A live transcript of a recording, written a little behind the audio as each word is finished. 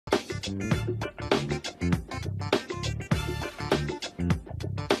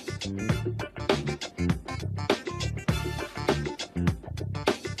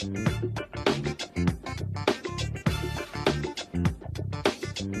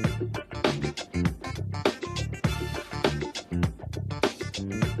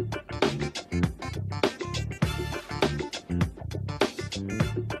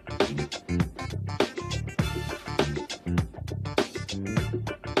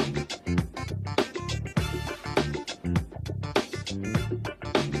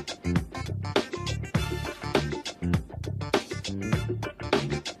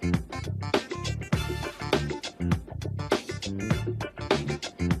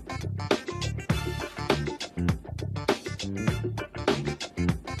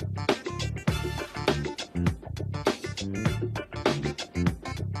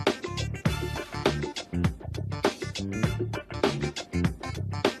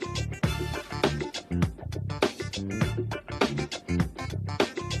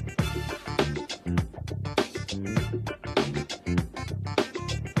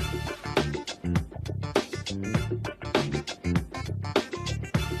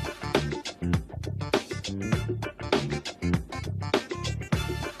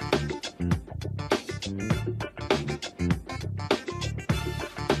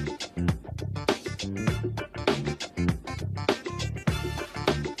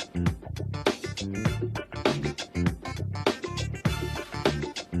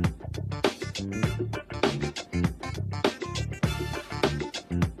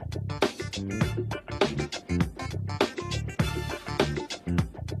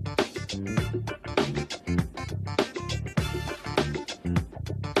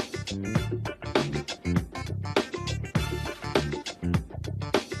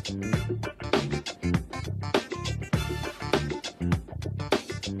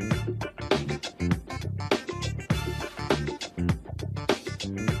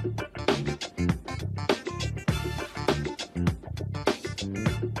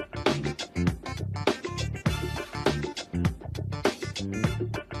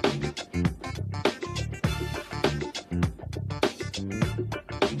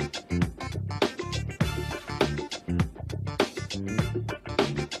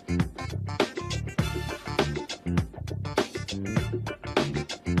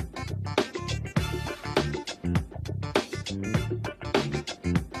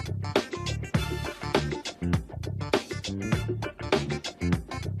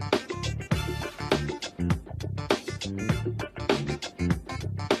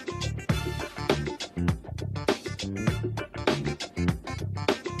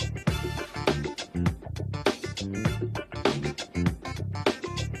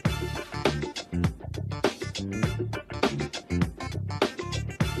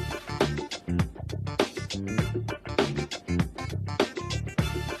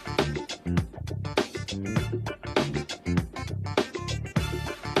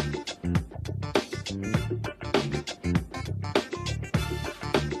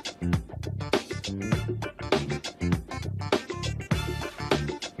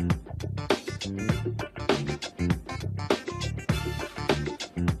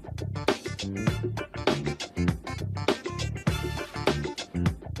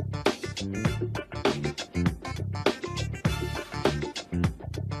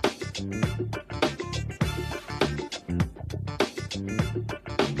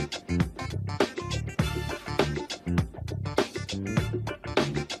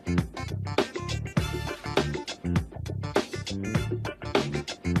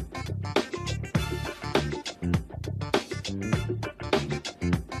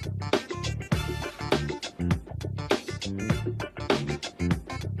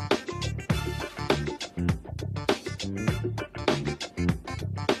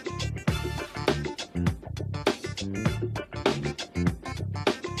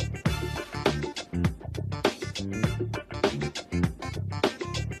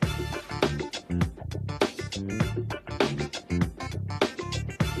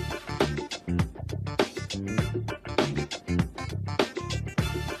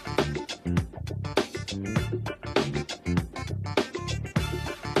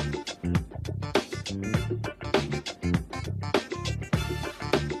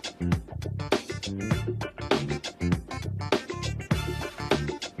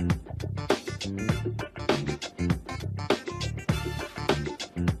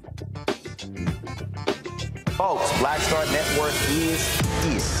Folks, Black Star Network is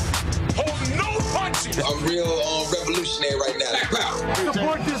East. hold no punches. I'm real revolutionary right now.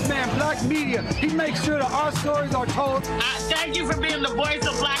 Support this man, Black Media. He makes sure that our stories are told. Thank you for being the voice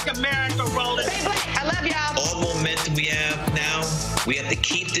of Black America, Roland. Stay black. I love y'all. All momentum we have now, we have to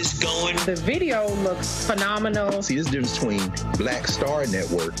keep this going. The video looks phenomenal. See, this difference between Black Star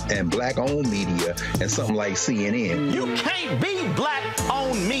Network and Black-owned media and something like CNN. You can't be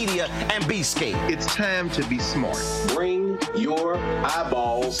Black-owned media and be scared. It's time to be smart. Bring your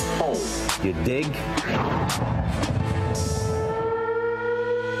eyeballs home. You dig?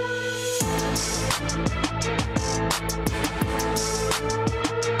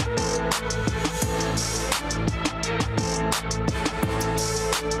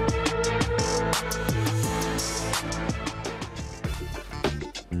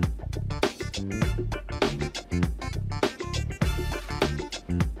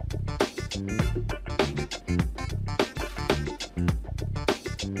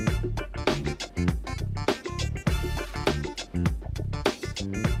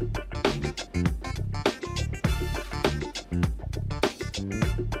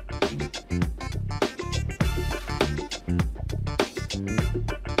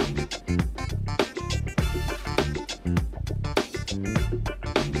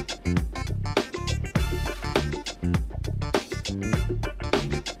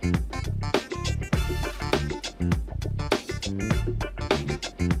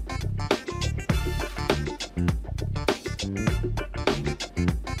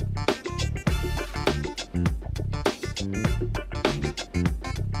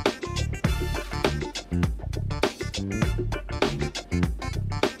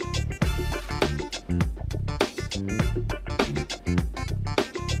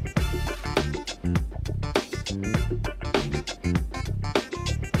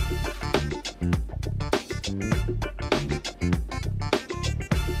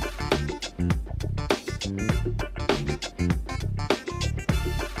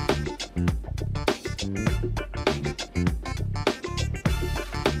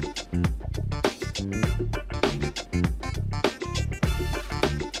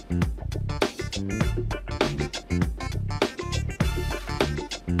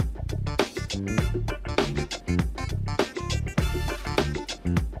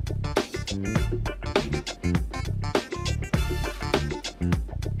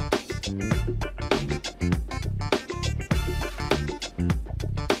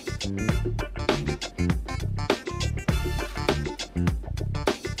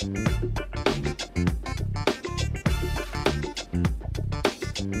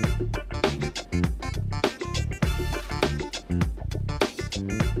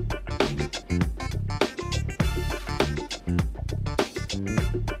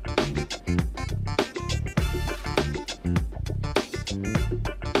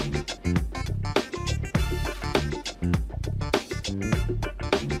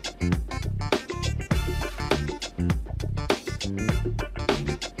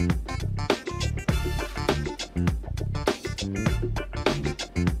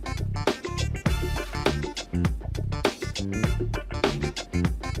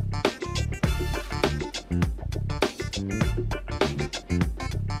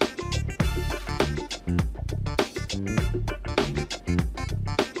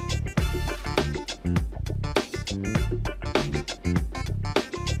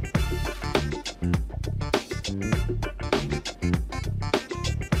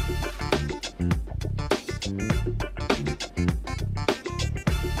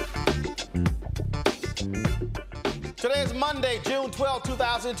 Today is Monday, June 12,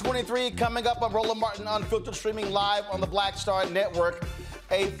 2023. Coming up on Roland Martin Unfiltered, streaming live on the Black Star Network.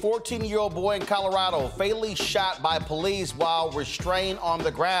 A 14-year-old boy in Colorado fatally shot by police while restrained on the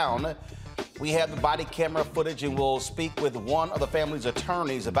ground. We have the body camera footage, and we'll speak with one of the family's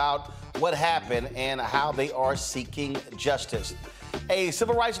attorneys about what happened and how they are seeking justice. A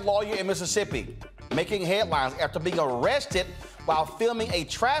civil rights lawyer in Mississippi making headlines after being arrested while filming a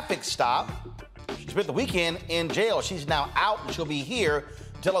traffic stop. She spent the weekend in jail. She's now out, and she'll be here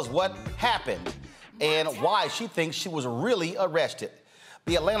to tell us what happened and why she thinks she was really arrested.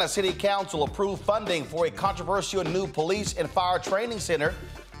 The Atlanta City Council approved funding for a controversial new police and fire training center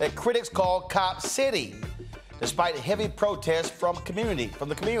that critics call Cop City, despite heavy protests from the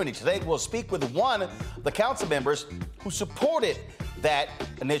community. Today, we'll speak with one of the council members who supported that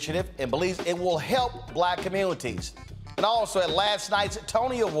initiative and believes it will help Black communities. And also at last night's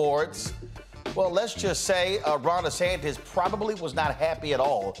Tony Awards, well, let's just say Ron DeSantis probably was not happy at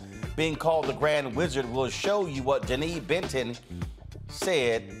all being called the Grand Wizard. We'll show you what Denise Benton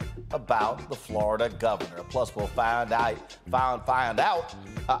said about the Florida governor. Plus, we'll find out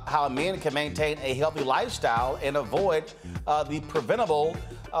how men can maintain a healthy lifestyle and avoid the preventable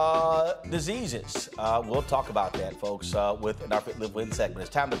diseases. We'll talk about that, folks, in our Fit Live Win segment. It's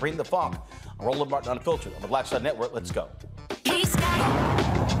time to bring the funk. Roland Martin Unfiltered on the Black Star Network. Let's go. He's got it.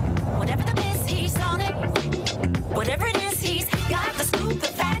 Whatever the biz, he's on it. Whatever it is, he's got the scoop, the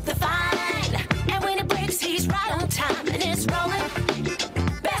fact, the find. And when it breaks, he's right on time and it's rolling.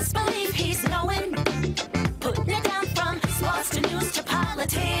 Best believe he's knowing. Putting it down from sports to news to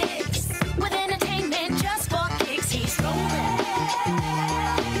politics. With entertainment just for kicks, he's rolling.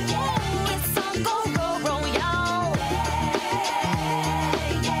 It's on go, y'all.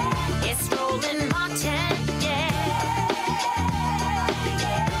 It's Roland Martin,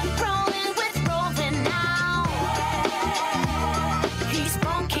 Rolling with Roland now. He's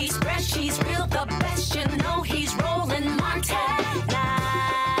funk, he's fresh, he's real, the best, you know he's Roland Martin now.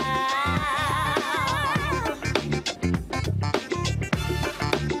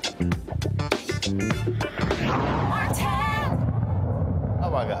 Oh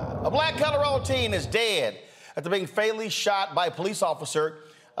my God. A black Colorado teen is dead after being fatally shot by a police officer.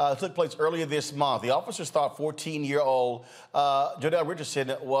 Took place earlier this month. The officers thought 14-year-old Jor'Dell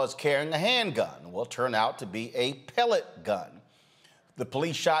Richardson was carrying a handgun. Well, it turned out to be a pellet gun. The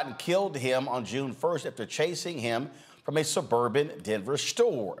police shot and killed him on June 1st after chasing him from a suburban Denver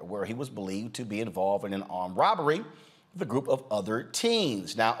store where he was believed to be involved in an armed robbery with a group of other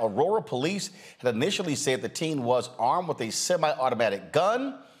teens. Now, Aurora police had initially said the teen was armed with a semi-automatic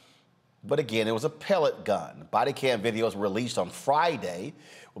gun, but again, it was a pellet gun. Body cam videos were released on Friday.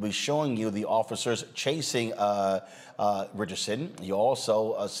 We'll be showing you the officers chasing Richardson. You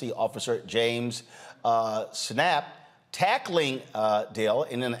also see Officer James Snap tackling Dell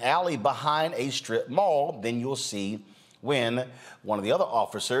in an alley behind a strip mall. Then you'll see when one of the other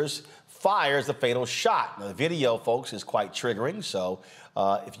officers fires the fatal shot. Now, the video, folks, is quite triggering, so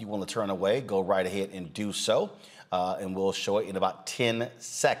if you want to turn away, go right ahead and do so. And we'll show it in about 10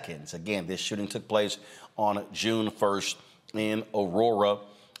 seconds. Again, this shooting took place on June 1st in Aurora,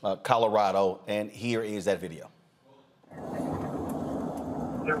 Colorado, and here is that video.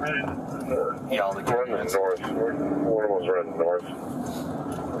 They're running north. Yeah, all the running north. One was running north.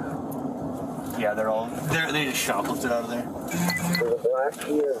 Yeah, they just shoplifted out of there. There's a black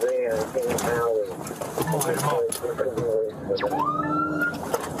Kia van in the alley. Hold on. Come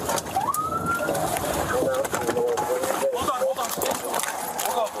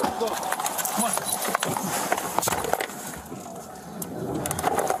on.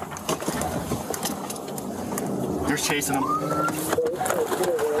 They're chasing them.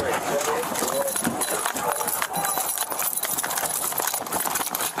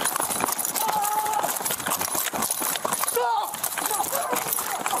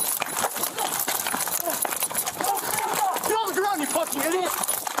 Get on the ground, you fucking idiot!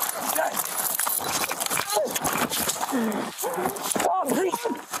 Oh, please!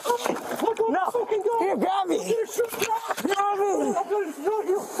 No! Here, grab me! Grab me!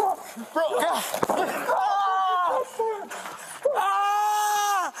 Bro!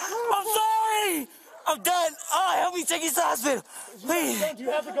 I'm sorry! I'm done! Oh, help me take you to the hospital! Please! Do you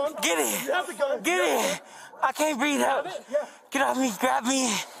have the gun? Get it! You have the gun? Get it! I can't breathe. Help! Get off me! Grab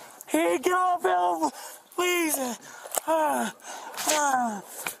me! Here, get off! Help! Please!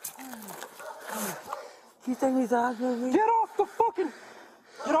 Can you take me to the hospital, please?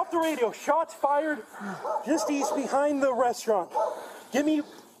 Get off the radio. Shots fired just east behind the restaurant. Give me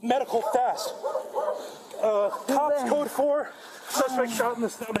medical fast. Cops code 4. Suspect shot in the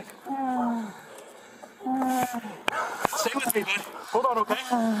stomach. Stay with me, bud. Hold on, okay?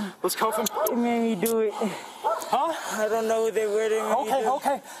 Let's cuff him. They made me do it. Huh? I don't know where they made me do it.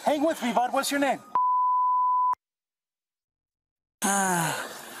 Okay. Hang with me, bud. What's your name?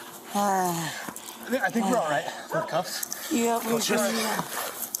 I think we're all right. With cuffs? Yeah, please.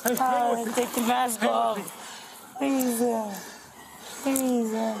 Take the mask off. Please.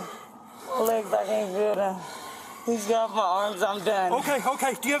 Please. Legs, I can't feel them. Please get off my arms. I'm done. Okay.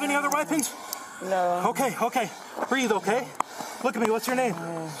 Do you have any other weapons? No. Okay. Breathe, okay? Look at me. What's your name?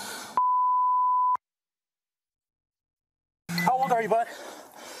 How old are you, bud?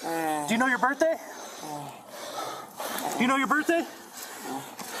 Do you know your birthday? Do you know your birthday?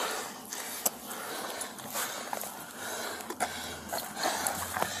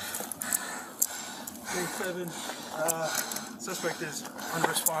 Suspect is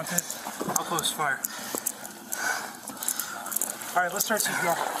unresponsive. I'll close fire. All right, let's start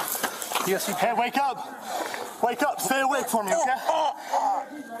CPR. Yes, hey, wake up. Wake up. Stay awake for me, okay?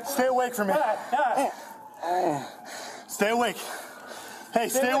 Stay awake for me. Stay awake. Hey,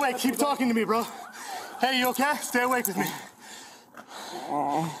 stay awake. Keep talking to me, bro. Hey, you okay? Stay awake with me.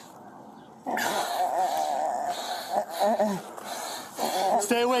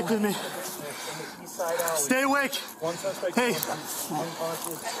 Stay awake with me. Stay awake. Hey.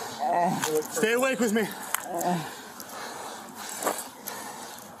 Stay awake with me.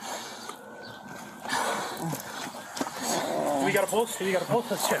 We got a pulse? You got a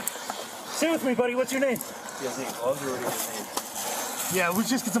pulse? Let's check. Stay with me, buddy. What's your name? Yeah, we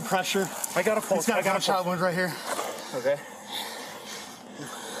just get some pressure. I got a pulse. He's got a gunshot wound right here. Okay.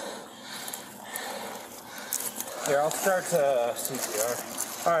 Here, I'll start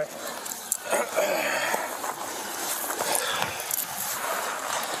CPR. All right.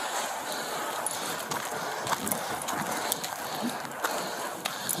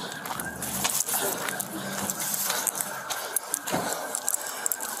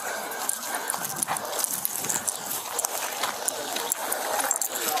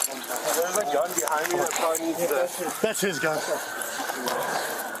 There's a gun behind me that probably needs to... That's his gun.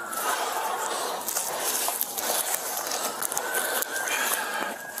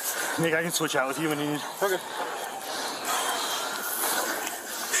 Nick, I can switch out with you when you need. Okay.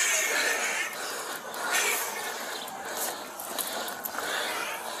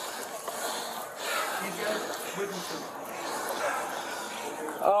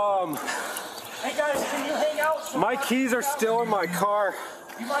 Hey guys, can you hang out? My keys are still in my car.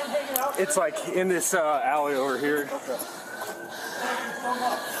 You mind hanging out? It's like in this alley over here. Okay.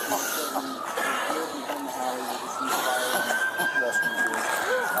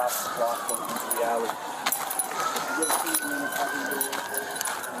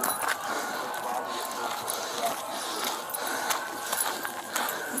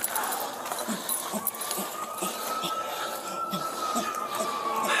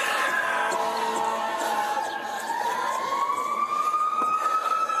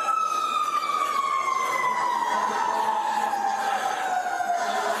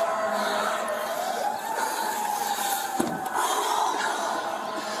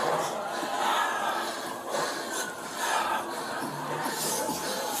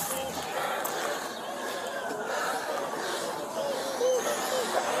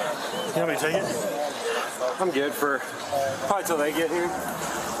 You want me to take it? I'm good for probably till they get here.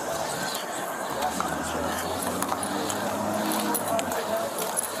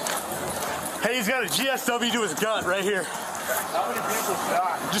 Hey, he's got a GSW to his gut right here. How many people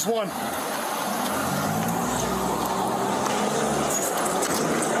shot? Just one.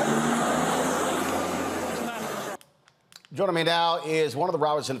 Joining me now is one of the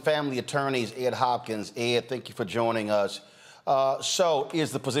Robinson family attorneys, Ed Hopkins. Ed, thank you for joining us. So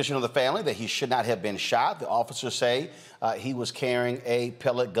is the position of the family that he should not have been shot? The officers say he was carrying a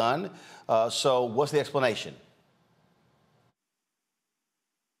pellet gun. So what's the explanation?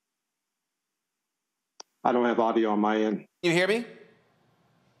 I don't have audio on my end. You hear me?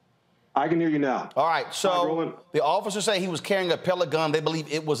 I can hear you now. All right. So the officers say he was carrying a pellet gun. They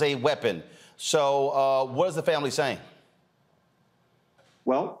believe it was a weapon. So what is the family saying?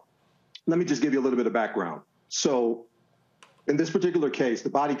 Well, let me just give you a little bit of background. So in this particular case,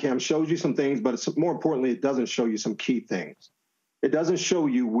 the body cam shows you some things, but more importantly, it doesn't show you some key things. It doesn't show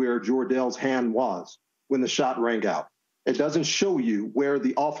you where Jor'Dell's hand was when the shot rang out. It doesn't show you where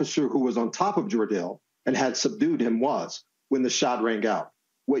the officer who was on top of Jor'Dell and had subdued him was when the shot rang out.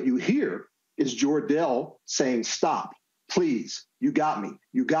 What you hear is Jor'Dell saying, "Stop, please, you got me,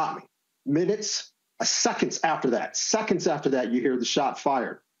 you got me." Seconds after that, you hear the shot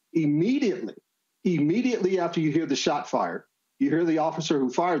fired. Immediately after you hear the shot fired, you hear the officer who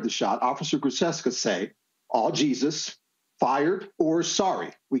fired the shot, Officer Grzeska, say, "Oh, Jesus, fired or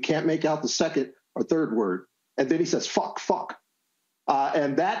sorry." We can't make out the second or third word. And then he says, "Fuck."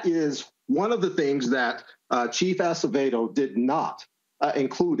 And that is one of the things that Chief Acevedo did not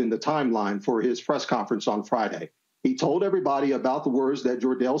include in the timeline for his press conference on Friday. He told everybody about the words that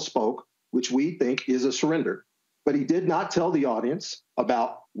Jor'Dell spoke, which we think is a surrender. But he did not tell the audience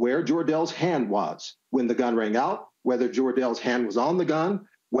about where Jor'Dell's hand was when the gun rang out, whether Jor'Dell's hand was on the gun,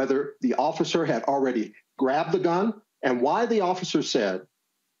 whether the officer had already grabbed the gun, and why the officer said,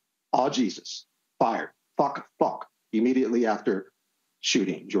 "Oh, Jesus, fired, fuck," immediately after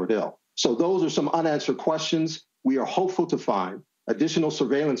shooting Jor'Dell. So those are some unanswered questions. We are hopeful to find additional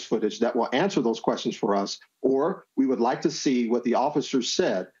surveillance footage that will answer those questions for us, or we would like to see what the officers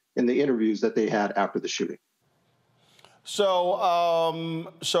said in the interviews that they had after the shooting. So,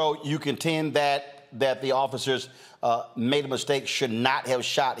 so you contend that the officers made a mistake, should not have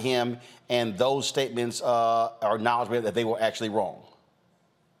shot him, and those statements are acknowledgement that they were actually wrong?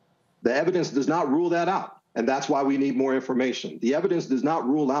 The evidence does not rule that out. And that's why we need more information. The evidence does not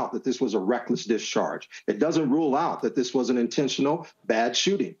rule out that this was a reckless discharge. It doesn't rule out that this was an intentional bad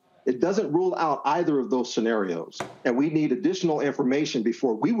shooting. It doesn't rule out either of those scenarios. And we need additional information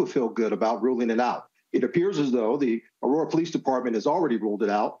before we will feel good about ruling it out. It appears as though the Aurora Police Department has already ruled it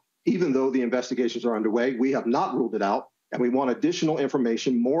out. Even though the investigations are underway, we have not ruled it out. And we want additional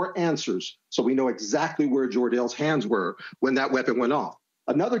information, more answers, so we know exactly where Jor'Dell's hands were when that weapon went off.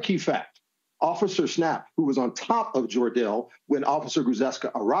 Another key fact, Officer Snap, who was on top of Jor'Dell when Officer Gruzeska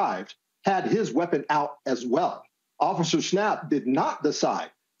arrived, had his weapon out as well. Officer Snap did not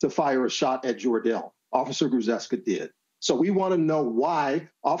decide to fire a shot at Jor'Dell. Officer Gruzeska did. So we want to know why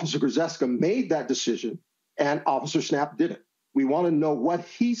Officer Gruzeska made that decision and Officer Snap didn't. We want to know what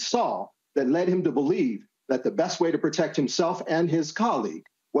he saw that led him to believe that the best way to protect himself and his colleague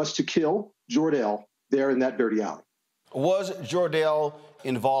was to kill Jor'Dell there in that dirty alley. Was Jor'Dell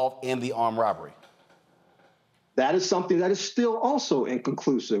involved in the armed robbery? That is something that is still also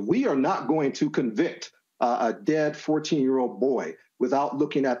inconclusive. We are not going to convict a dead 14-year-old boy without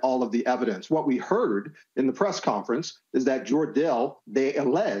looking at all of the evidence. What we heard in the press conference is that Jor'Dell, they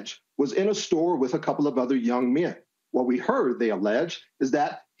allege, was in a store with a couple of other young men. What we heard, they allege, is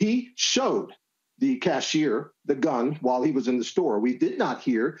that he showed the cashier the gun while he was in the store. We did not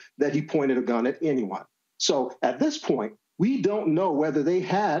hear that he pointed a gun at anyone. So at this point, we don't know whether they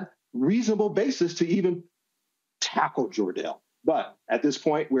had reasonable basis to even tackle Jor'Dell. But at this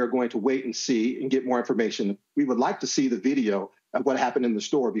point, we're going to wait and see and get more information. We would like to see the video of what happened in the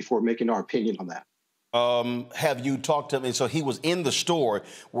store before making our opinion on that. Have you talked to him? And so he was in the store.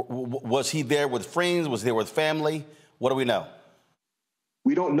 Was he there with friends? Was he there with family? What do we know?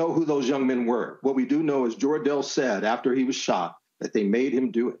 We don't know who those young men were. What we do know is Jor'Dell said after he was shot that they made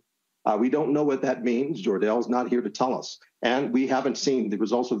him do it. We don't know what that means. Jor'Dell's not here to tell us. And we haven't seen the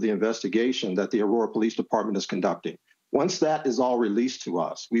results of the investigation that the Aurora Police Department is conducting. Once that is all released to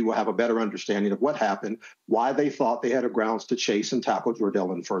us, we will have a better understanding of what happened, why they thought they had a grounds to chase and tackle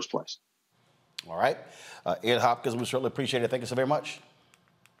Jor'Dell in the first place. All right. Ed Hopkins, we certainly appreciate it. Thank you so very much.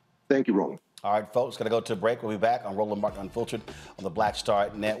 Thank you, Roland. All right, folks, got to go to a break. We'll be back on Roland Martin Unfiltered on the Black Star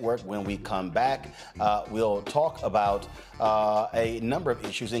Network. When we come back, we'll talk about a number of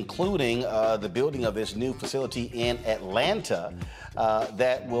issues, including the building of this new facility in Atlanta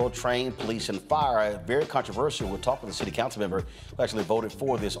that will train police and fire. Very controversial. We'll talk with a city council member who actually voted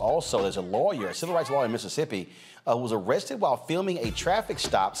for this. Also, there's a lawyer, a civil rights lawyer in Mississippi, who was arrested while filming a traffic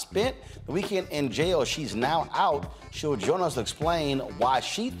stop, spent the weekend in jail. She's now out. She'll join us to explain why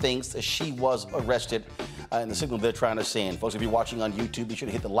she thinks that she was arrested in the signal they're trying to send. Folks, if you're watching on YouTube, be sure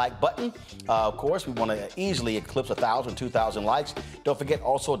to hit the like button. Of course, we want to easily eclipse 1,000, 2,000 likes. Don't forget,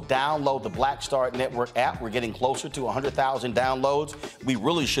 also download the Black Star Network app. We're getting closer to 100,000 downloads. We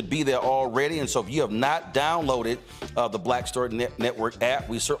really should be there already. And so if you have not downloaded the Black Star Network app,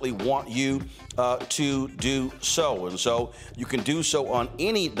 we certainly want you to do so. And so you can do so on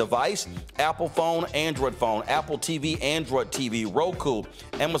any device: Apple phone, Android phone, Apple TV, Android TV, Roku,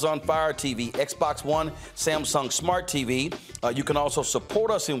 Amazon Fire TV, Xbox One, Samsung Smart TV. You can also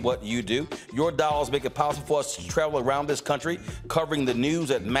support us in what you do. Your dollars make it possible for us to travel around this country, covering the news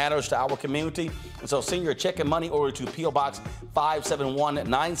that matters to our community. And so send your check and money order to P.O. Box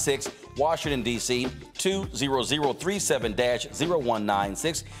 57196, Washington, D.C.,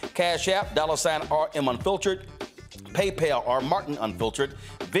 20037-0196. Cash App, $RM Unfiltered. PayPal, R Martin Unfiltered.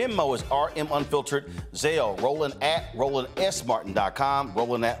 Venmo is RM Unfiltered. Zelle, Roland at RolandSMartin.com.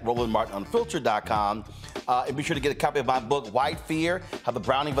 Roland at RolandMartinUnfiltered.com. And be sure to get a copy of my book, White Fear: How the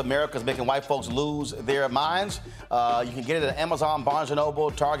Browning of America is Making White Folks Lose Their Minds. You can get it at Amazon, Barnes &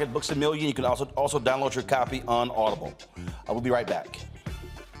 Noble, Target, Books A Million. You can also download your copy on Audible. We'll be right back.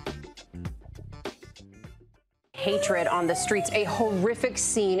 Hatred on the streets, a horrific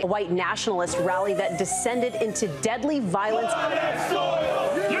scene, a white nationalist rally that descended into deadly violence.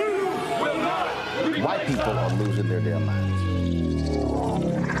 White people are losing their damn minds.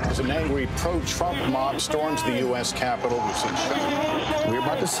 As an angry pro-Trump mob storms the U.S. Capitol, we've seen We're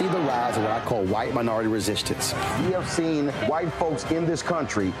about to see the rise of what I call white minority resistance. We have seen white folks in this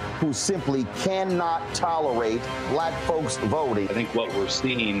country who simply cannot tolerate black folks voting. I think what we're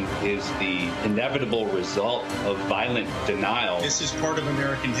seeing is the inevitable result of violent denial. This is part of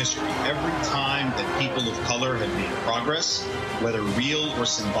American history. Every time that people of color have made progress, whether real or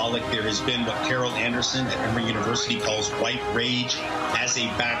symbolic, there has been what Carol Anderson at Emory University calls white rage as a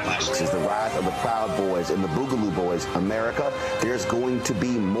backdrop. backlash. This is the rise of the Proud Boys and the Boogaloo Boys. America, there's going to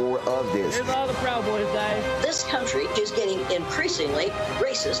be more of this. Here's all the Proud Boys, guys. This country is getting increasingly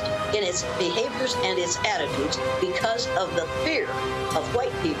racist in its behaviors and its attitudes because of the fear of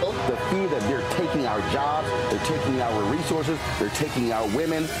white people. The fear that they're taking our jobs, they're taking our resources, they're taking our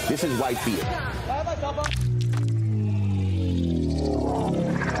women. This is white fear.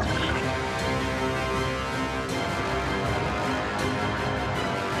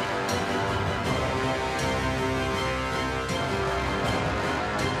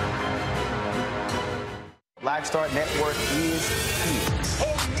 Black Star Network is here.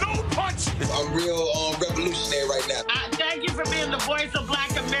 Oh, no punch! I'm real revolutionary right now. Thank you for being the voice of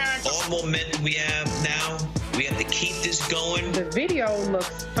Black America. All momentum we have now, we have to keep this going. The video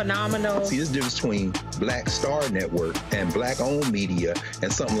looks phenomenal. See, there's a difference between Black Star Network and black-owned media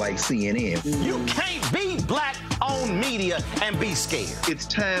and something like CNN. You can't be black-owned media and be scared. It's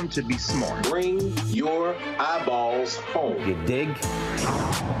time to be smart. Bring your eyeballs home. You dig?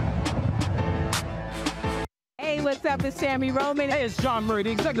 Hey, what's up? It's Sammy Roman. Hey, it's John Murray,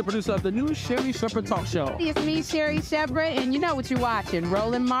 the executive producer of the new Sherry Shepherd Talk Show. It's me, Sherry Shepherd, and you know what you're watching,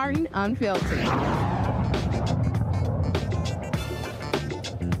 Roland Martin Unfiltered.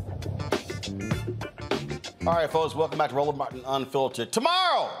 All right, folks, welcome back to Roland Martin Unfiltered.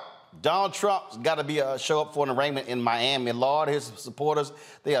 Tomorrow, Donald Trump's got to show up for an arraignment in Miami. Lord, his supporters,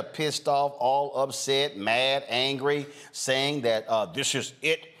 they are pissed off, all upset, mad, angry, saying that this is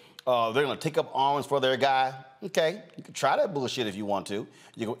it. They're going to take up arms for their guy. Okay, you can try that bullshit if you want to.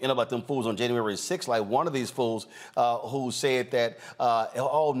 You're going to end up like them fools on January 6th, like one of these fools who said that,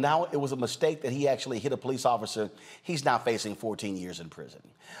 now it was a mistake that he actually hit a police officer. He's now facing 14 years in prison.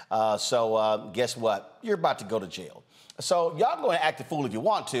 So guess what? You're about to go to jail. So y'all going to act a fool if you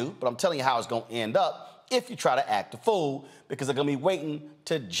want to, but I'm telling you how it's going to end up if you try to act a fool, because they're going to be waiting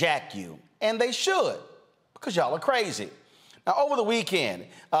to jack you. And they should, because y'all are crazy. Now, over the weekend,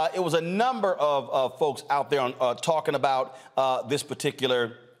 it was a number of folks out there talking about this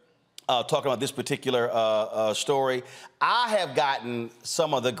particular story. I have gotten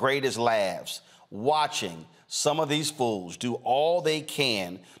some of the greatest laughs watching some of these fools do all they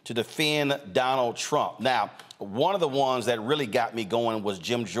can to defend Donald Trump. Now, one of the ones that really got me going was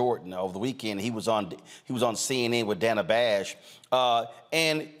Jim Jordan. Over the weekend, he was on CNN with Dana Bash.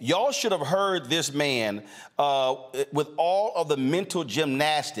 And y'all should have heard this man with all of the mental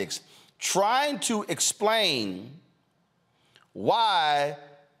gymnastics trying to explain why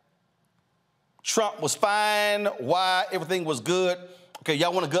Trump was fine, why everything was good. Okay,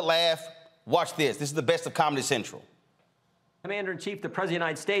 y'all want a good laugh? Watch this. This is the best of Comedy Central. Commander-in-Chief, the President of the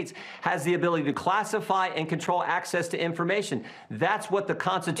United States, has the ability to classify and control access to information. That's what the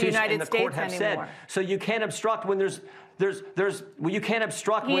Constitution and the court have said. So you can't obstruct when you can't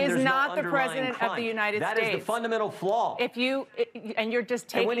obstruct when there's no underlying crime. He is not the President of the United States. That is the fundamental flaw. And you're just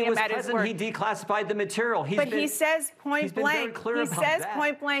taking him at his word. He declassified the material. But he says point blank. He says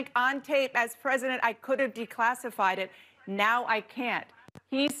point blank on tape, as president, I could have declassified it. Now I can't.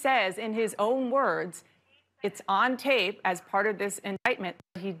 He says in his own words, it's on tape as part of this indictment.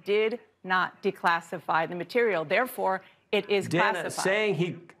 He did not declassify the material. Therefore, it is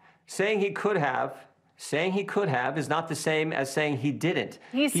classified. Saying he could have is not the same as saying he didn't.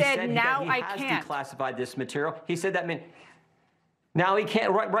 He said now I can't. He has declassified this material. He said that now he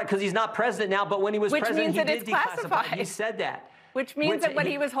can't, right, because he's not president now, but when he was president, he did declassify. He said that. Which means that what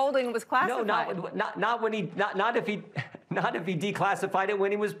he was holding was classified. No, not if he declassified it when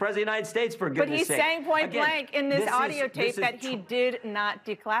he was president of the United States, for goodness sake. But he's saying point blank in this audio tape that he did not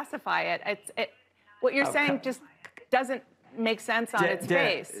declassify it. What you're saying just doesn't make sense on its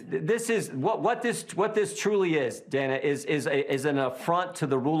face. This is what this truly is, Dana, is an affront to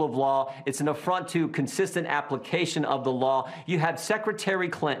the rule of law. It's an affront to consistent application of the law. You had Secretary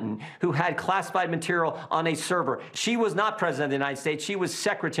Clinton, who had classified material on a server. She was not president of the United States. She was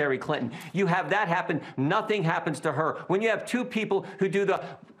Secretary Clinton. You have that happen. Nothing happens to her. When you have two people who do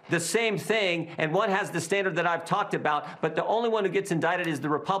the same thing, and one has the standard that I've talked about, but the only one who gets indicted is the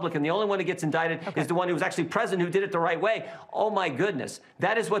Republican. The only one who gets indicted is the one who was actually president, who did it the right way. Oh, my goodness.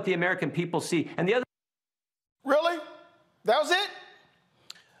 That is what the American people see. And the other... Really? That was it?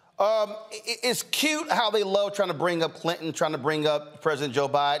 It's cute how they love trying to bring up Clinton, trying to bring up President Joe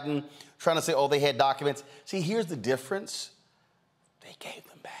Biden, trying to say, oh, they had documents. See, here's the difference. They gave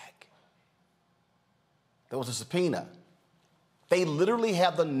them back. There was a subpoena. They literally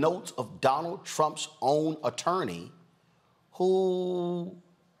have the notes of Donald Trump's own attorney who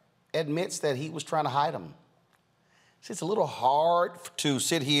admits that he was trying to hide them. See, it's a little hard to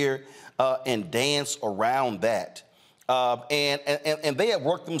sit here and dance around that. And they have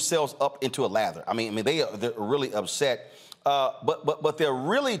worked themselves up into a lather. I mean they're really upset, but they're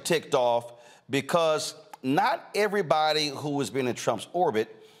really ticked off because not everybody who has been in Trump's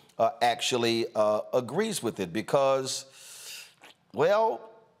orbit actually agrees with it because, well,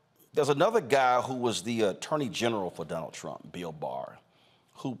 there's another guy who was the Attorney General for Donald Trump, Bill Barr,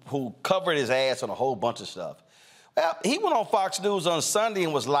 who covered his ass on a whole bunch of stuff. Well, he went on Fox News on Sunday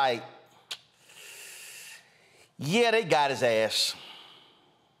and was like, yeah, they got his ass.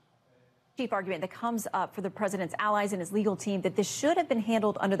 Chief argument that comes up for the president's allies and his legal team that this should have been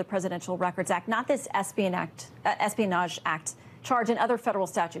handled under the Presidential Records Act, not this Espionage Act charge and other federal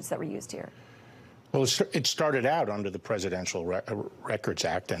statutes that were used here. Well, it started out under the Presidential Records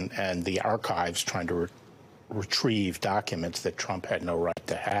Act and the archives trying to retrieve documents that Trump had no right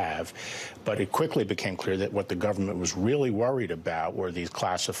to have. But it quickly became clear that what the government was really worried about were these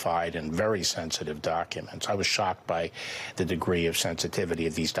classified and very sensitive documents. I was shocked by the degree of sensitivity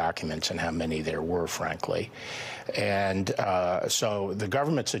of these documents and how many there were, frankly. And so the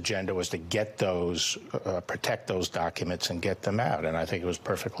government's agenda was to get those, protect those documents and get them out. And I think it was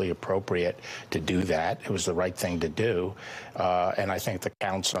perfectly appropriate to do that. It was the right thing to do. And I think the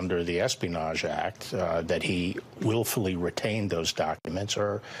counts under the Espionage Act that he willfully retained those documents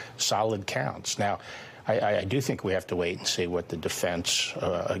are solid counts. Now, I do think we have to wait and see what the defense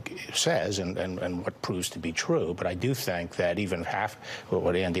says and what proves to be true. But I do think that even half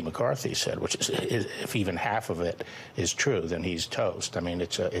what Andy McCarthy said, which is if even half of it is true, then he's toast. I mean,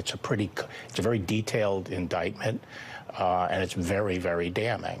 it's a very detailed indictment. And it's very, very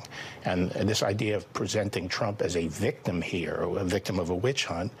damning. And this idea of presenting Trump as a victim here, a victim of a witch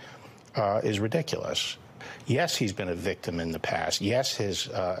hunt, is ridiculous. Yes, he's been a victim in the past. Yes, his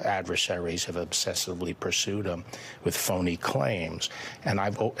adversaries have obsessively pursued him with phony claims. And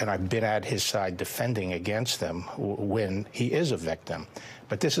I've been at his side defending against them when he is a victim.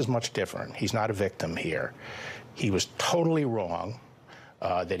 But this is much different. He's not a victim here. He was totally wrong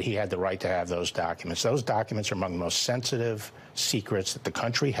that he had the right to have those documents. Those documents are among the most sensitive secrets that the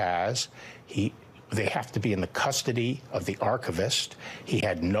country has. They have to be in the custody of the archivist. He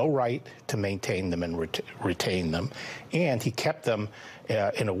had no right to maintain them and retain them. And he kept them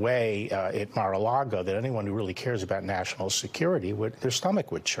in a way at Mar-a-Lago that anyone who really cares about national security, their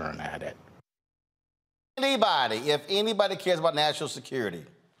stomach would churn at it. If anybody cares about national security,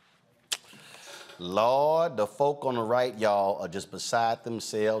 Lord, the folk on the right, y'all, are just beside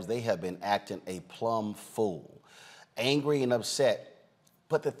themselves. They have been acting a plumb fool, angry and upset.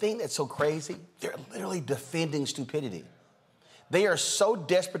 But the thing that's so crazy, they're literally defending stupidity. They are so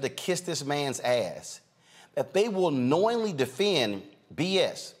desperate to kiss this man's ass that they will knowingly defend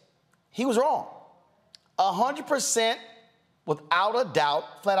BS. He was wrong. 100% without a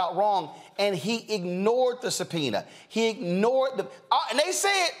doubt, flat out wrong. And he ignored the subpoena. He ignored the, and they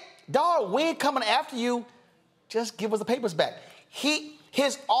said, dog, we ain't coming after you. Just give us the papers back.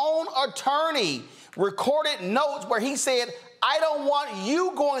 His own attorney recorded notes where he said, I don't want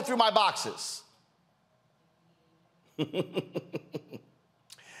you going through my boxes.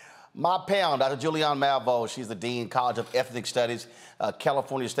 My pal, Dr. Julianne Malvo, she's the Dean, College of Ethnic Studies,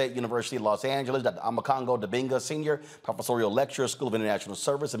 California State University, Los Angeles. Dr. Amakongo Dabinga, Senior, Professorial Lecturer, School of International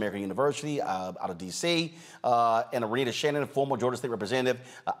Service, American University, out of D.C., and Renita Shannon, former Georgia State Representative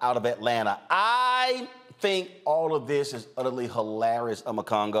out of Atlanta. I think all of this is utterly hilarious,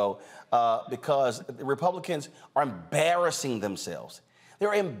 Amakongo, because the Republicans are embarrassing themselves.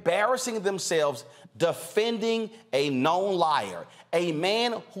 They're embarrassing themselves defending a known liar, a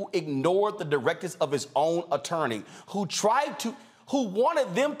man who ignored the directives of his own attorney, who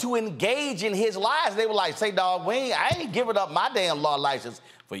wanted them to engage in his lies. They were like, say, dog, I ain't giving up my damn law license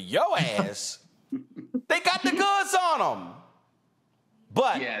for your ass. They got the goods on them.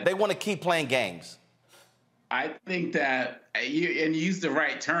 But they want to keep playing games. I think that you use the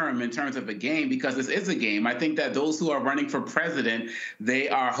right term in terms of a game, because this is a game. I think that those who are running for president, they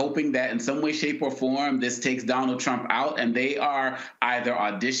are hoping that in some way, shape, or form, this takes Donald Trump out, and they are either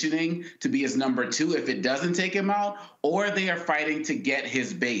auditioning to be his number two if it doesn't take him out, or they are fighting to get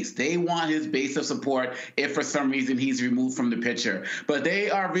his base. They want his base of support if for some reason he's removed from the picture. But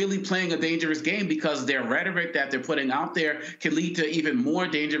they are really playing a dangerous game, because their rhetoric that they're putting out there can lead to even more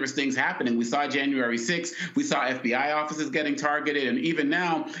dangerous things happening. We saw January 6th. We saw FBI offices get getting targeted. And even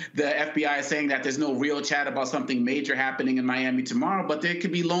now, the FBI is saying that there's no real chat about something major happening in Miami tomorrow, but there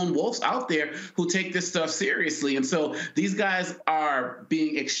could be lone wolves out there who take this stuff seriously. And so these guys are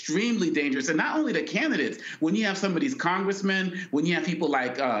being extremely dangerous. And not only the candidates, when you have some of these congressmen, when you have people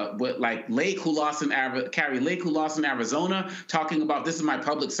like Lake, who lost in Carrie Lake, who lost in Arizona, talking about this is my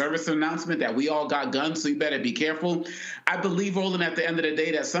public service announcement that we all got guns, so you better be careful. I believe, Roland, at the end of the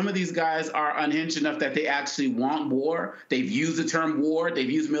day, that some of these guys are unhinged enough that they actually want war. They've used the term war. They've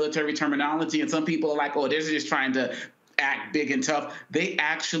used military terminology. And some people are like, oh, they're just trying to act big and tough. They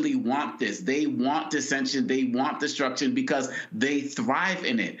actually want this. They want dissension. They want destruction because they thrive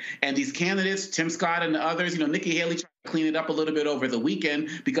in it. And these candidates, Tim Scott and the others, Nikki Haley tried to clean it up a little bit over the weekend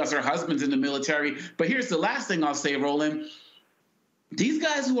because her husband's in the military. But here's the last thing I'll say, Roland. These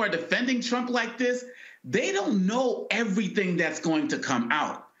guys who are defending Trump like this, they don't know everything that's going to come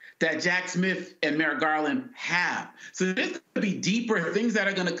out that Jack Smith and Merrick Garland have. So there's going to be deeper things that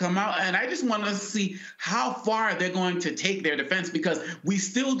are going to come out. And I just want to see how far they're going to take their defense, because we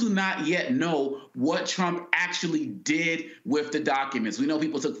still do not yet know what Trump actually did with the documents. We know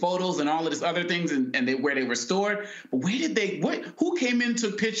people took photos and all of this other things and where they were stored. But who came in,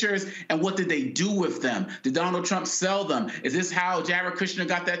 took pictures, and what did they do with them? Did Donald Trump sell them? Is this how Jared Kushner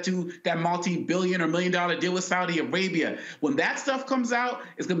got that multi-billion or million-dollar deal with Saudi Arabia? When that stuff comes out,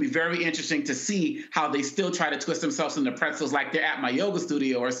 it's going to be very interesting to see how they still try to twist themselves in the pretzels like they're at my yoga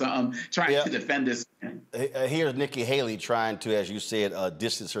studio or something, trying to defend this. Here's Nikki Haley trying to, as you said,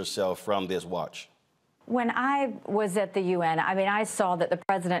 distance herself from this. Watch. When I was at the UN, I saw that the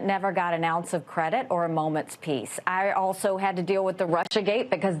president never got an ounce of credit or a moment's peace. I also had to deal with the Russiagate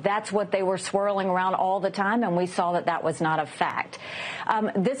because that's what they were swirling around all the time, and we saw that that was not a fact.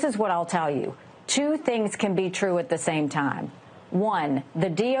 This is what I'll tell you. Two things can be true at the same time. One, the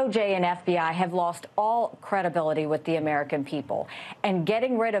DOJ and FBI have lost all credibility with the American people, and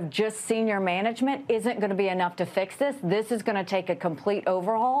getting rid of just senior management isn't going to be enough to fix this. This is going to take a complete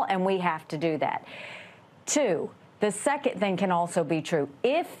overhaul, and we have to do that. Two, the second thing can also be true.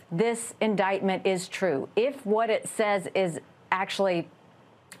 If this indictment is true, if what it says is actually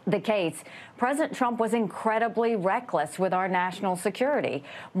the case, President Trump was incredibly reckless with our national security.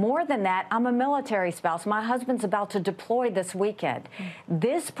 More than that, I'm a military spouse. My husband's about to deploy this weekend.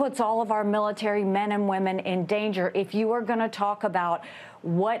 This puts all of our military men and women in danger if you are going to talk about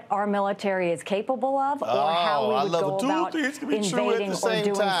what our military is capable of or how we would go about invading or doing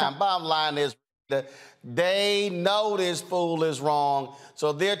something. Bottom line is they know this fool is wrong,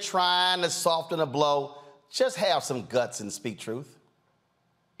 so they're trying to soften the blow. Just have some guts and speak truth.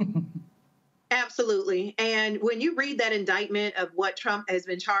 Absolutely. And when you read that indictment of what Trump has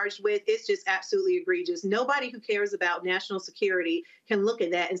been charged with, it's just absolutely egregious. Nobody who cares about national security can look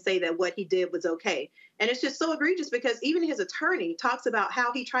at that and say that what he did was okay. And it's just so egregious because even his attorney talks about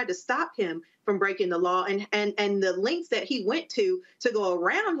how he tried to stop him from breaking the law and the lengths that he went to go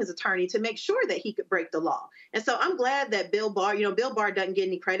around his attorney to make sure that he could break the law. And so I'm glad that Bill Barr, Bill Barr doesn't get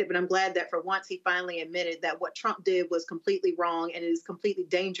any credit, but I'm glad that for once he finally admitted that what Trump did was completely wrong and it is completely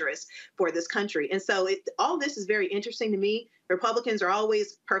dangerous for this country. And so all this is very interesting to me. Republicans are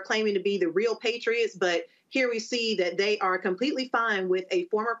always proclaiming to be the real patriots, but here we see that they are completely fine with a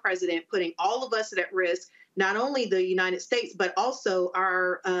former president putting all of us at risk, not only the United States, but also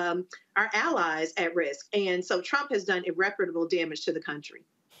our allies at risk. And so Trump has done irreparable damage to the country.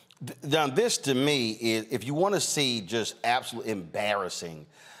 Now, this to me is, if you want to see just absolutely embarrassing,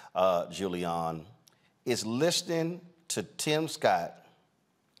 Julian, is listening to Tim Scott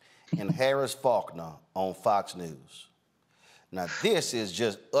and Harris Faulkner on Fox News. Now, this is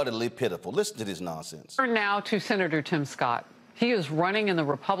just utterly pitiful. Listen to this nonsense. Now to Senator Tim Scott. He is running in the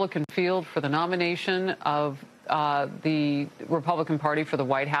Republican field for the nomination of the Republican Party for the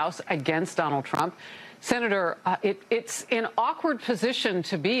White House against Donald Trump. Senator, it's an awkward position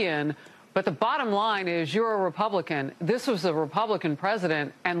to be in, but the bottom line is you're a Republican. This was a Republican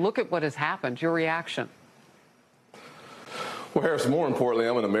president, and look at what has happened. Your reaction? Well, Harris, more importantly,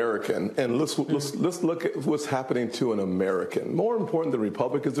 I'm an American, and let's look at what's happening to an American. More important than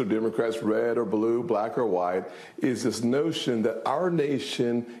Republicans or Democrats, red or blue, black or white, is this notion that our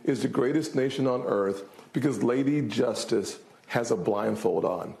nation is the greatest nation on earth because Lady Justice has a blindfold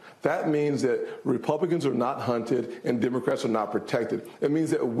on. That means that Republicans are not hunted and Democrats are not protected. It means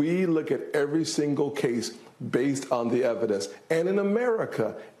that we look at every single case based on the evidence. And in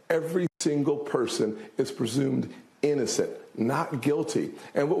America, every single person is presumed innocent, not guilty.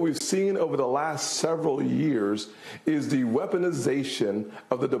 And what we've seen over the last several years is the weaponization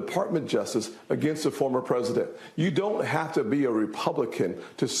of the Department of Justice against the former president. You don't have to be a Republican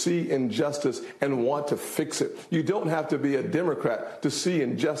to see injustice and want to fix it. You don't have to be a Democrat to see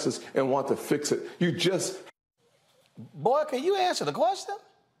injustice and want to fix it. You just... Boy, can you answer the question?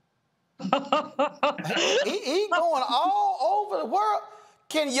 he going all over the world.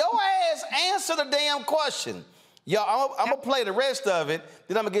 Can your ass answer the damn question? Yo, I'm going to play the rest of it,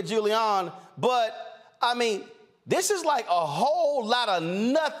 then I'm going to get Julian. But, I mean, this is like a whole lot of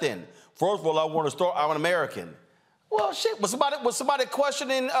nothing. First of all, I want to start, I'm an American. Well, shit, was somebody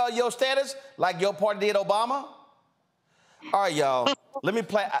questioning your status like your party did Obama? All right, y'all, let me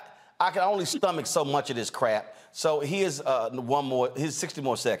play. I can only stomach so much of this crap. So here's here's 60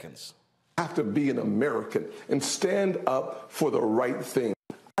 more seconds. Have to be an American and stand up for the right thing.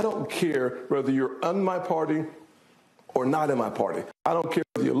 I don't care whether you're on my party or not in my party. I don't care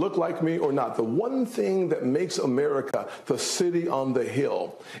whether you look like me or not. The one thing that makes America the city on the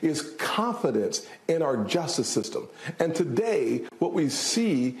hill is confidence in our justice system. And today, what we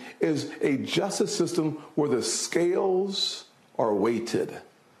see is a justice system where the scales are weighted.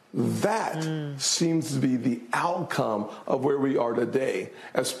 That seems to be the outcome of where we are today.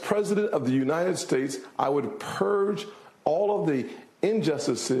 As President of the United States, I would purge all of the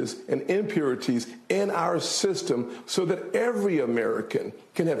injustices and impurities in our system so that every American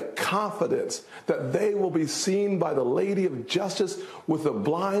can have confidence that they will be seen by the Lady of Justice with a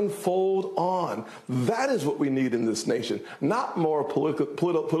blindfold on. That is what we need in this nation, not more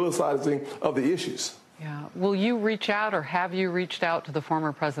politicizing of the issues. Yeah. Will you reach out, or have you reached out to the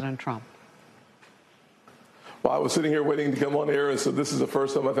former President Trump? Well, I was sitting here waiting to come on air, and so this is the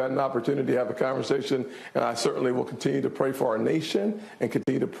first time I've had an opportunity to have a conversation, and I certainly will continue to pray for our nation and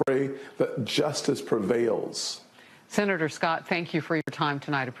continue to pray that justice prevails. Senator Scott, thank you for your time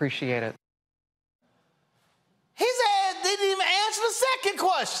tonight. Appreciate it. His ass didn't even answer the second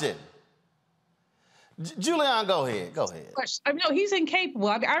question. Julian, go ahead. Go ahead. I mean, no, he's incapable.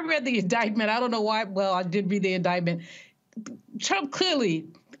 I read the indictment. I don't know why. Well, I did read the indictment. Trump clearly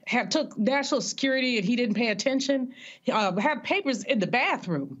took national security and he didn't pay attention. Had papers in the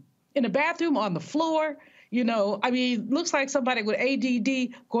bathroom on the floor. You know, I mean, looks like somebody with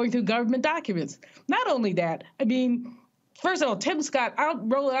ADD going through government documents. Not only that, I mean, first of all, Tim Scott,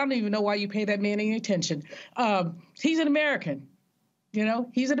 Roland, I don't even know why you pay that man any attention. He's an American. You know,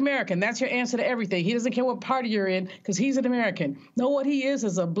 he's an American. That's your answer to everything. He doesn't care what party you're in because he's an American. No, what he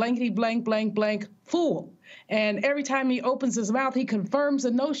is a blankety blank, blank, blank fool. And every time he opens his mouth, he confirms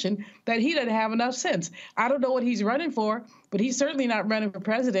the notion that he doesn't have enough sense. I don't know what he's running for, but he's certainly not running for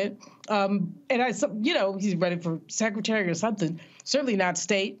president. You know, he's running for secretary or something. Certainly not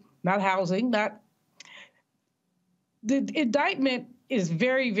state, not housing, not. The indictment is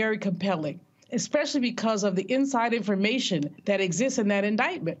very, very compelling, especially because of the inside information that exists in that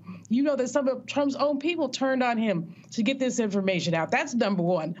indictment. You know that some of Trump's own people turned on him to get this information out. That's number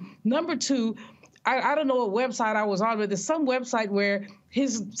one. Number two, I don't know what website I was on, but there's some website where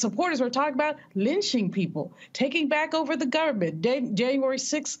his supporters were talking about lynching people, taking back over the government. January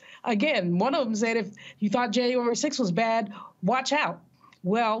 6th, again, one of them said if you thought January 6th was bad, watch out.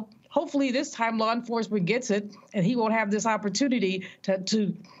 Well, hopefully this time law enforcement gets it and he won't have this opportunity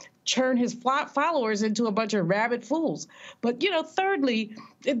to turn his followers into a bunch of rabid fools. But, you know, thirdly,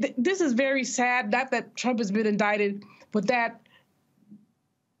 this is very sad, not that Trump has been indicted, but that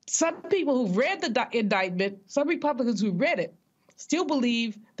some people who've read the indictment, some Republicans who read it, still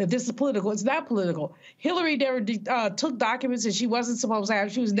believe that this is political. It's not political. Hillary never took documents that she wasn't supposed to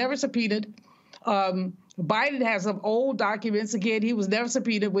have. She was never subpoenaed. Biden has some old documents. Again, he was never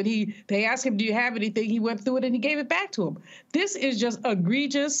subpoenaed. When they asked him, do you have anything? He went through it and he gave it back to him. This is just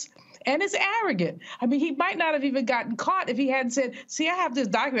egregious and it's arrogant. I mean, he might not have even gotten caught if he hadn't said, see, I have this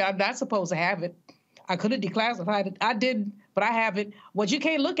document. I'm not supposed to have it. I could have declassified it. I didn't, but I have it. Well, you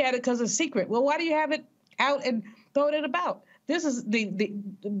can't look at it because it's secret. Well, why do you have it out and throwing it about? This is the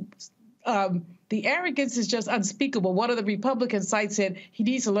arrogance is just unspeakable. One of the Republican sites said he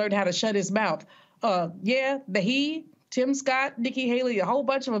needs to learn how to shut his mouth. Tim Scott, Nikki Haley, a whole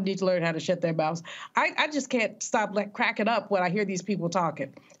bunch of them need to learn how to shut their mouths. I just can't stop cracking up when I hear these people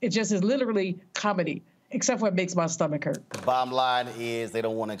talking. It just is literally comedy, except for it makes my stomach hurt. The bottom line is they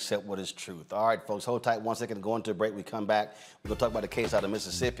don't want to accept what is truth. All right, folks, hold tight 1 second. Go into a break. We come back. We're going to talk about the case out of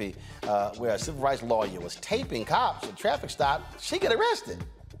Mississippi where a civil rights lawyer was taping cops at a traffic stop. She got arrested.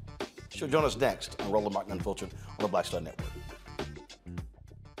 She'll join us next on Roland Martin Unfiltered on the Black Star Network.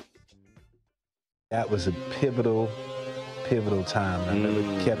 That was a pivotal time. I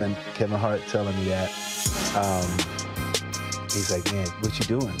remember Kevin Hart telling me that. He's like, man, what you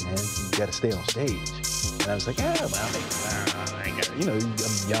doing, man? You got to stay on stage. And I was like, yeah, well, you know,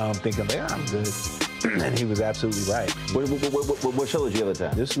 I'm young, thinking, like, I'm good. And he was absolutely right. What show was you at the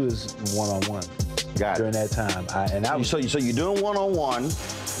time? This was one-on-one. Got it. During that time. So you're doing one-on-one,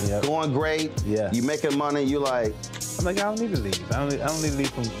 going great. Yeah. You making money, you like... I'm like, I don't need to leave. I don't need to leave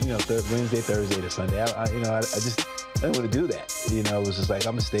from, you know, Wednesday, Thursday to Sunday. I didn't want to do that. You know, it was just like,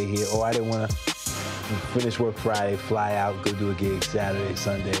 I'm going to stay here. Or I didn't want to finish work Friday, fly out, go do a gig Saturday,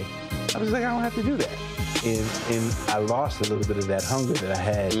 Sunday. I was like, I don't have to do that. And I lost a little bit of that hunger that I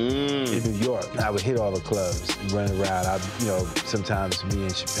had in New York. I would hit all the clubs, run around. Sometimes me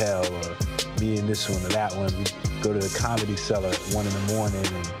and Chappelle or me and this one or that one, we'd go to the Comedy Cellar at 1 in the morning.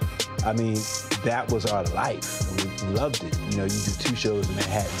 And I mean, that was our life. We loved it. You know, you do 2 shows in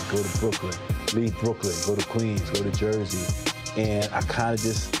Manhattan, go to Brooklyn, leave Brooklyn, go to Queens, go to Jersey. And I kind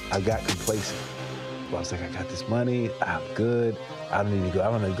of I got complacent. I was like, I got this money, I'm good. I don't need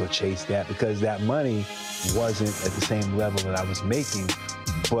to go chase that, because that money wasn't at the same level that I was making,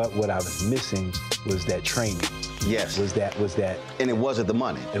 but what I was missing was that training. Yes. Was that. And it wasn't the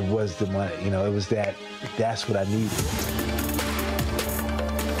money. It was the money, you know, it was that's what I needed.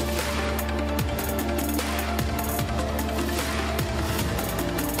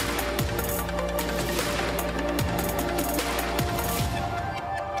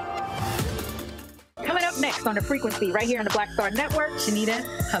 On the frequency right here on the Black Star Network, Shanita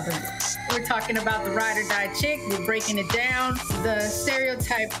Hubbard. We're talking about the ride or die chick. We're breaking it down. The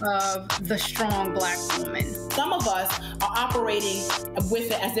stereotype of the strong Black woman. Some of us are operating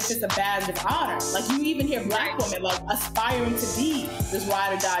with it as if it's a badge of honor. Like, you even hear Black women like aspiring to be this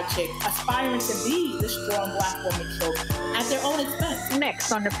ride or die chick, aspiring to be this strong Black woman trope at their own expense.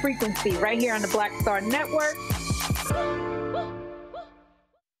 Next on the frequency right here on the Black Star Network.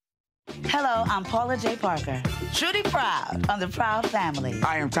 Hello, I'm Paula J. Parker. Truly proud on the Proud Family.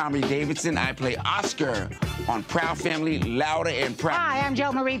 I am Tommy Davidson. I play Oscar on Proud Family, Louder and Proud. Hi, I'm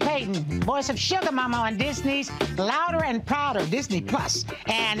Jo Marie Payton, voice of Sugar Mama on Disney's Louder and Prouder, Disney Plus.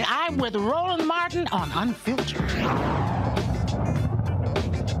 And I'm with Roland Martin on Unfiltered.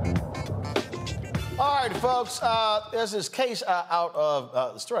 All right, folks, there's this case out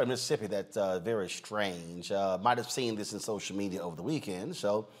of the story of Mississippi that's very strange. Might have seen this in social media over the weekend.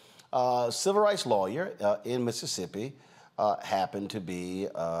 So, civil rights lawyer in Mississippi happened to be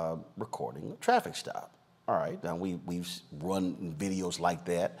recording a traffic stop. All right, now we've run videos like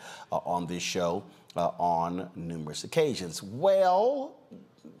that on this show on numerous occasions. Well,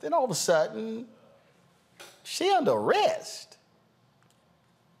 then all of a sudden, she under arrest.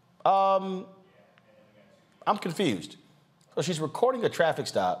 I'm confused. So she's recording a traffic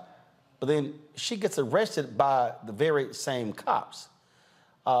stop, but then she gets arrested by the very same cops.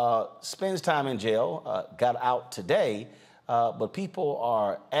 Spends time in jail, got out today, but people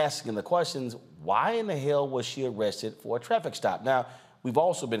are asking the questions, why in the hell was she arrested for a traffic stop? Now, we've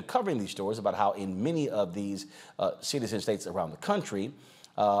also been covering these stories about how in many of these cities and states around the country,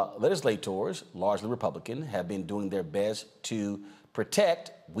 legislators, largely Republican, have been doing their best to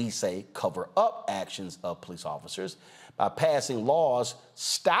protect, we say, cover up actions of police officers by passing laws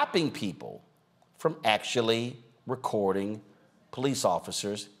stopping people from actually recording police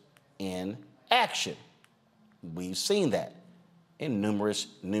officers in action. We've seen that in numerous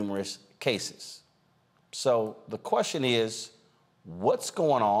cases. So the question is, what's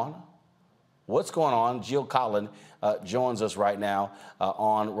going on? What's going on? Jill Collin joins us right now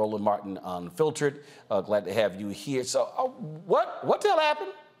on Roland Martin Unfiltered. Glad to have you here. So what the hell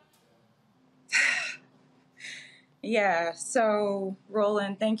happened? Yeah, so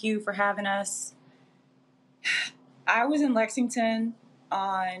Roland, thank you for having us. I was in Lexington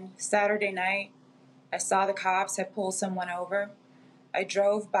on Saturday night. I saw the cops had pulled someone over. I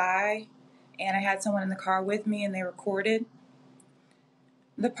drove by and I had someone in the car with me and they recorded.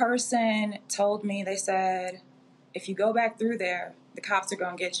 The person told me, they said, if you go back through there, the cops are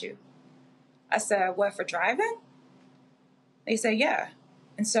going to get you. I said, what, for driving? They said, yeah.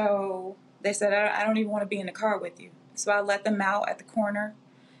 And so they said, I don't even want to be in the car with you. So I let them out at the corner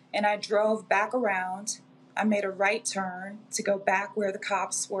and I drove back around. I made a right turn to go back where the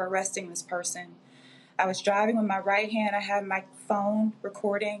cops were arresting this person. I was driving with my right hand. I had my phone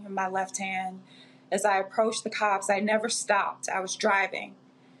recording in my left hand. As I approached the cops, I never stopped. I was driving.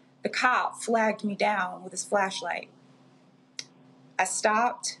 The cop flagged me down with his flashlight. I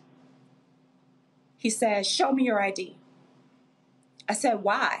stopped. He said, show me your ID. I said,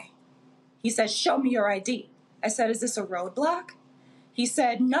 why? He said, show me your ID. I said, is this a roadblock? He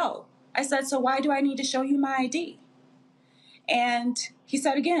said, no. I said, so why do I need to show you my ID? And he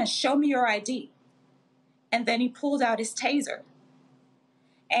said again, show me your ID. And then he pulled out his taser.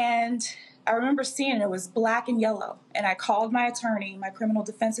 And I remember seeing it was black and yellow. And I called my attorney, my criminal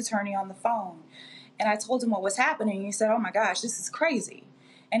defense attorney, on the phone. And I told him what was happening. He said, "Oh my gosh, this is crazy."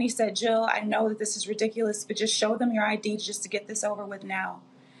 And he said, "Jill, I know that this is ridiculous, but just show them your ID just to get this over with now."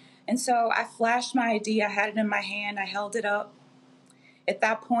 And so I flashed my ID. I had it in my hand. I held it up. At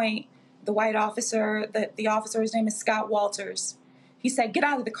that point, the white officer, the officer, his name is Scott Walters, he said, "Get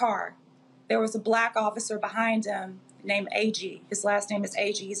out of the car." There was a black officer behind him named AG. His last name is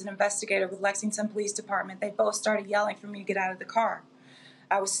AG. He's an investigator with Lexington Police Department. They both started yelling for me to get out of the car.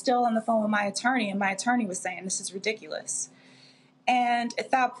 I was still on the phone with my attorney, and my attorney was saying, "This is ridiculous." And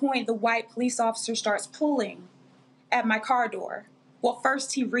at that point, the white police officer starts pulling at my car door. Well,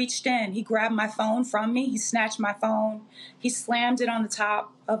 first he reached in, he grabbed my phone from me, he snatched my phone, he slammed it on the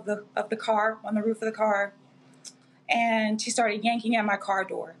top of the car, on the roof of the car, and he started yanking at my car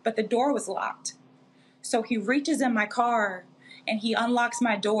door, but the door was locked. So he reaches in my car and he unlocks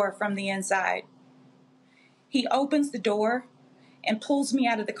my door from the inside. He opens the door and pulls me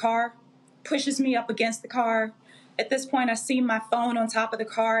out of the car, pushes me up against the car. At this point, I see my phone on top of the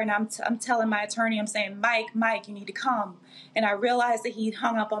car, and I'm telling my attorney, I'm saying, Mike, you need to come. And I realized that he'd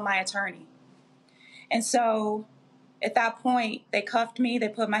hung up on my attorney. And so at that point, they cuffed me. They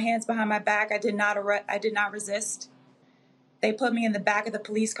put my hands behind my back. I did not resist. They put me in the back of the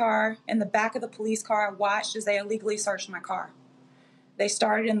police car. In the back of the police car, I watched as they illegally searched my car. They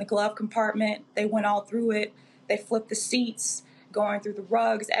started in the glove compartment. They went all through it. They flipped the seats, going through the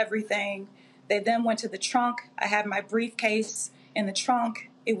rugs, everything. They then went to the trunk. I had my briefcase in the trunk.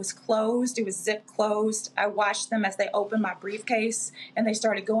 It was closed. It was zip closed. I watched them as they opened my briefcase, and they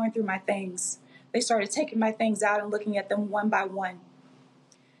started going through my things. They started taking my things out and looking at them one by one.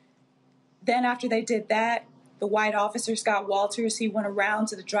 Then after they did that, the white officer, Scott Walters, he went around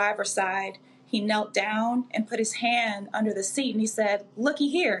to the driver's side. He knelt down and put his hand under the seat, and he said, "Looky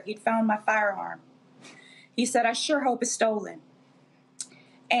here." He'd found my firearm. He said, "I sure hope it's stolen."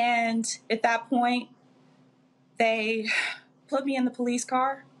 And at that point, they put me in the police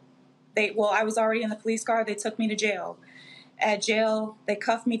car. I was already in the police car. They took me to jail. At jail, they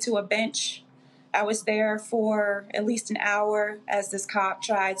cuffed me to a bench. I was there for at least an hour as this cop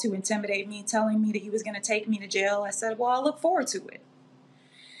tried to intimidate me, telling me that he was going to take me to jail. I said, "Well, I'll look forward to it."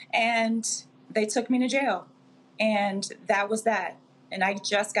 And they took me to jail. And that was that. And I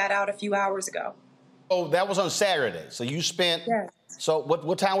just got out a few hours ago. Oh, that was on Saturday. So you spent... Yes. So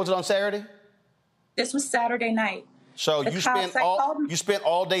what time was it on Saturday? This was Saturday night. So you spent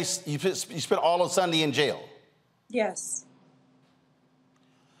all day, you spent all of Sunday in jail? Yes.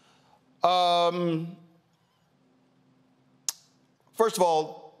 First of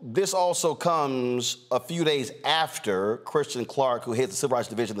all, this also comes a few days after Kristen Clark, who heads the Civil Rights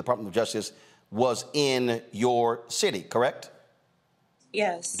Division of the Department of Justice, was in your city, correct?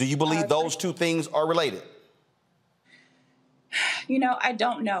 Yes. Do you believe those two things are related? You know, I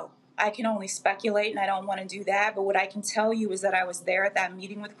don't know. I can only speculate, and I don't want to do that. But what I can tell you is that I was there at that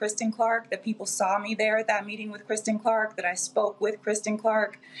meeting with Kristen Clark, that people saw me there at that meeting with Kristen Clark, that I spoke with Kristen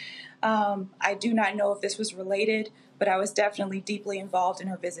Clark. I do not know if this was related, but I was definitely deeply involved in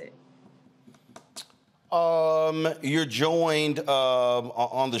her visit. You're joined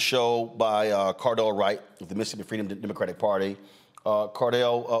on the show by Jor'Dell Wright of the Mississippi Freedom Democratic Party.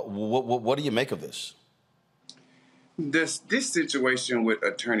 Jor'Dell, what do you make of this? This situation with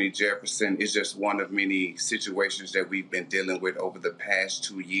Attorney Jefferson is just one of many situations that we've been dealing with over the past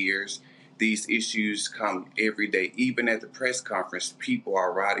 2 years. These issues come every day. Even at the press conference, people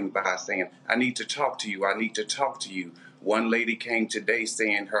are riding by saying, "I need to talk to you. I need to talk to you." One lady came today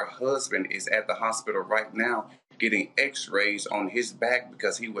saying her husband is at the hospital right now getting x-rays on his back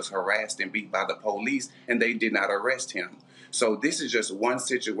because he was harassed and beat by the police, and they did not arrest him. So this is just one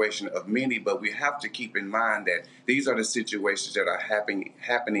situation of many, but we have to keep in mind that these are the situations that are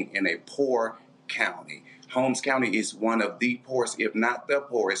happening in a poor county. Holmes County is one of the poorest, if not the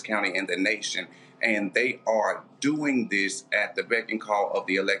poorest county in the nation. And they are doing this at the beck and call of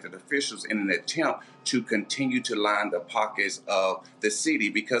the elected officials in an attempt to continue to line the pockets of the city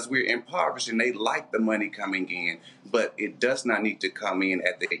because we're impoverished and they like the money coming in, but it does not need to come in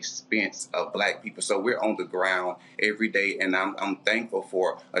at the expense of Black people. So we're on the ground every day, and I'm thankful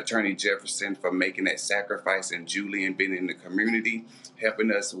for Attorney Jefferson for making that sacrifice, and Julian being in the community,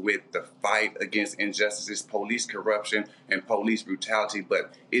 helping us with the fight against injustices, police corruption, and police brutality.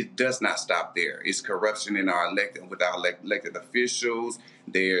 But it does not stop there. It's corruption in our elected officials.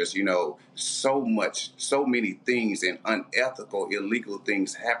 There's, so many things and unethical, illegal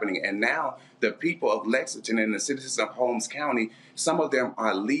things happening. And now The people of Lexington and the citizens of Holmes County, some of them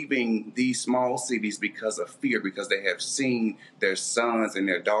are leaving these small cities because of fear, because they have seen their sons and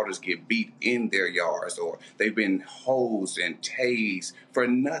their daughters get beat in their yards, or they've been hosed and tased for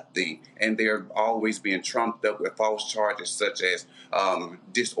nothing, and they're always being trumped up with false charges such as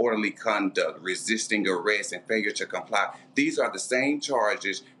disorderly conduct, resisting arrest, and failure to comply. These are the same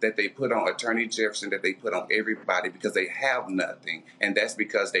charges that they put on Attorney Jefferson, that they put on everybody, because they have nothing. And that's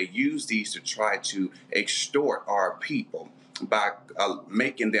because they use these to try to extort our people by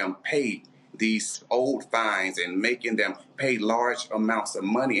making them pay these old fines and making them pay large amounts of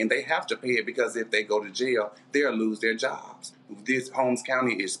money. And they have to pay it, because if they go to jail, they'll lose their jobs. This Holmes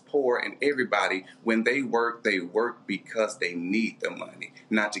County is poor, and everybody, when they work because they need the money,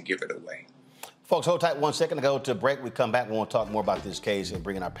 not to give it away. Folks, hold tight 1 second to go to break. We come back, we want to talk more about this case and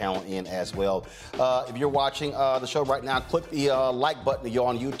bringing our panel in as well. If you're watching the show right now, click the like button if you're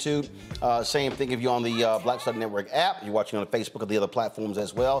on YouTube. Same thing if you're on the Black Star Network app. You're watching on Facebook or the other platforms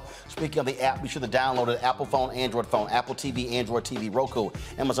as well. Speaking of the app, be sure to download it. Apple phone, Android phone, Apple TV, Android TV, Roku,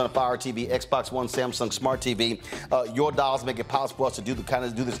 Amazon Fire TV, Xbox One, Samsung Smart TV. Your dollars make it possible for us to do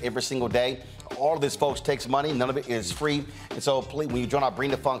this every single day. All of this, folks, takes money. None of it is free. And so please, when you join our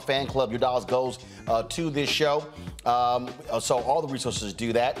Bring the Funk fan club, your dollars goes to this show. So all the resources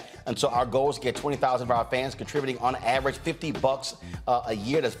do that. And so our goal is to get 20,000 of our fans contributing on average $50 a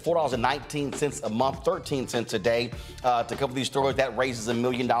year. That's $4.19 a month, 13 cents a day to cover these stories. That raises $1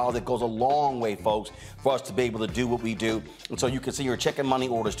 million. It goes a long way, folks, for us to be able to do what we do. And so you can see your check and money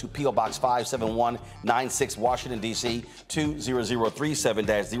orders to P.O. Box 57196, Washington, D.C.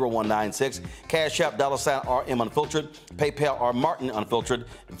 20037-0196. Cash App, $RM Unfiltered. PayPal, R Martin Unfiltered.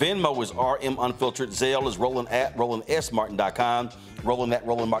 Venmo is RM Unfiltered. Zelle is Roland at RolandSMartin.com. Roland at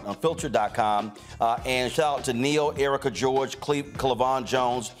RolandMartinUnfiltered.com. And shout out to Neil, Erica, George, Clevon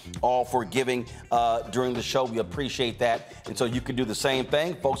Jones, all for giving during the show. We appreciate that. And so you can do the same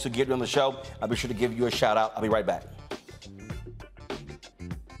thing. Folks who get on the show, I'll be sure to give you a shout out. I'll be right back.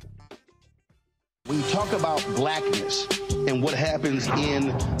 When you talk about blackness and what happens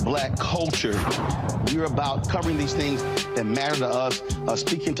in black culture, we're about covering these things that matter to us,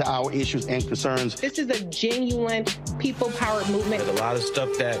 speaking to our issues and concerns. This is a genuine people-powered movement. There's a lot of stuff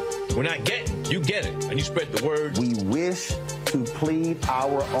that we're not getting. You get it, and you spread the word. We wish to plead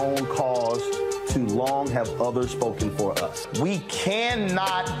our own cause. Too long have others spoken for us. We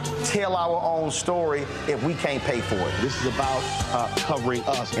cannot tell our own story if we can't pay for it. This is about covering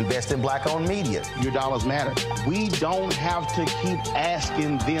us. Invest in black-owned media. Your dollars matter. We don't have to keep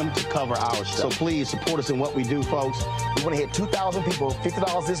asking them to cover our stuff. So please support us in what we do, folks. We want to hit 2,000 people,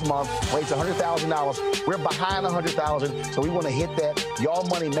 $50 this month, raise $100,000. We're behind 100,000, so we want to hit that. Y'all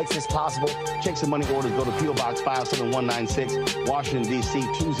money makes this possible. Checks and money orders go to P.O. Box 57196, Washington, D.C.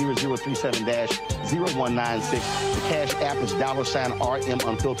 20037-0196. The Cash App is $RM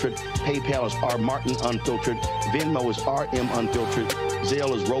Unfiltered. PayPal is R Martin Unfiltered. Venmo is RM Unfiltered.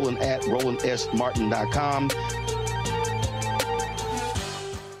 Zelle is Roland at RolandSMartin.com.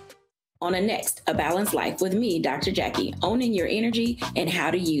 On a next, A Balanced Life with me, Dr. Jackie, owning your energy and how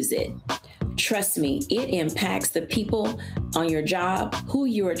to use it. Trust me, it impacts the people on your job, who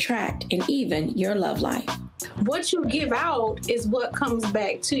you attract, and even your love life. What you give out is what comes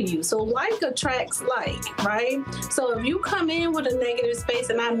back to you. So like attracts like, right? So if you come in with a negative space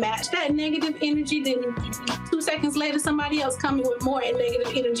and I match that negative energy, then 2 seconds later, somebody else coming with more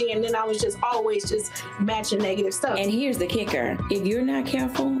negative energy, and then I was just always just matching negative stuff. And here's the kicker. If you're not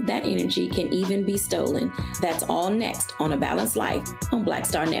careful, that energy can even be stolen. That's all next on A Balanced Life on Black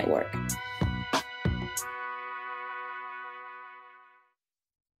Star Network.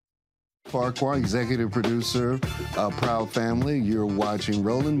 Farquhar, executive producer, Proud Family. You're watching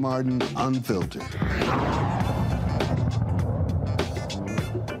Roland Martin Unfiltered.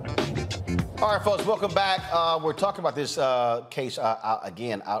 All right, folks, welcome back. We're talking about this case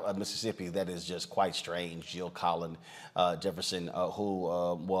again out of Mississippi that is just quite strange. Jill Colin Jefferson,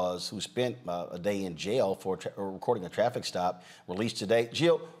 who spent a day in jail for recording a traffic stop, released today.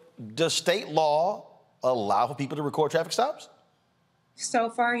 Jill, does state law allow for people to record traffic stops? So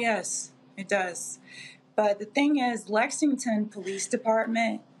far, yes, it does. But the thing is, Lexington Police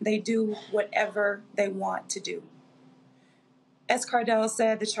Department, they do whatever they want to do. As Cardell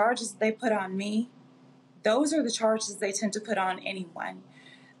said, the charges they put on me, those are the charges they tend to put on anyone.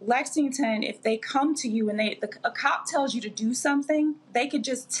 Lexington, if they come to you and a cop tells you to do something, they could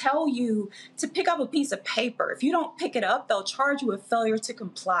just tell you to pick up a piece of paper. If you don't pick it up, they'll charge you with failure to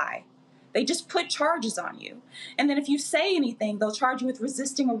comply. They just put charges on you. And then if you say anything, they'll charge you with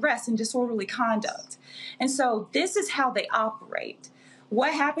resisting arrest and disorderly conduct. And so this is how they operate.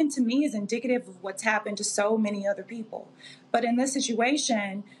 what happened to me is indicative of what's happened to so many other people. But in this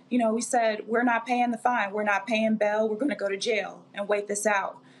situation, you know, we said, we're not paying the fine. We're not paying bail. We're going to go to jail and wait this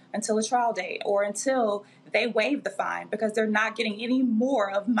out until a trial date or until they waive the fine, because they're not getting any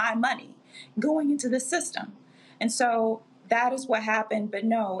more of my money going into the system. And so that is what happened. But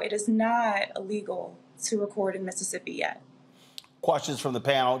no, it is not illegal to record in Mississippi yet. Questions from the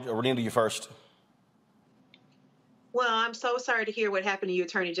panel. Renita, you first. Well, I'm so sorry to hear what happened to you,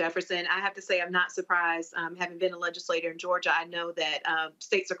 Attorney Jefferson. I have to say I'm not surprised. Having been a legislator in Georgia, I know that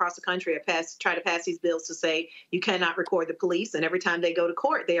states across the country have try to pass these bills to say you cannot record the police. And every time they go to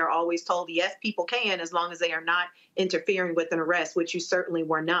court, they are always told, yes, people can, as long as they are not interfering with an arrest, which you certainly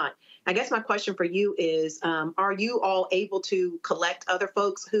were not. I guess my question for you is, are you all able to collect other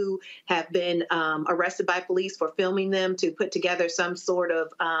folks who have been arrested by police for filming them to put together some sort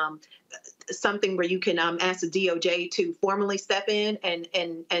of something where you can ask the DOJ to formally step in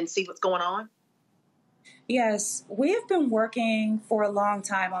and see what's going on? Yes, we have been working for a long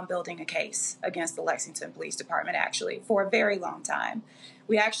time on building a case against the Lexington Police Department, actually, for a very long time.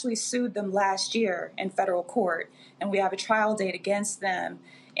 We actually sued them last year in federal court, and we have a trial date against them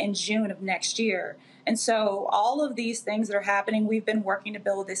in June of next year. And so all of these things that are happening, we've been working to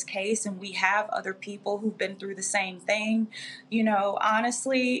build this case, and we have other people who've been through the same thing. You know,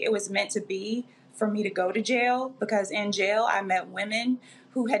 honestly, it was meant to be for me to go to jail, because in jail I met women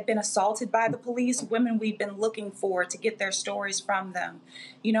who had been assaulted by the police, women we've been looking for to get their stories from them.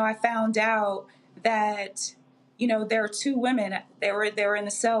 You know, I found out that, you know, there are two women, they were in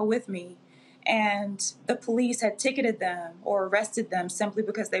the cell with me, and the police had ticketed them or arrested them simply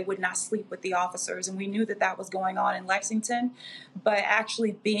because they would not sleep with the officers. And we knew that that was going on in Lexington, but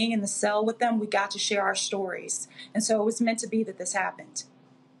actually being in the cell with them, we got to share our stories. And so it was meant to be that this happened.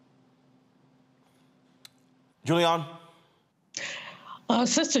 Julian?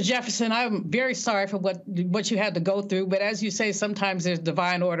 Sister Jefferson, I'm very sorry for what you had to go through. But as you say, sometimes there's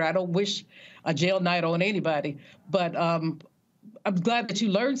divine order. I don't wish a jail night on anybody. But I'm glad that you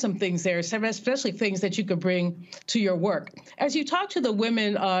learned some things there, especially things that you could bring to your work. As you talk to the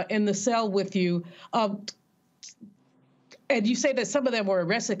women in the cell with you, and you say that some of them were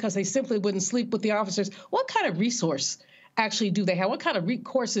arrested because they simply wouldn't sleep with the officers, what kind of resource actually do they have? What kind of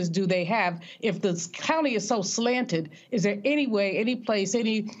recourses do they have if the county is so slanted? Is there any way, any place,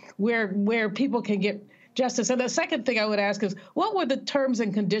 anywhere where people can get justice? And the second thing I would ask is, what were the terms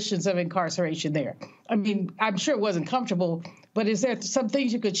and conditions of incarceration there? I mean, I'm sure it wasn't comfortable, but is there some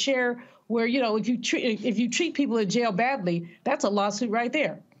things you could share where, you know, if you treat people in jail badly, that's a lawsuit right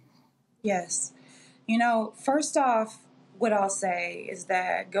there? Yes. You know, first off, what I'll say is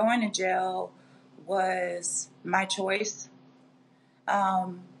that going to jail was my choice.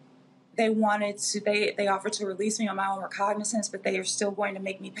 They offered to release me on my own recognizance, but they are still going to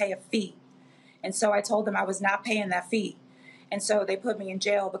make me pay a fee. And so I told them I was not paying that fee. And so they put me in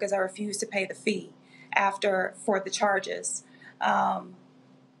jail because I refused to pay the fee for the charges.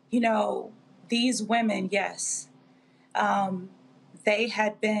 You know, these women, yes, they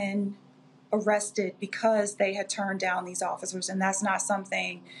had been arrested because they had turned down these officers, and that's not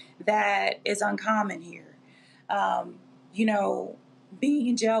something that is uncommon here. You know, being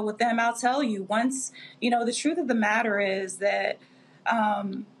in jail with them, I'll tell you, once, you know, the truth of the matter is that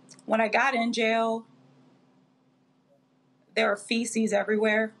when I got in jail, there were feces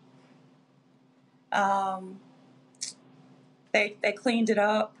everywhere. They cleaned it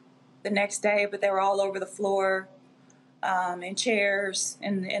up the next day, but they were all over the floor, in chairs,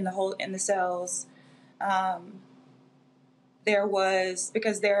 in the cells. There was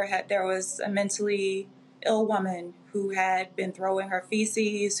a mentally ill woman who had been throwing her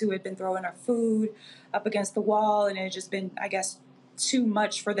feces, who had been throwing her food up against the wall, and it had just been, I guess, too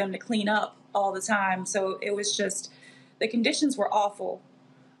much for them to clean up all the time. So it was just, the conditions were awful.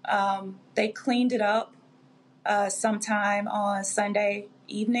 They cleaned it up sometime on Sunday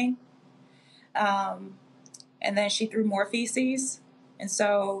evening. And then she threw more feces. And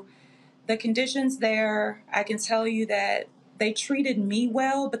so the conditions there, I can tell you that they treated me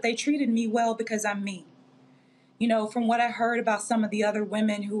well, but they treated me well because I'm me. You know, from what I heard about some of the other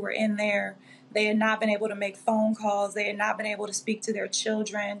women who were in there, they had not been able to make phone calls. They had not been able to speak to their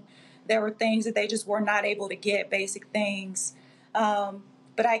children. There were things that they just were not able to get, basic things.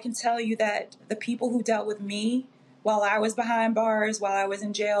 But I can tell you that the people who dealt with me while I was behind bars, while I was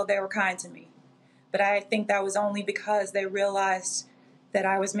in jail, they were kind to me. But I think that was only because they realized that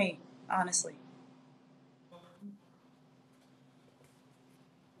I was me, honestly.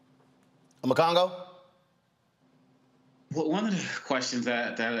 Makongo? Well, one of the questions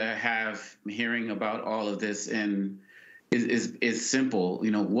that I have hearing about all of this, and is simple.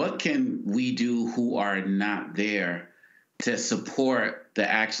 You know, what can we do who are not there to support the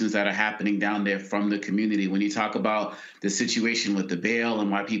actions that are happening down there from the community? When you talk about the situation with the bail and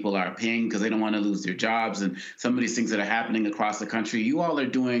why people are paying because they don't want to lose their jobs and some of these things that are happening across the country, you all are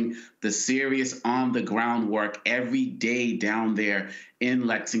doing the serious on the ground work every day down there in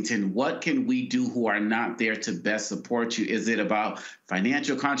Lexington. What can we do who are not there to best support you? Is it about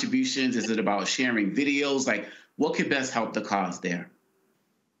financial contributions? Is it about sharing videos? Like, what could best help the cause there?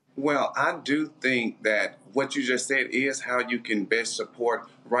 Well, I do think that what you just said is how you can best support.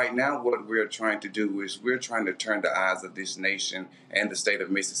 Right now, what we're trying to do is we're trying to turn the eyes of this nation and the state of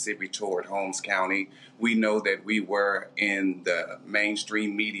Mississippi toward Holmes County. We know that we were in the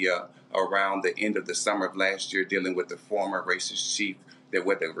mainstream media around the end of the summer of last year dealing with the former racist chief, that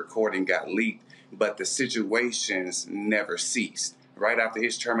where the recording got leaked, but the situations never ceased. Right after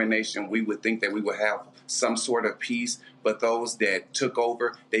his termination, we would think that we would have some sort of peace, but those that took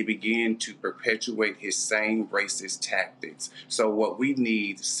over, they began to perpetuate his same racist tactics. So what we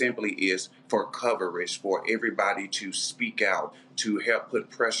need simply is for coverage, for everybody to speak out, to help put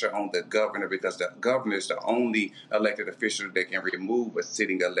pressure on the governor, because the governor is the only elected official that can remove a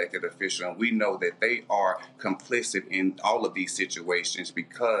sitting elected official. And we know that they are complicit in all of these situations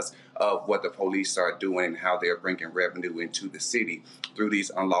because of what the police are doing and how they're bringing revenue into the city through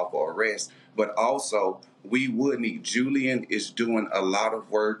these unlawful arrests. But also, we would need, Julian is doing a lot of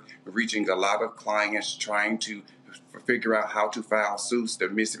work, reaching a lot of clients, trying to figure out how to file suits. The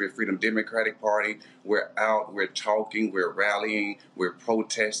Mississippi Freedom Democratic Party, we're out, we're talking, we're rallying, we're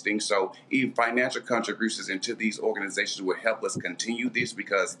protesting. So even financial contributions into these organizations will help us continue this,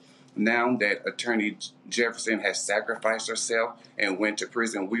 because now that Attorney Jefferson has sacrificed herself and went to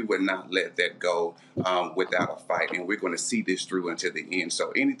prison, we would not let that go without a fight. And we're going to see this through until the end.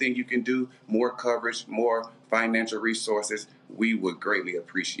 So anything you can do, more coverage, more financial resources, we would greatly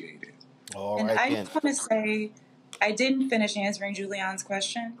appreciate it. All and right, I just want to say, I didn't finish answering Julian's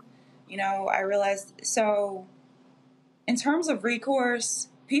question. You know, I realized, so in terms of recourse,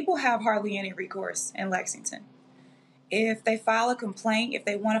 people have hardly any recourse in Lexington. If they file a complaint, if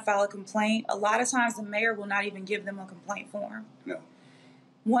they want to file a complaint, a lot of times the mayor will not even give them a complaint form. No.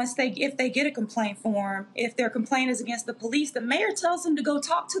 If they get a complaint form, if their complaint is against the police, the mayor tells them to go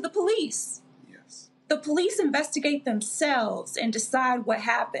talk to the police. Yes. The police investigate themselves and decide what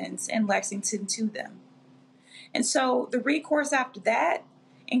happens in Lexington to them. And so the recourse after that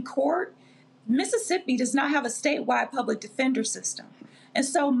in court, Mississippi does not have a statewide public defender system. And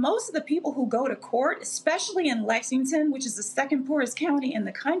so most of the people who go to court, especially in Lexington, which is the second poorest county in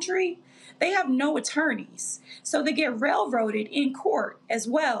the country, they have no attorneys. So they get railroaded in court as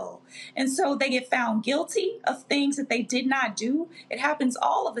well. And so they get found guilty of things that they did not do. It happens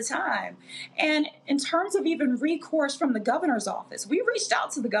all of the time. And in terms of even recourse from the governor's office, we reached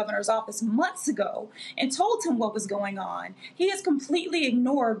out to the governor's office months ago and told him what was going on. He has completely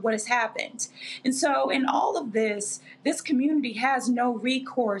ignored what has happened. And so in all of this, this community has no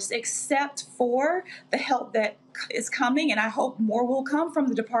recourse except for the help that is coming, and I hope more will come from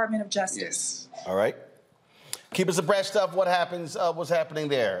the Department of Justice. Yes. All right. Keep us abreast of what happens, what's happening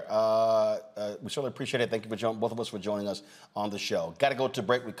there. We certainly appreciate it. Thank you for both of us for joining us on the show. Got to go to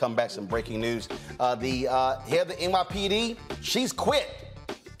break. We come back, some breaking news. The head of the NYPD, she's quit.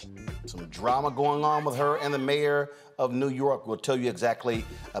 Some drama going on with her and the mayor of New York. We'll tell you exactly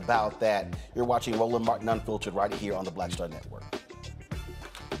about that. You're watching Roland Martin Unfiltered right here on the Black Star Network.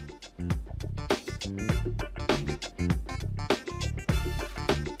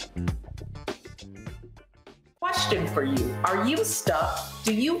 Question for you. Are you stuck?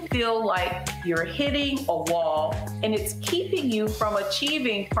 Do you feel like you're hitting a wall and it's keeping you from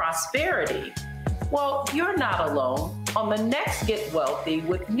achieving prosperity? Well, you're not alone. On the next Get Wealthy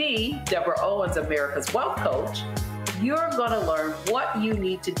with me, Deborah Owens, America's Wealth Coach, you're going to learn what you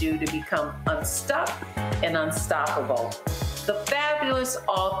need to do to become unstuck and unstoppable. The fabulous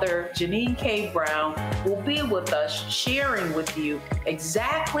author Janine K. Brown will be with us sharing with you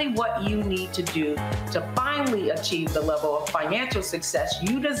exactly what you need to do to finally achieve the level of financial success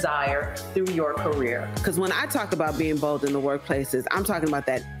you desire through your career. Because when I talk about being bold in the workplaces, I'm talking about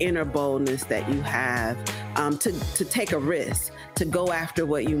that inner boldness that you have to take a risk, to go after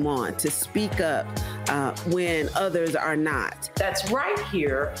what you want, to speak up when others are not. That's right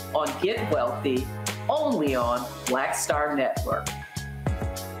here on Get Wealthy, only on Black Star Network.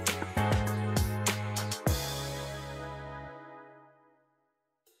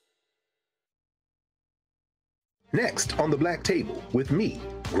 Next on the Black Table with me,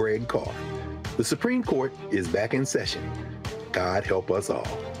 Greg Carr. The Supreme Court is back in session. God help us all.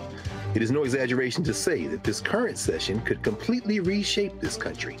 It is no exaggeration to say that this current session could completely reshape this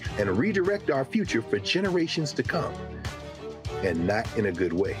country and redirect our future for generations to come. And not in a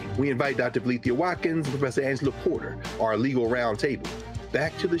good way. We invite Dr. Valencia Watkins and Professor Angela Porter, our legal roundtable,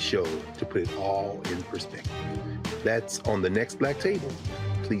 back to the show to put it all in perspective. That's on the next Black Table.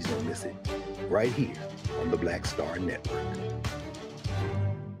 Please don't miss it. Right here on the Black Star Network.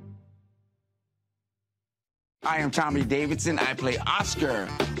 I am Tommy Davidson. I play Oscar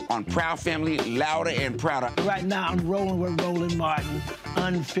on Proud Family, Louder and Prouder. Right now, I'm rolling with Roland Martin,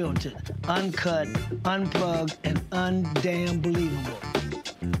 unfiltered, uncut, unplugged, and undamn believable.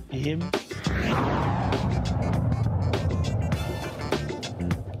 You hear me?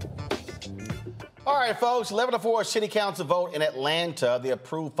 All right, folks, 11-4 City Council vote in Atlanta. They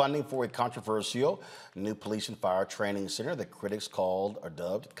approved funding for a controversial new police and fire training center that critics called or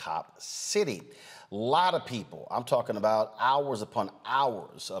dubbed Cop City. A lot of people, I'm talking about hours upon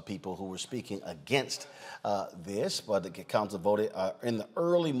hours of people who were speaking against this, but the council voted in the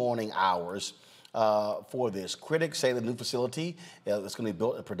early morning hours for this. Critics say the new facility that's going to be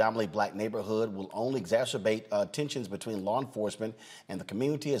built in a predominantly black neighborhood will only exacerbate tensions between law enforcement and the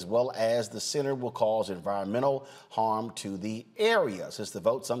community, as well as the center will cause environmental harm to the area. Since the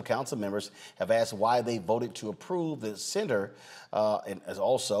vote, some council members have asked why they voted to approve the center. And as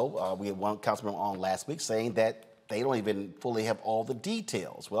also, we had one council member on last week saying that they don't even fully have all the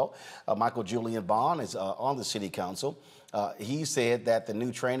details. Well, Michael Julian Bond is on the city council. He said that the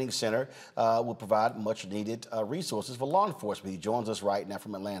new training center will provide much needed resources for law enforcement. He joins us right now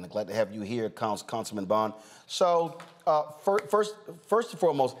from Atlanta. Glad to have you here, Councilman Bond. So first and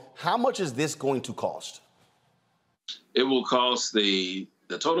foremost, how much is this going to cost? It will cost the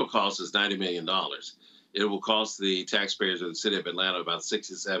total cost is $90 million. It will cost the taxpayers of the city of Atlanta about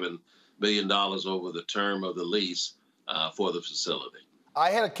 $67 million over the term of the lease for the facility.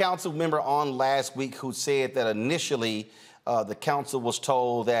 I had a council member on last week who said that initially the council was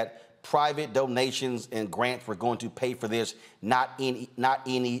told that private donations and grants were going to pay for this, not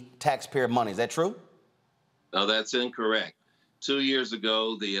any taxpayer money. Is that true? No, that's incorrect. 2 years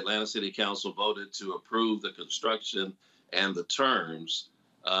ago, the Atlanta City Council voted to approve the construction and the terms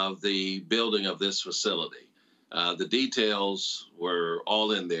of the building of this facility. The details were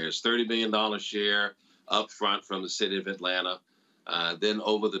all in there. It's $30 million share up front from the city of Atlanta. Then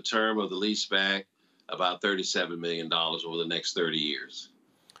over the term of the lease back, about $37 million over the next 30 years.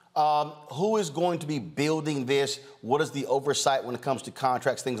 Who is going to be building this? What is the oversight when it comes to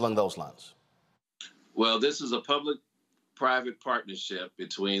contracts, things along those lines? Well, this is a public-private partnership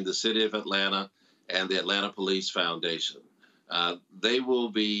between the city of Atlanta and the Atlanta Police Foundation. They will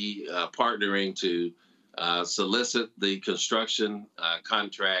be partnering to solicit the construction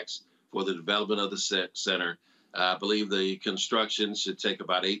contracts for the development of the center. I believe the construction should take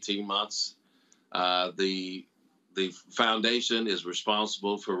about 18 months. The foundation is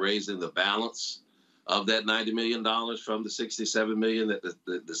responsible for raising the balance of that $90 million from the $67 million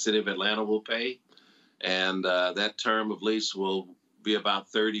that the city of Atlanta will pay. And that term of lease will be about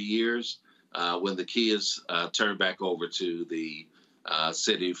 30 years when the key is turned back over to the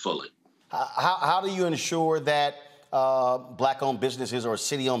city fully. How do you ensure that black-owned businesses or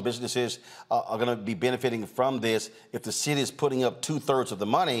city-owned businesses are going to be benefiting from this if the city is putting up 2/3 of the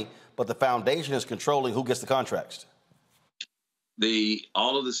money, but the foundation is controlling who gets the contracts?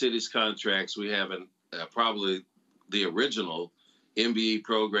 All of the city's contracts, we have probably the original MBE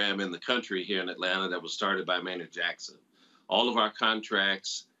program in the country here in Atlanta that was started by Maynard Jackson. All of our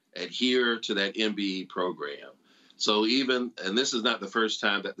contracts adhere to that MBE program. So and this is not the first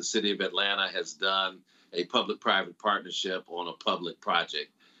time that the city of Atlanta has done a public-private partnership on a public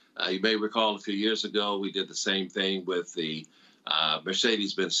project. You may recall a few years ago, we did the same thing with the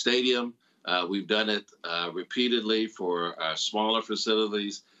Mercedes-Benz Stadium. We've done it repeatedly for smaller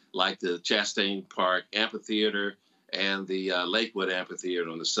facilities like the Chastain Park Amphitheater and the Lakewood Amphitheater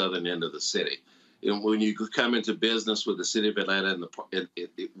on the southern end of the city. When you come into business with the city of Atlanta,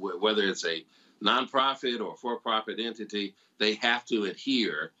 whether it's a nonprofit or for-profit entity, they have to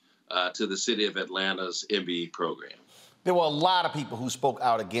adhere to the city of Atlanta's MBE program. There were a lot of people who spoke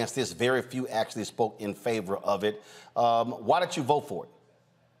out against this. Very few actually spoke in favor of it. Why did you vote for it?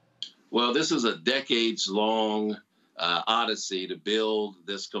 Well, this is a decades-long odyssey to build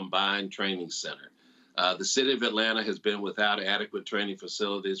this combined training center. The city of Atlanta has been without adequate training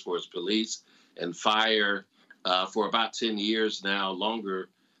facilities for its police and fire for about 10 years now, longer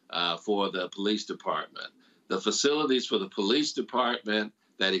for the police department. The facilities for the police department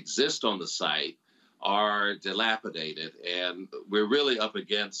that exist on the site are dilapidated, and we're really up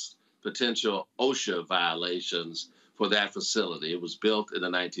against potential OSHA violations for that facility. It was built in the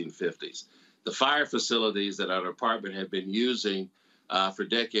 1950s. The fire facilities that our department had been using for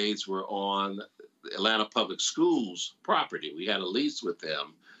decades were on Atlanta Public Schools property. We had a lease with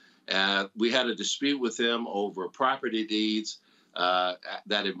them. We had a dispute with them over property deeds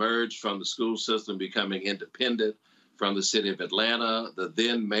that emerged from the school system becoming independent from the city of Atlanta. The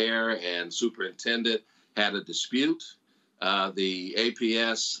then mayor and superintendent had a dispute. The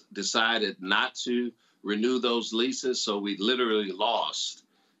APS decided not to renew those leases, so we literally lost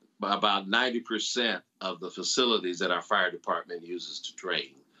about 90% of the facilities that our fire department uses to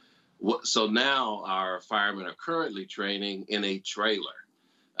train. So now our firemen are currently training in a trailer,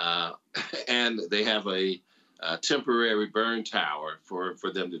 and they have a temporary burn tower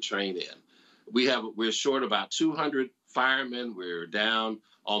for them to train in. We're short about 200 firemen. We're down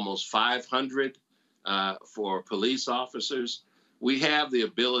almost 500 for police officers. We have the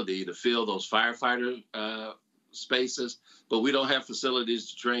ability to fill those firefighter spaces, but we don't have facilities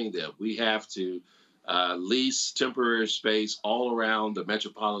to train them. We have to lease temporary space all around the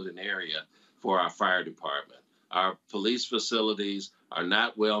metropolitan area for our fire department. Our police facilities are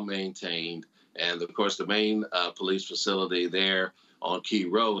not well maintained. And of course, the main police facility there on Key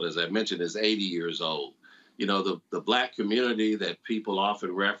Road, as I mentioned, is 80 years old. You know, the Black community that people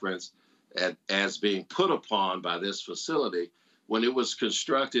often reference as being put upon by this facility, when it was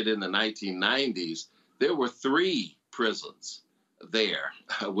constructed in the 1990s, there were 3 prisons there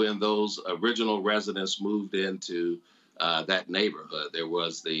when those original residents moved into that neighborhood. There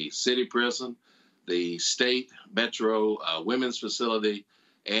was the city prison, the state metro women's facility,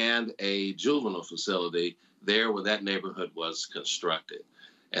 and a juvenile facility there when that neighborhood was constructed.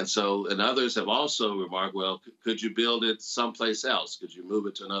 And so, and others have also remarked, well, could you build it someplace else? Could you move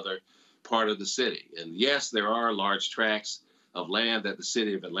it to another part of the city? And yes, there are large tracts of land that the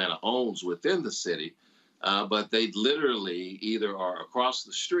city of Atlanta owns within the city, but they literally either are across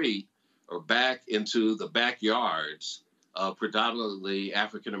the street or back into the backyards of predominantly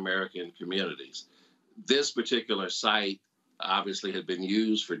African-American communities. This particular site obviously had been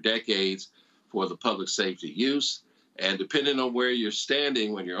used for decades for the public safety use. And depending on where you're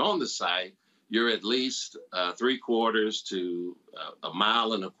standing when you're on the site, you're at least 3/4 to 1.25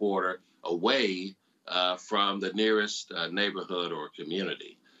 miles away from the nearest neighborhood or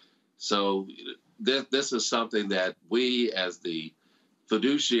community. So this is something that we, as the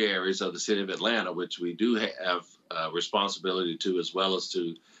fiduciaries of the city of Atlanta, which we do have responsibility to, as well as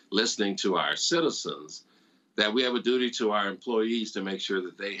to listening to our citizens, that we have a duty to our employees to make sure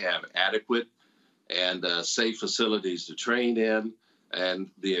that they have adequate and safe facilities to train in, and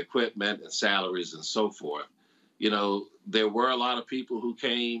the equipment and salaries and so forth. You know, there were a lot of people who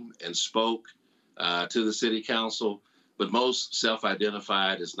came and spoke to the city council, but most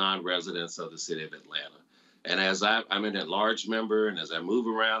self-identified as non-residents of the city of Atlanta. And as I'm an at-large member, and as I move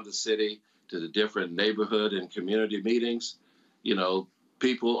around the city to the different neighborhood and community meetings, you know,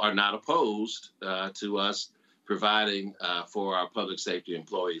 people are not opposed to us providing for our public safety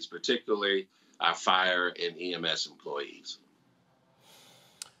employees, particularly our fire and EMS employees.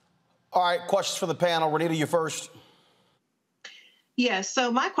 All right, questions for the panel. Renita, you first. Yes.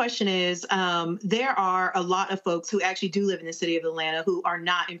 So my question is, there are a lot of folks who actually do live in the city of Atlanta who are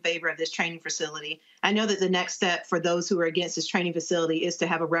not in favor of this training facility. I know that the next step for those who are against this training facility is to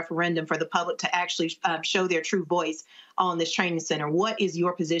have a referendum for the public to actually show their true voice on this training center. What is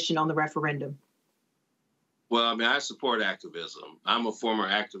your position on the referendum? Well, I mean, I support activism. I'm a former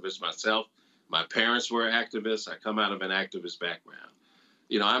activist myself. My parents were activists. I come out of an activist background.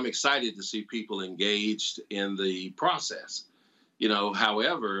 You know, I'm excited to see people engaged in the process. You know,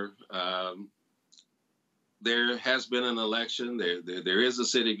 however, there has been an election. There is a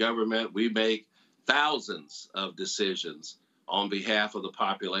city government. We make thousands of decisions on behalf of the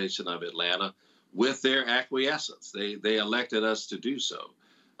population of Atlanta with their acquiescence. They elected us to do so.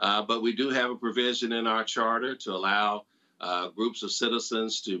 But we do have a provision in our charter to allow groups of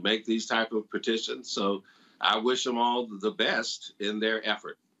citizens to make these type of petitions. So I wish them all the best in their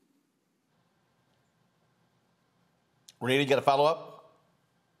effort. Renita, you got a follow-up?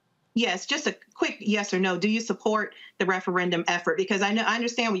 Yes, just a quick yes or no. Do you support the referendum effort? Because I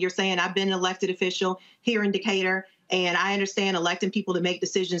understand what you're saying. I've been an elected official here in Decatur, and I understand electing people to make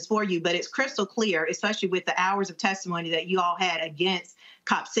decisions for you, but it's crystal clear, especially with the hours of testimony that you all had against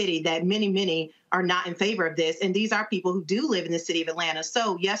Cop City, that many are not in favor of this. And these are people who do live in the city of Atlanta.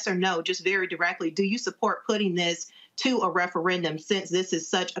 So yes or no, just very directly, do you support putting this to a referendum since this is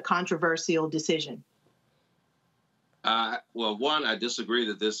such a controversial decision? Well, one, I disagree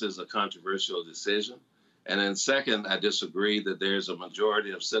that this is a controversial decision. And then second, I disagree that there's a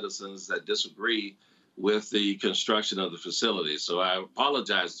majority of citizens that disagree with the construction of the facility. So I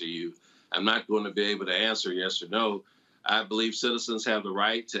apologize to you. I'm not going to be able to answer yes or no. I believe citizens have the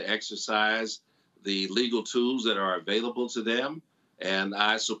right to exercise the legal tools that are available to them, and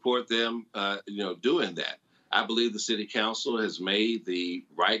I support them, doing that. I believe the City Council has made the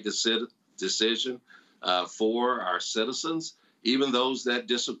right decision for our citizens, even those that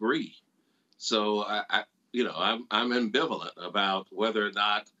disagree. So I'm ambivalent about whether or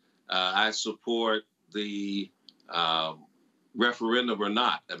not I support the referendum or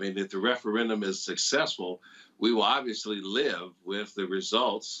not. I mean, if the referendum is successful, we will obviously live with the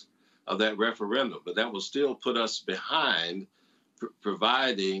results of that referendum, but that will still put us behind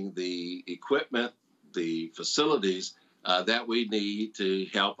providing the equipment, the facilities that we need to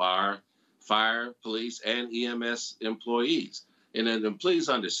help our fire, police, and EMS employees. And then please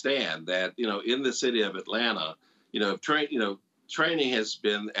understand that, in the city of Atlanta, training has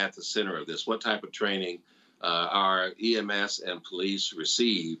been at the center of this. What type of training our EMS and police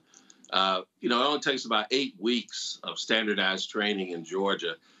receive? It only takes about 8 weeks of standardized training in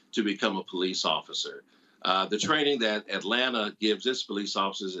Georgia to become a police officer. The training that Atlanta gives its police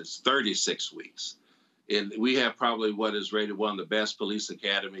officers is 36 weeks. And we have probably what is rated one of the best police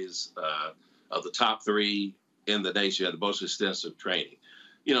academies of the top 3 in the nation, the most extensive training.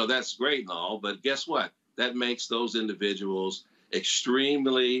 That's great and all, but guess what? That makes those individuals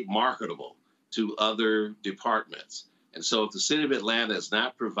extremely marketable to other departments. And so if the city of Atlanta is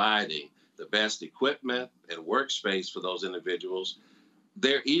not providing the best equipment and workspace for those individuals,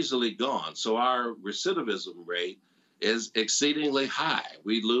 they're easily gone. So our recidivism rate is exceedingly high.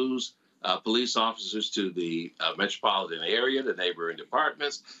 We lose police officers to the metropolitan area, the neighboring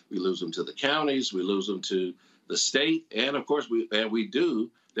departments. We lose them to the counties. We lose them to the state. And of course,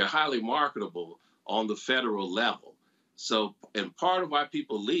 they're highly marketable on the federal level. So, and part of why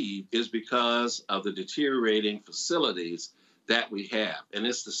people leave is because of the deteriorating facilities that we have. And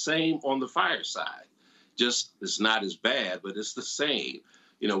it's the same on the fire side. Just, it's not as bad, but it's the same.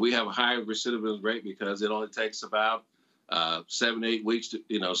 We have a high recidivism rate because it only takes about 7 to 8 weeks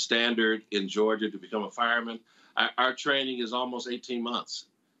to, standard in Georgia to become a fireman. Our training is almost 18 months.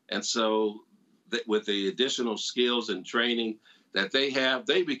 And so with the additional skills and training that they have,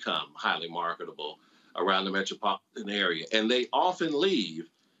 they become highly marketable around the metropolitan area. And they often leave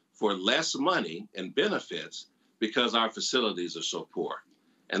for less money and benefits because our facilities are so poor.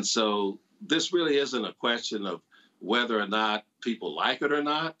 And so this really isn't a question of whether or not people like it or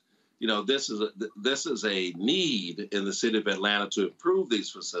not. This is a need in the city of Atlanta to improve these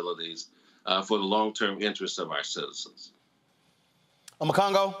facilities for the long-term interests of our citizens.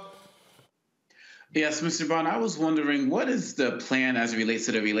 Omokongo? Yes, Mr. Bond, I was wondering, what is the plan as it relates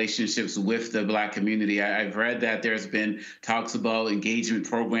to the relationships with the Black community? I've read that there's been talks about engagement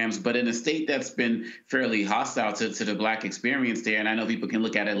programs, but in a state that's been fairly hostile to the Black experience there, and I know people can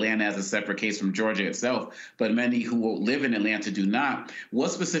look at Atlanta as a separate case from Georgia itself, but many who live in Atlanta do not.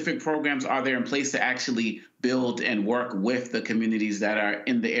 What specific programs are there in place to actually build and work with the communities that are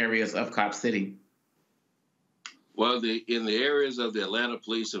in the areas of Cop City? Well, in the areas of the Atlanta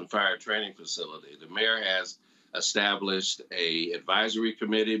Police and Fire Training Facility, the mayor has established an advisory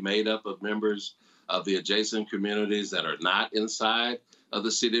committee made up of members of the adjacent communities that are not inside of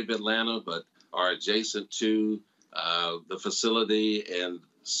the city of Atlanta, but are adjacent to the facility in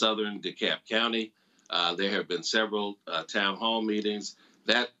southern DeKalb County. There have been several town hall meetings.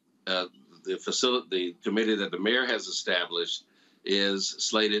 The committee that the mayor has established is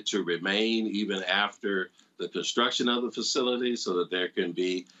slated to remain even after the construction of the facility so that there can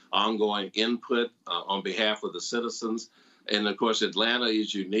be ongoing input on behalf of the citizens. And of course, Atlanta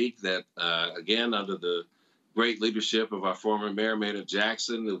is unique that, again, under the great leadership of our former mayor, Mayor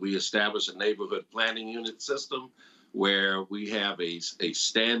Jackson, that we established a neighborhood planning unit system where we have a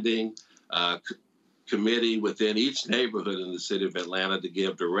standing committee within each neighborhood in the city of Atlanta to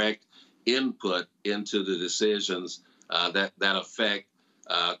give direct input into the decisions that affect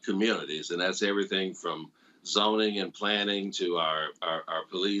communities. And that's everything from zoning and planning to our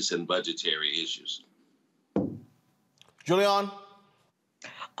police and budgetary issues. Julian?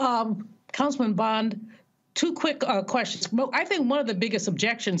 Councilman Bond, two quick questions. I think one of the biggest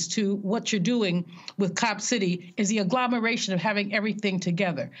objections to what you're doing with Cop City is the agglomeration of having everything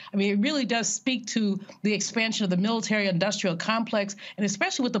together. I mean, it really does speak to the expansion of the military-industrial complex, and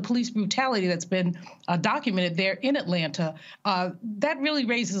especially with the police brutality that's been documented there in Atlanta. That really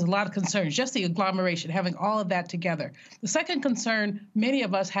raises a lot of concerns, just the agglomeration, having all of that together. The second concern many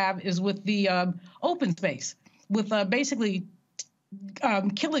of us have is with the open space, with basically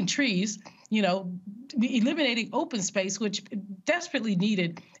killing trees, eliminating open space, which desperately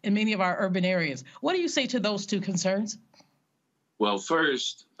needed in many of our urban areas. What do you say to those two concerns? Well,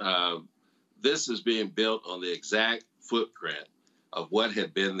 first, this is being built on the exact footprint of what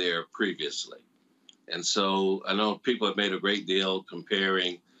had been there previously. And so I know people have made a great deal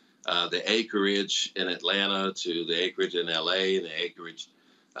comparing the acreage in Atlanta to the acreage in LA and the acreage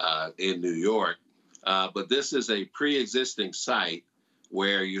in New York. But this is a pre-existing site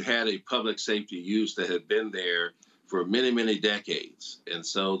where you had a public safety use that had been there for many, many decades. And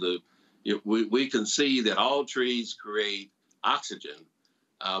so we can see that all trees create oxygen,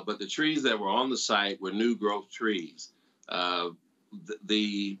 but the trees that were on the site were new growth trees.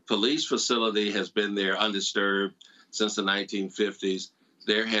 The police facility has been there undisturbed since the 1950s.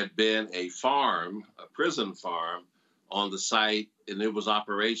 There had been a farm, a prison farm, on the site, and it was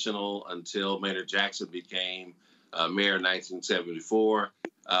operational until Maynard Jackson became mayor in 1974.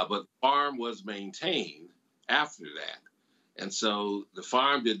 But the farm was maintained after that. And so the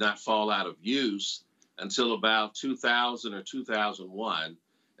farm did not fall out of use until about 2000 or 2001.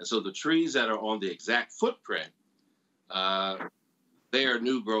 And so the trees that are on the exact footprint, they are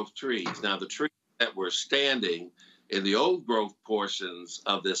new growth trees. Now, the trees that were standing in the old growth portions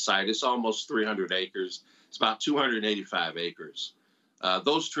of this site, it's almost 300 acres. It's about 285 acres.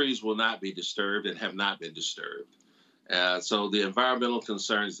 Those trees will not be disturbed and have not been disturbed. So the environmental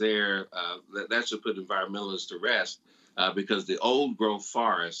concerns there, that should put environmentalists to rest because the old growth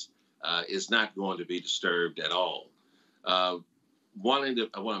forest is not going to be disturbed at all. I want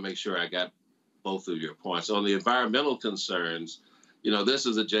to make sure I got both of your points. On the environmental concerns, this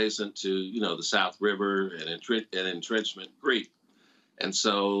is adjacent to, the South River and Entrenchment Creek. And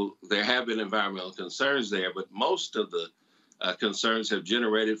so there have been environmental concerns there, but most of the concerns have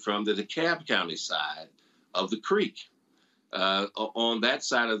generated from the DeKalb County side of the creek. On that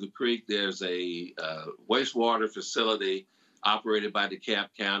side of the creek, there's a wastewater facility operated by DeKalb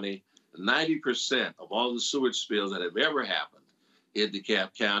County. 90% of all the sewage spills that have ever happened in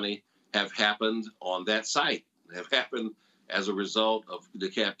DeKalb County have happened on that site, have happened as a result of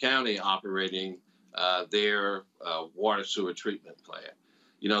DeKalb County operating their water sewer treatment plant.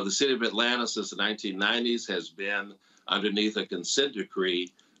 The city of Atlanta since the 1990s has been underneath a consent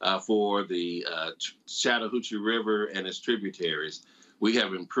decree for the Chattahoochee River and its tributaries. We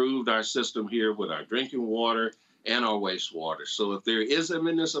have improved our system here with our drinking water and our wastewater. So if there is a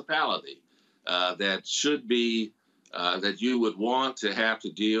municipality that should be, that you would want to have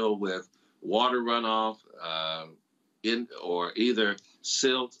to deal with water runoff or either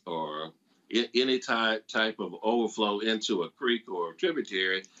silt or any type of overflow into a creek or a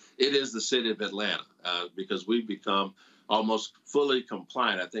tributary, it is the city of Atlanta because we've become almost fully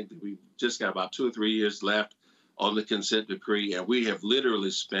compliant. I think that we've just got about 2 or 3 years left on the consent decree, and we have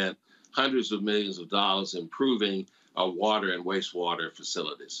literally spent hundreds of millions of dollars improving our water and wastewater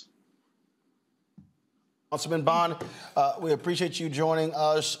facilities. Councilman Bond, we appreciate you joining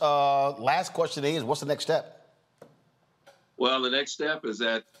us. Last question is, what's the next step? Well, the next step is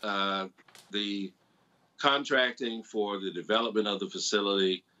that the contracting for the development of the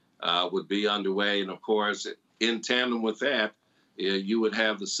facility would be underway. And of course, in tandem with that, you would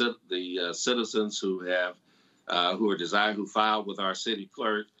have the citizens who filed with our city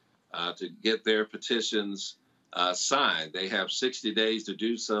clerk to get their petitions signed. They have 60 days to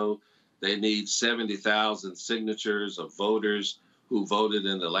do so. They need 70,000 signatures of voters who voted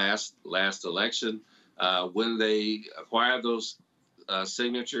in the last election. When they acquire those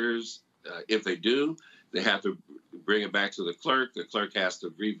signatures, if they do, they have to bring it back to the clerk. The clerk has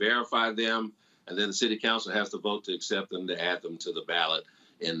to re-verify them, and then the city council has to vote to accept them to add them to the ballot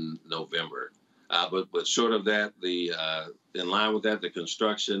in November. But short of that, in line with that, the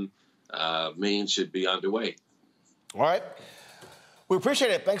construction means should be underway. All right. We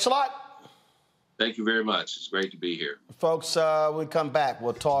appreciate it. Thanks a lot. Thank you very much. It's great to be here. Folks, when we come back,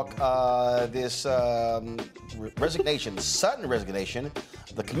 we'll talk this sudden resignation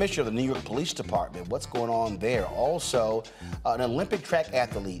of the commissioner of the New York Police Department. What's going on there? Also, an Olympic track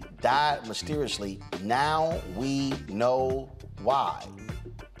athlete died mysteriously. Now we know why.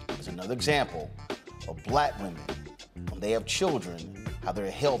 It's another example of black women, when they have children, how their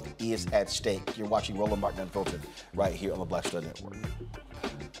health is at stake. You're watching Roland Martin Unfiltered right here on the Black Star Network.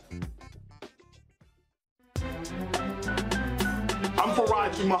 I'm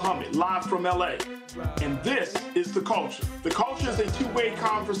Faraji Muhammad, live from LA. And this is The Culture. The Culture is a two-way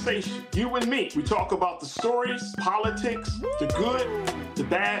conversation. You and me. We talk about the stories, politics, the good, the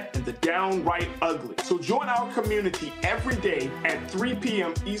bad, and the downright ugly. So join our community every day at 3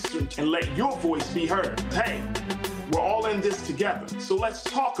 p.m. Eastern and let your voice be heard. Hey, We're all in this together. So let's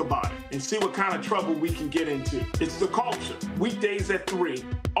talk about it and see what kind of trouble we can get into. It's The Culture, weekdays at 3,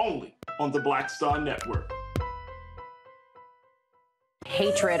 only on the Black Star Network.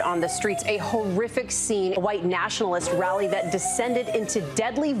 Hatred on the streets, a horrific scene, a white nationalist rally that descended into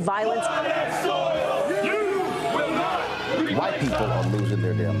deadly violence. White people are losing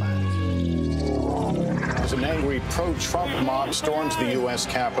their damn minds. As an angry pro-Trump mob storms the U.S.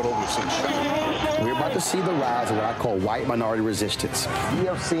 Capitol, we've seen shooting. We're about to see the rise of what I call white minority resistance. We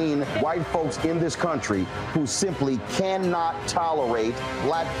have seen white folks in this country who simply cannot tolerate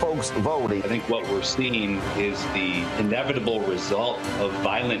black folks voting. I think what we're seeing is the inevitable result of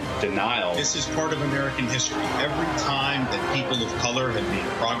violent denial. This is part of American history. Every time that people of color have made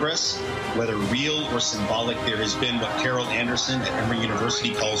progress, whether real or symbolic, there has been what Carol Anderson at Emory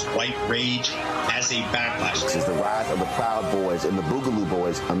University calls white rage as a backlash. This is the rise of the Proud Boys and the Boogaloo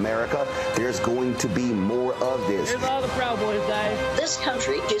Boys. America, there's going to be more of this. Here's all the Proud Boys, guys. This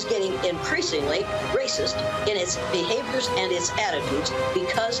country is getting increasingly racist in its behaviors and its attitudes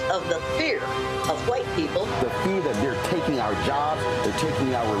because of the fear of white people. The fear that they're taking our jobs, they're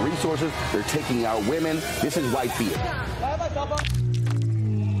taking our resources, they're taking our women. This is white fear.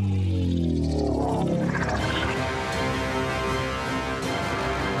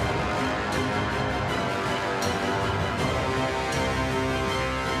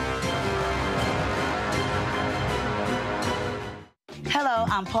 Hello,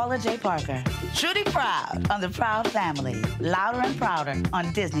 I'm Paula J. Parker. Truly proud on the Proud Family, Louder and Prouder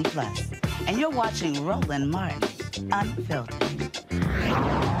on Disney+. And you're watching Roland Martin, Unfiltered.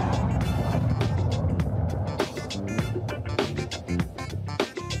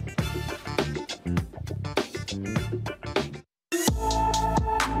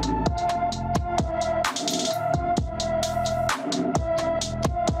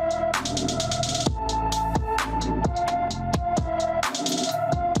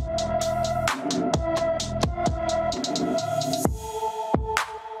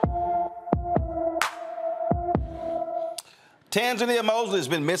 Tanzania Mosley has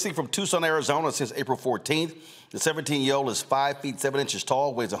been missing from Tucson, Arizona since April 14th. The 17-year-old is 5 feet 7 inches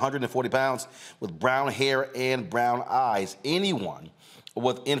tall, weighs 140 pounds, with brown hair and brown eyes. Anyone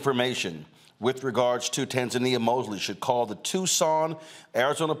with information with regards to Tanzania Mosley should call the Tucson,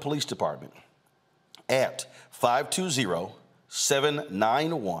 Arizona Police Department at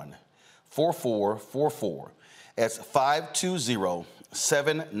 520-791-4444. That's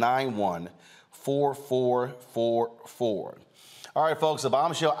 520-791-4444. All right, folks, a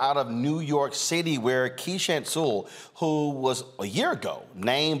bombshell out of New York City where Keishant Sewell, who was a year ago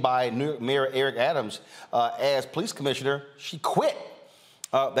named by New York Mayor Eric Adams as police commissioner, she quit.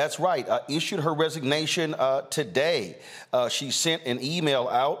 That's right, issued her resignation today. She sent an email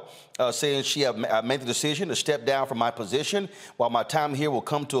out saying I made the decision to step down from my position. While my time here will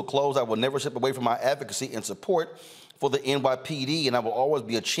come to a close, I will never step away from my advocacy and support for the NYPD, and I will always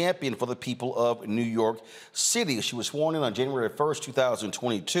be a champion for the people of New York City. She was sworn in on January 1st,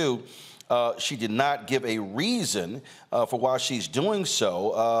 2022. She did not give a reason for why she's doing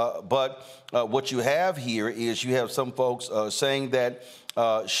so, but what you have here is you have some folks saying that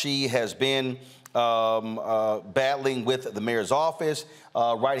she has been battling with the mayor's office.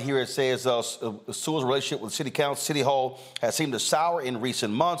 Right here it says Sewell's relationship with City Council, City Hall has seemed to sour in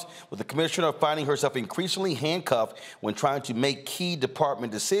recent months, with the commissioner finding herself increasingly handcuffed when trying to make key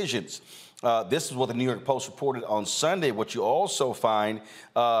department decisions. This is what the New York Post reported on Sunday. What you also find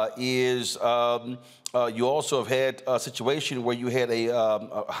is you also have had a situation where you had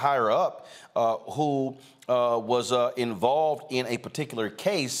a higher up who was involved in a particular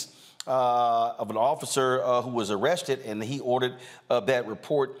case of an officer who was arrested, and he ordered that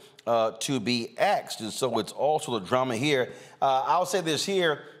report to be axed. And so it's also the drama here. I'll say this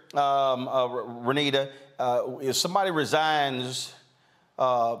here, Renita, if somebody resigns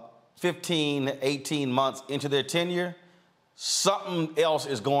 15, 18 months into their tenure, something else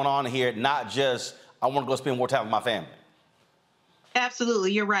is going on here, not just, I want to go spend more time with my family.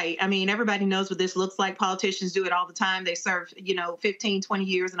 Absolutely. You're right. I mean, everybody knows what this looks like. Politicians do it all the time. They serve, 15, 20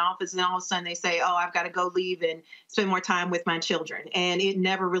 years in office, and all of a sudden they say, oh, I've got to go leave and spend more time with my children. And it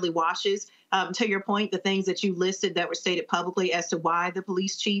never really washes. To your point, the things that you listed that were stated publicly as to why the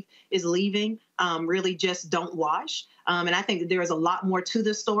police chief is leaving really just don't wash. And I think that there is a lot more to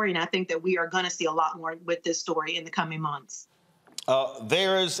this story, and I think that we are going to see a lot more with this story in the coming months.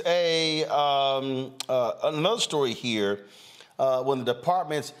 There is another story here. When the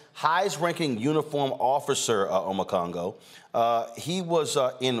department's highest-ranking uniform officer, Omakongo, he was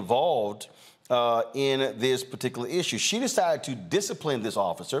involved in this particular issue. She decided to discipline this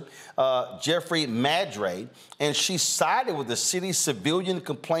officer, Jeffrey Madre, and she sided with the city's Civilian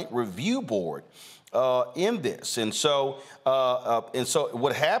Complaint Review Board in this. And so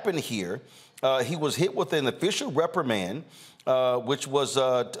what happened here, he was hit with an official reprimand, which was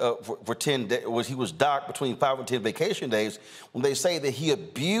for 10 days. He was docked between 5 and 10 vacation days when they say that he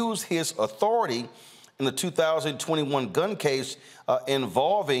abused his authority in the 2021 gun case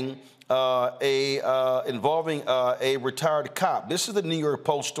involving a retired cop. This is the New York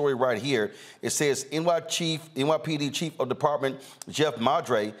Post story right here. It says NYPD Chief of Department Jeff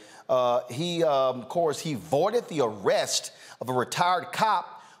Madre, of course, he voided the arrest of a retired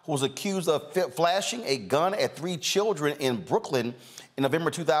cop who was accused of flashing a gun at 3 children in Brooklyn in November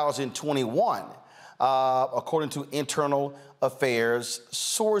 2021, according to Internal Affairs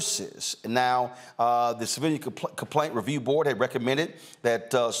sources. Now, the Civilian Complaint Review Board had recommended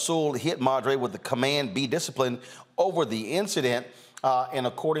that Sewell hit Madre with the command be disciplined over the incident. And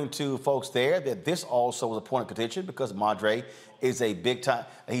according to folks there, that this also was a point of contention because Madre is a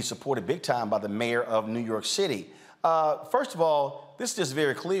he's supported big time by the mayor of New York City. First of all, this is just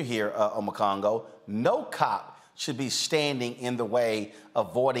very clear here, Omokongo. No cop should be standing in the way of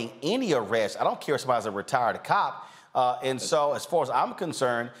avoiding any arrest. I don't care if somebody's a retired cop. And so, as far as I'm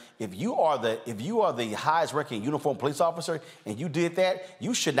concerned, if you are the highest ranking uniformed police officer and you did that,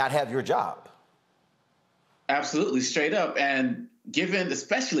 you should not have your job. Absolutely, straight up. And given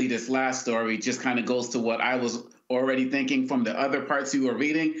especially this last story, just kind of goes to what I was already thinking from the other parts you were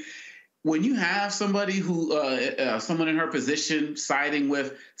reading. When you have somebody who, someone in her position siding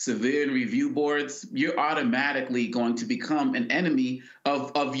with civilian review boards, you're automatically going to become an enemy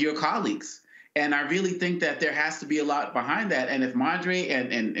of your colleagues. And I really think that there has to be a lot behind that. And if Madre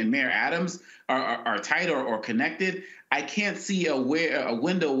and Mayor Adams are tight or connected, I can't see a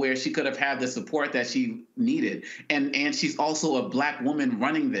window where she could have had the support that she needed. And she's also a Black woman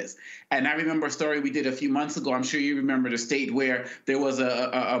running this. And I remember a story we did a few months ago. I'm sure you remember the state where there was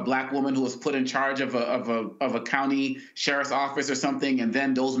a Black woman who was put in charge of a county sheriff's office or something, and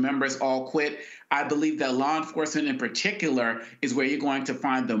then those members all quit. I believe that law enforcement in particular is where you're going to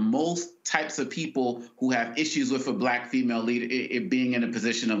find the most types of people who have issues with a Black female leader being in a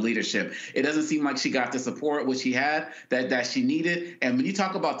position of leadership. It doesn't seem like she got the support which she had that she needed. And when you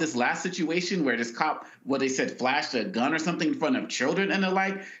talk about this last situation where this cop, what they said, flashed a gun or something in front of children and the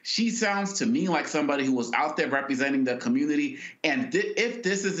like, she sounds to me like somebody who was out there representing the community. And if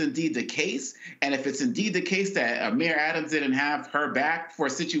this is indeed the case, and if it's indeed the case that Mayor Adams didn't have her back for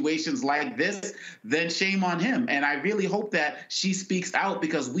situations like this, then shame on him. And I really hope that she speaks out,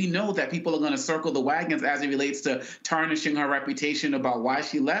 because we know that people are going to circle the wagons as it relates to tarnishing her reputation about why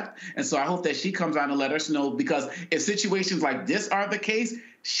she left. And so I hope that she comes out and let us know, because if situations like this are the case,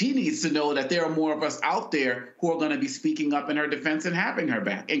 she needs to know that there are more of us out there who are going to be speaking up in her defense and having her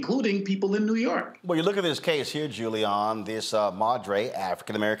back, including people in New York. Well, you look at this case here, Julian, this Madre,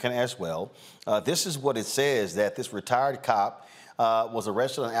 African-American as well. This is what it says, that this retired cop was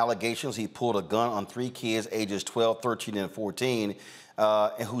arrested on allegations he pulled a gun on 3 kids, ages 12, 13, and 14,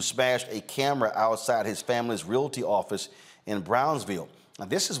 and who smashed a camera outside his family's realty office in Brownsville. Now,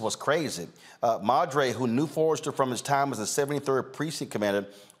 this is what's crazy. Madre, who knew Forrester from his time as the 73rd Precinct Commander,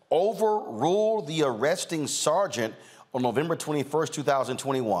 overruled the arresting sergeant on November 21st,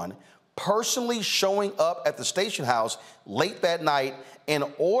 2021, personally showing up at the station house late that night and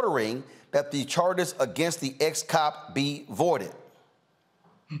ordering that the charges against the ex-cop be voided.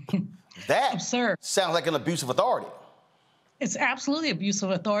 That absurd. Sounds like an abuse of authority. It's absolutely abuse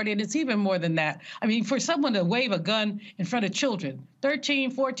of authority, and it's even more than that. I mean, for someone to wave a gun in front of children, 13,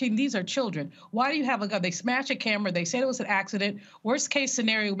 14, these are children. Why do you have a gun? They smash a camera. They said it was an accident. Worst case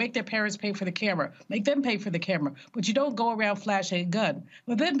scenario, make their parents pay for the camera. Make them pay for the camera. But you don't go around flashing a gun.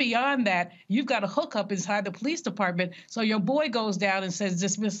 But then beyond that, you've got a hookup inside the police department. So your boy goes down and says,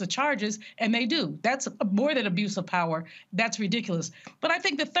 dismiss the charges, and they do. That's more than abuse of power. That's ridiculous. But I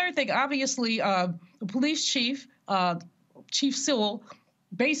think the third thing, obviously, the police chief, Chief Sewell,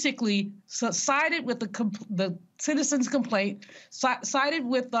 basically sided with the citizen's complaint, sided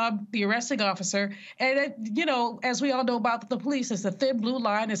with the arresting officer. And, you know, as we all know about the police, it's the thin blue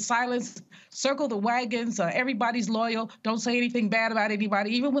line, it's silence, circle the wagons, everybody's loyal, don't say anything bad about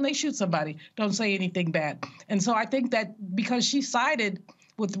anybody, even when they shoot somebody, don't say anything bad. And so I think that because she sided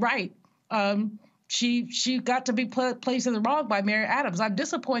with right, she got to be placed in the wrong by Mayor Adams. I'm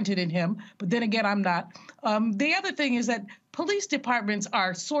disappointed in him, but then again, I'm not. The other thing is that police departments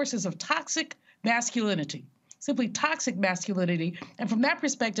are sources of toxic masculinity. simply toxic masculinity. And from that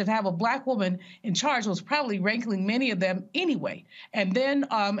perspective, have a Black woman in charge was probably rankling many of them anyway. And then,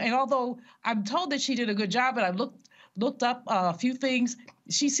 and although I'm told that she did a good job, and I looked up a few things,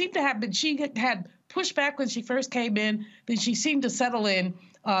 she seemed to have been, she had pushback when she first came in, then she seemed to settle in.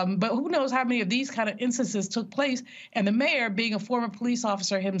 But who knows how many of these kind of instances took place. And the mayor, being a former police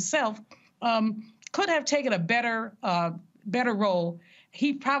officer himself, could have taken a better role.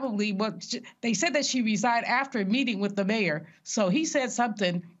 He probably, they said that she resigned after a meeting with the mayor. So he said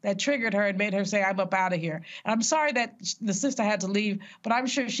something that triggered her and made her say, I'm up out of here. And I'm sorry that the sister had to leave, but I'm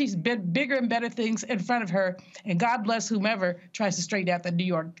sure she's been bigger and better things in front of her. And God bless whomever tries to straighten out the New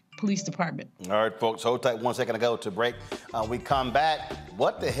York Police Department. All right, folks, hold tight 1 second to go to break. We come back.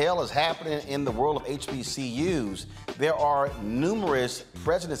 What the hell is happening in the world of HBCUs? There are numerous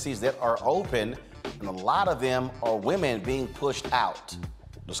presidencies that are open, and a lot of them are women being pushed out.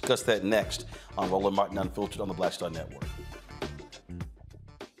 Discuss that next on Roland Martin Unfiltered on the Black Star Network.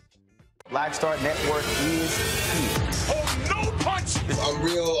 Black Star Network is here. Oh, no punch! I'm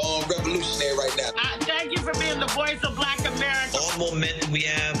real revolutionary right now. Thank you for being the voice of Black America. All momentum we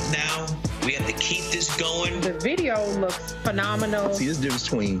have now, we have to keep this going. The video looks phenomenal. See, there's a difference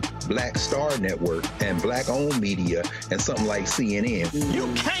between Black Star Network and Black-owned media and something like CNN.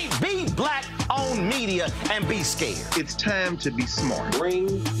 You can't be Black-owned media and be scared. It's time to be smart.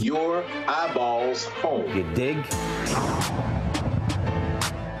 Bring your eyeballs home. You dig?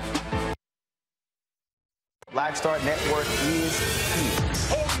 Black Star Network is here.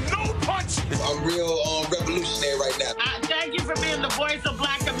 Oh, no punch! I'm real revolutionary right now. Thank you for being the voice of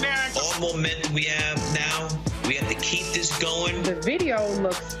Black America. All momentum we have now, we have to keep this going. The video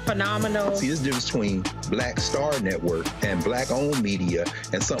looks phenomenal. See, there's a difference between Black Star Network and Black-owned media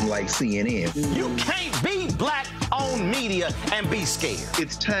and something like CNN. You can't be Black-owned media and be scared.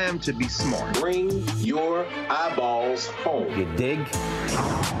 It's time to be smart. Bring your eyeballs home. You dig?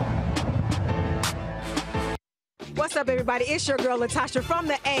 What's up, everybody? It's your girl, Latasha from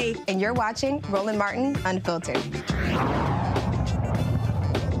the A. And you're watching Roland Martin Unfiltered.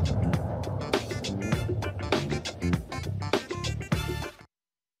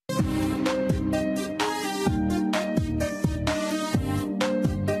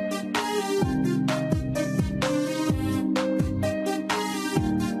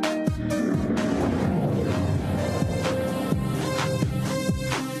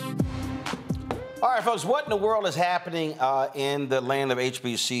 All right, folks, what in the world is happening in the land of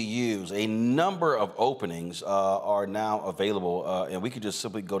HBCUs? A number of openings are now available, and we could just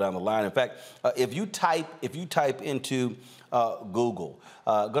simply go down the line. In fact, if you type into Google,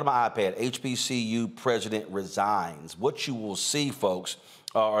 go to my iPad, HBCU president resigns, what you will see, folks,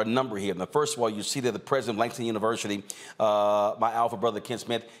 are a number here. Now, first of all, you see that the president of Langston University, my alpha brother Ken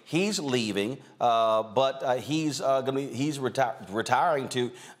Smith, he's leaving, but he's retiring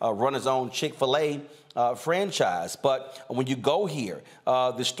to run his own Chick-fil-A franchise. But when you go here,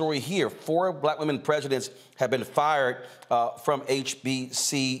 the story here, 4 Black women presidents have been fired from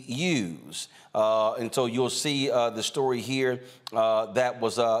HBCUs. And so you'll see the story here that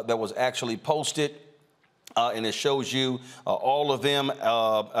was actually posted. And it shows you all of them.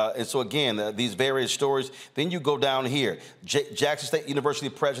 And so, again, these various stories. Then you go down here. Jackson State University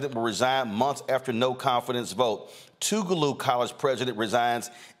president will resign months after no confidence vote. Tougaloo College president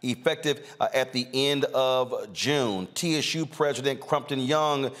resigns effective at the end of June. TSU president Crumpton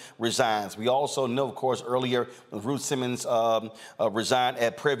Young resigns. We also know, of course, earlier when Ruth Simmons resigned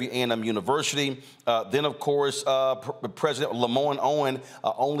at Prairie View A&M University. Then, of course, President Lemoyne Owen,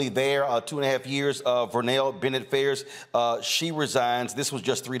 only there 2.5 years. Vernell Bennett Fairs, she resigns. This was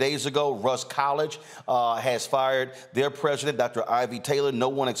just 3 days ago. Russ College has fired their president, Dr. Ivy Taylor. No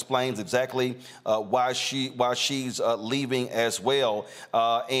one explains exactly why she's leaving as well.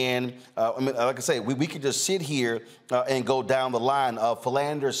 And I mean, like I say, we could just sit here and go down the line.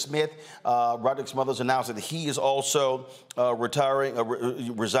 Philander Smith, Roderick's mother's announced that he is also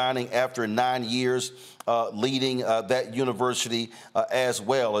resigning after 9 years leading that university as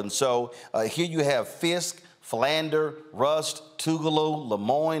well. And so here you have Fisk, Philander, Rust, Tougaloo,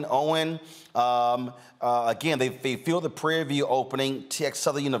 Lemoyne, Owen. Again, they filled the Prairie View opening, Texas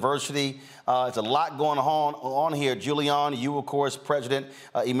Southern University. There's a lot going on here. Julian, you, of course, president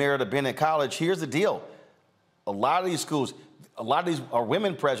emerita Bennett College. Here's the deal. A lot of these schools, a lot of these are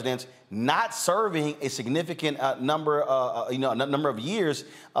women presidents not serving a significant number of years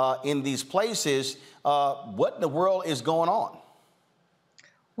in these places. What in the world is going on?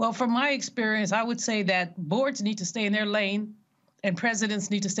 Well, from my experience, I would say that boards need to stay in their lane and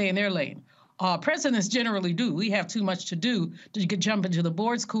presidents need to stay in their lane. Presidents generally do. We have too much to do to jump into the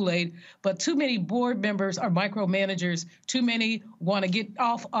board's Kool-Aid, but too many board members are micromanagers. Too many want to get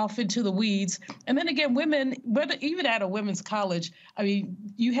off into the weeds. And then again, women, whether even at a women's college, I mean,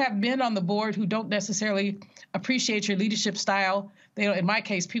 you have men on the board who don't necessarily appreciate your leadership style. They don't, in my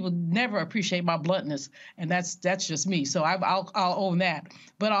case, people never appreciate my bluntness, and that's just me. So I'll own that.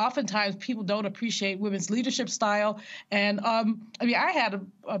 But oftentimes people don't appreciate women's leadership style. And I mean, I had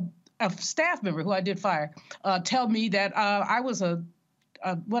a staff member who I did fire tell me that I was a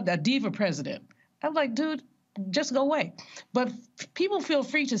diva president. I'm like, dude, just go away. But people feel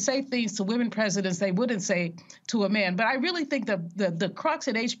free to say things to women presidents they wouldn't say to a man. But I really think the crux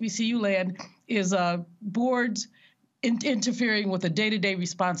at HBCU land is boards interfering with the day-to-day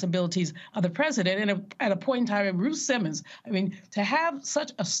responsibilities of the president. And at a point in time, Ruth Simmons, I mean, to have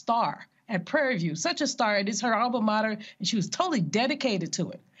such a star at Prairie View, such a star, and it's her alma mater, and she was totally dedicated to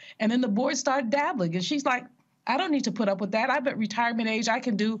it. And then the board started dabbling, and she's like, I don't need to put up with that. I'm at retirement age. I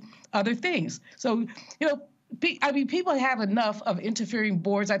can do other things. So, you know, I mean, people have enough of interfering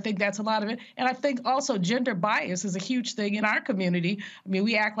boards. I think that's a lot of it. And I think also gender bias is a huge thing in our community. I mean,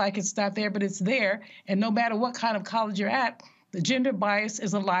 we act like it's not there, but it's there. And no matter what kind of college you're at, the gender bias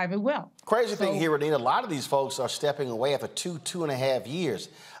is alive and well. Crazy thing here, Renita, a lot of these folks are stepping away after 2.5 years.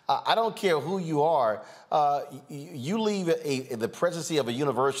 I don't care who you are. You leave the presidency of a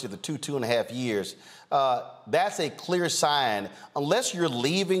university for 2.5 years. That's a clear sign. Unless you're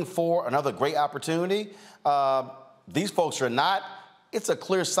leaving for another great opportunity, these folks are not. It's a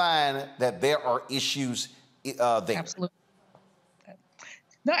clear sign that there are issues there. Absolutely.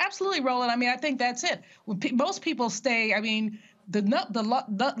 No, absolutely, Roland. I mean, I think that's it. When most people stay, I mean,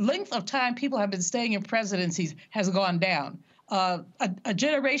 the length of time people have been staying in presidencies has gone down. A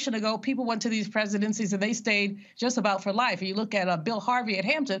generation ago, people went to these presidencies and they stayed just about for life. You look at Bill Harvey at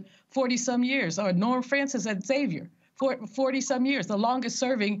Hampton, 40-some years, or Norm Francis at Xavier, 40-some years, the longest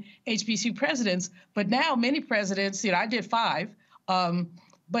serving HBCU presidents. But now many presidents, you know, I did 5,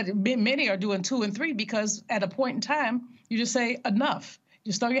 but many are doing 2 and 3 because at a point in time, you just say enough.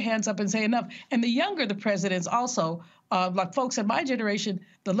 Just throw your hands up and say enough. And the younger the presidents also, like folks in my generation,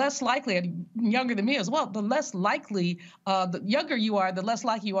 the less likely, and younger than me as well, the less likely, the younger you are, the less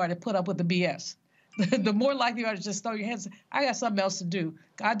likely you are to put up with the BS. The more likely you are to just throw your hands. I got something else to do.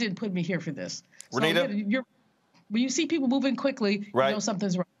 God didn't put me here for this. Renita? So when you see people moving quickly, right. You know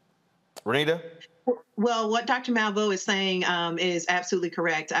something's wrong. Renita? Well, what Dr. Malveaux is saying is absolutely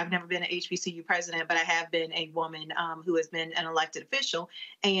correct. I've never been an HBCU president, but I have been a woman who has been an elected official.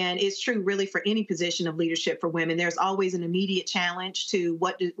 And it's true really for any position of leadership for women. There's always an immediate challenge to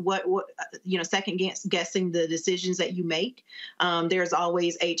what you know, second guessing the decisions that you make. There's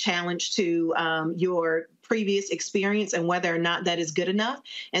always a challenge to your previous experience and whether or not that is good enough.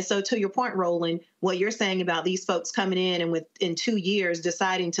 And so to your point, Roland, what you're saying about these folks coming in and within 2 years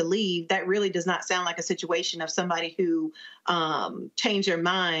deciding to leave, that really does not sound like a situation of somebody who changed their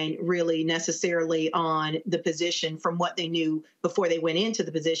mind really necessarily on the position from what they knew before they went into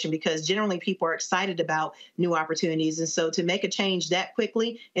the position, because generally people are excited about new opportunities. And so to make a change that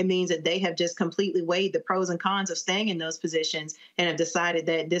quickly, it means that they have just completely weighed the pros and cons of staying in those positions and have decided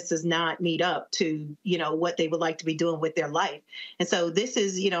that this does not meet up to, you know, what they would like to be doing with their life. And so this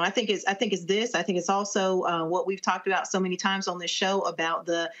is, you know, I think it's also what we've talked about so many times on this show about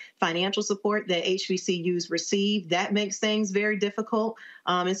the financial support that HBCUs receive. That makes things very difficult.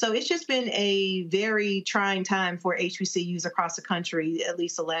 And so it's just been a very trying time for HBCUs across the country, at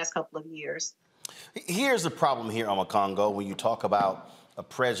least the last couple of years. Here's the problem here, Congo, when you talk about a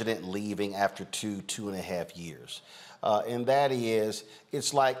president leaving after 2.5 years. And that is,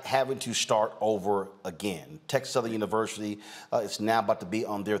 it's like having to start over again. Texas Southern University is now about to be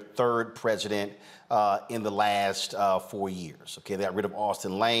on their 3rd president in the last 4 years. Okay, they got rid of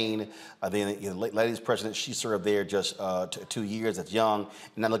Austin Lane. Then the lady's president, she served there just 2 years. That's young,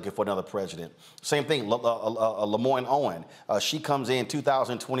 and now looking for another president. Same thing, Lemoyne Owen. She comes in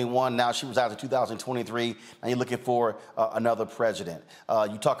 2021. Now she resigns in 2023. Now you're looking for another president.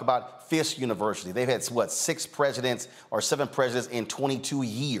 You talk about Fisk University. They've had, what, 6 presidents or 7 presidents in 22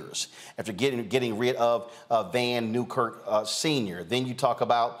 years after getting rid of Van Newkirk Sr. Then you talk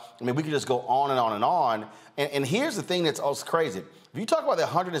about, I mean, we could just go on and on and on. And here's the thing that's also crazy. If you talk about the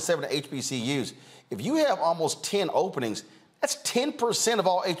 107 HBCUs, if you have almost 10 openings, that's 10% of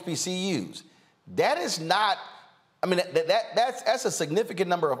all HBCUs. That is not, I mean, that's a significant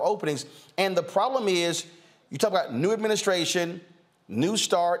number of openings. And the problem is, you talk about new administration, new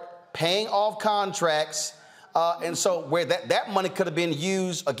start, paying off contracts, and so where that money could have been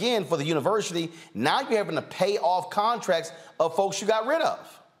used, again, for the university, now you're having to pay off contracts of folks you got rid of.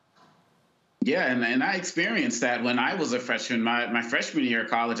 Yeah, and I experienced that when I was a freshman. My freshman year of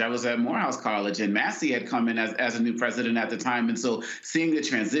college, I was at Morehouse College, and Massey had come in as a new president at the time. And so seeing the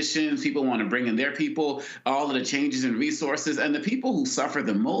transitions, people want to bring in their people, all of the changes in resources, and the people who suffer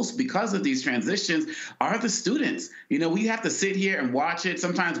the most because of these transitions are the students. You know, we have to sit here and watch it.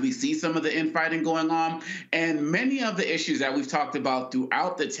 Sometimes we see some of the infighting going on, and many of the issues that we've talked about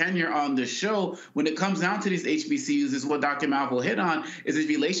throughout the tenure on the show, when it comes down to these HBCUs, is what Dr. Malvo hit on, is these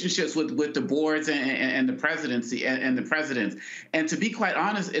relationships with the boards and the presidency and the presidents. And to be quite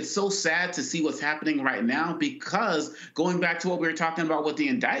honest, it's so sad to see what's happening right now, because going back to what we were talking about with the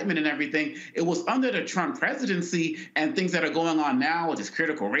indictment and everything, it was under the Trump presidency and things that are going on now with this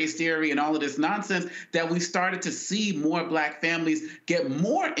critical race theory and all of this nonsense that we started to see more Black families get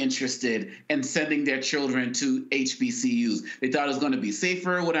more interested in sending their children to HBCUs. They thought it was going to be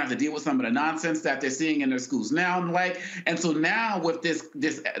safer, wouldn't have to deal with some of the nonsense that they're seeing in their schools now and the like. And so now with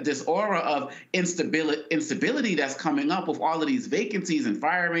this aura of instability that's coming up with all of these vacancies and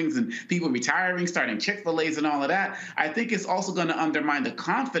firings and people retiring, starting Chick-fil-A's and all of that, I think it's also going to undermine the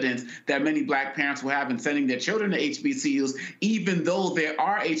confidence that many Black parents will have in sending their children to HBCUs, even though there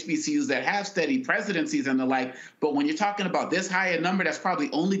are HBCUs that have steady presidencies and the like. But when you're talking about this high a number, that's probably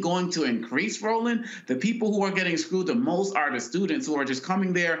only going to increase, Roland. The people who are getting screwed the most are the students who are just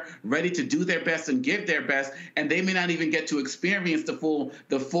coming there ready to do their best and give their best, and they may not even get to experience the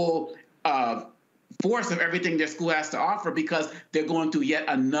full force of everything their school has to offer because they're going through yet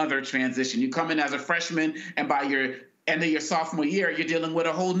another transition. You come in as a freshman, and by your end of your sophomore year, you're dealing with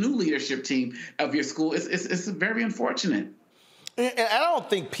a whole new leadership team of your school. It's very unfortunate. And I don't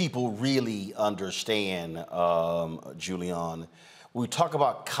think people really understand, Julian, when we talk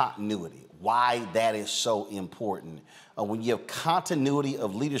about continuity, why that is so important. When you have continuity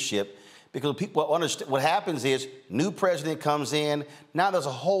of leadership, because people understand what happens is new president comes in. Now there's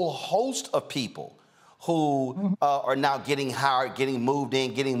a whole host of people who are now getting hired, getting moved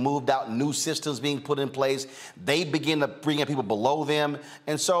in, getting moved out, new systems being put in place. They begin to bring in people below them.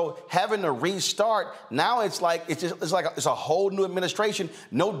 And so having to restart, now it's like it's a whole new administration,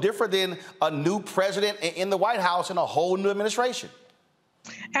 no different than a new president in the White House and a whole new administration.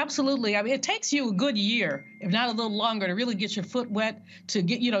 Absolutely. I mean, it takes you a good year, if not a little longer, to really get your foot wet, to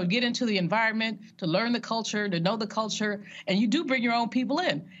get into the environment, to learn the culture, to know the culture, and you do bring your own people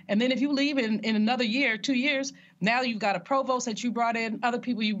in. And then if you leave in another year, 2 years, now you've got a provost that you brought in, other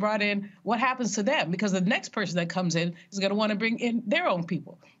people you brought in. What happens to them? Because the next person that comes in is going to want to bring in their own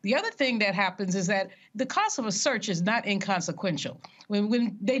people. The other thing that happens is that the cost of a search is not inconsequential.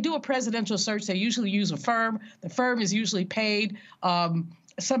 When they do a presidential search, they usually use a firm. The firm is usually paid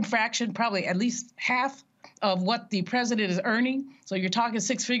some fraction, probably at least half of what the president is earning. So you're talking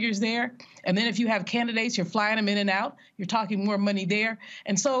six figures there. And then if you have candidates, you're flying them in and out, you're talking more money there.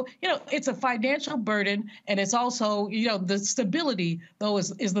 And so, it's a financial burden. And it's also, the stability, though,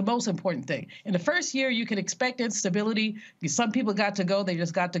 is the most important thing. In the first year, you can expect instability. Some people got to go, they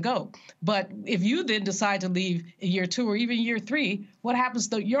just got to go. But if you then decide to leave in year 2 or even year 3, what happens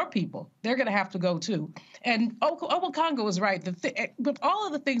to your people? They're going to have to go too. And Obakongo is right. With all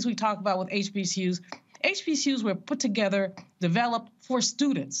of the things we talk about with HBCUs were put together, developed for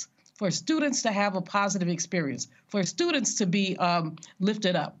students to have a positive experience, for students to be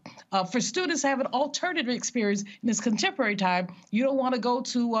lifted up, for students to have an alternative experience in this contemporary time. You don't want to go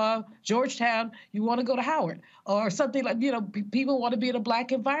to Georgetown, you want to go to Howard or something like, people want to be in a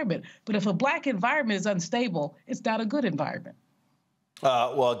Black environment. But if a Black environment is unstable, it's not a good environment.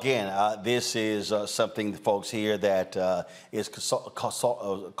 Well, again, this is something, folks, here that is cause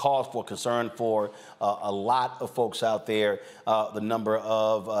for concern for a lot of folks out there. The number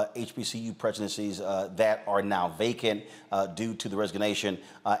of HBCU presidencies that are now vacant due to the resignation.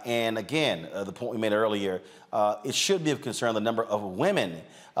 And again, the point we made earlier, it should be of concern the number of women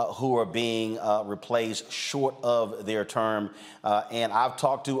who are being replaced short of their term. And I've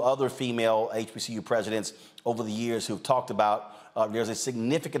talked to other female HBCU presidents over the years who've talked about there's a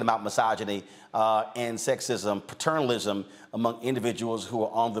significant amount of misogyny and sexism, paternalism among individuals who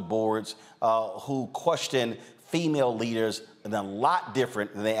are on the boards who question female leaders in a lot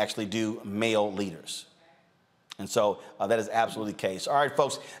different than they actually do male leaders. And so that is absolutely the case. All right,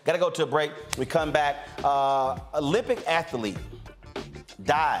 folks, got to go to a break. We come back. Olympic athlete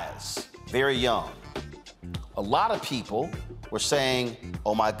dies very young. A lot of people were saying,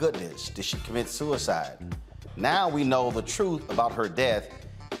 oh, my goodness, did she commit suicide? Now we know the truth about her death,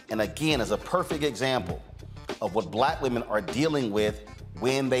 and again, is a perfect example of what Black women are dealing with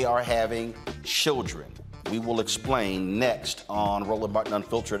when they are having children. We will explain next on Roland Martin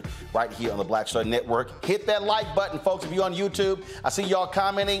Unfiltered right here on the Black Star Network. Hit that like button, folks, if you're on YouTube. I see y'all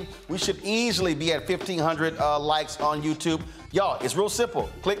commenting. We should easily be at 1,500 likes on YouTube. Y'all, it's real simple.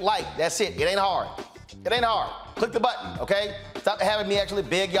 Click like. That's it. It ain't hard. It ain't hard. Click the button, okay? Stop having me actually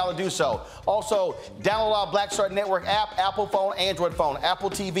beg y'all to do so. Also, download our Black Star Network app, Apple phone, Android phone, Apple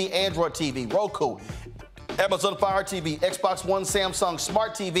TV, Android TV, Roku, Amazon Fire TV, Xbox One, Samsung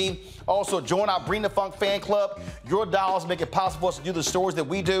Smart TV. Also, join our Bring the Funk fan club. Your dollars make it possible for us to do the stories that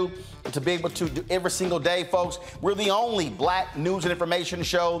we do, and to be able to do every single day, folks. We're the only black news and information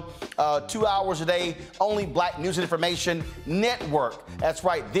show, 2 hours a day, only black news and information network. That's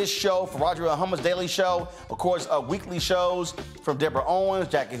right, this show, for Roger Hummer's Daily Show, of course, weekly shows from Deborah Owens,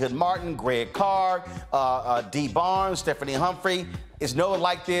 Jackie Hood Martin, Greg Carr, Dee Barnes, Stephanie Humphrey. It's no one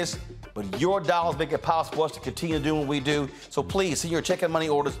like this. But your dollars make it possible for us to continue doing what we do. So please send your check and money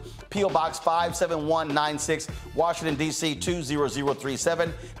orders. P.O. Box 57196, Washington, D.C.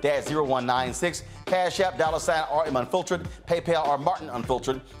 20037-0196. Cash App, $RM Unfiltered. PayPal, R Martin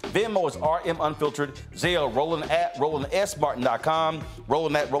Unfiltered. Venmo is RM Unfiltered. Zelle, Roland at RolandSMartin.com.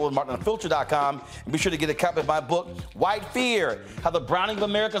 Roland at RolandMartinUnfiltered.com. And be sure to get a copy of my book, White Fear, How the Browning of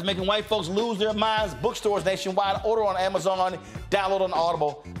America is Making White Folks Lose Their Minds. Bookstores nationwide. Order on Amazon. Download on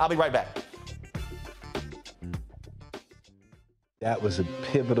Audible. I'll be right back. That was a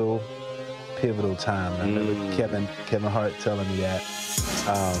pivotal time. I remember Kevin Hart telling me that.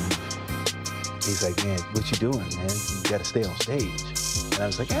 He's like, man, what you doing, man? You got to stay on stage. And I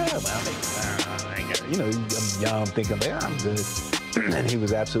was like, yeah, well, I'm young, thinking, I'm good. And he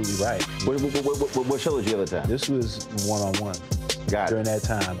was absolutely right. What show did you have at the time? This was one-on-one. Got it. During that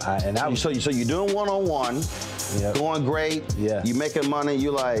time. So you're doing one-on-one, going great. Yeah. You making money. You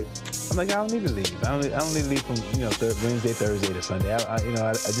like. I'm like, I don't need to leave. I don't need to leave from Wednesday, Thursday to Sunday. I didn't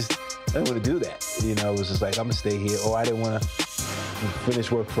want to do that. It was just like, I'm gonna stay here. Or I didn't want to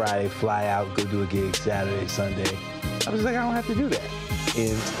finish work Friday, fly out, go do a gig Saturday, Sunday. I was like, I don't have to do that.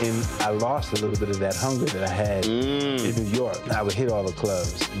 And I lost a little bit of that hunger that I had in New York. I would hit all the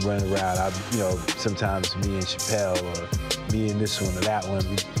clubs, run around. Sometimes me and Chappelle, or me and this one or that one,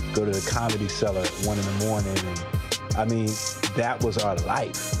 we'd go to the Comedy Cellar at 1 in the morning. And I mean, that was our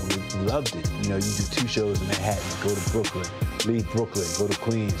life. We loved it. You do 2 shows in Manhattan, go to Brooklyn, leave Brooklyn, go to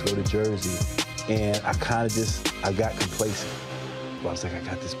Queens, go to Jersey. And I got complacent. I was like, I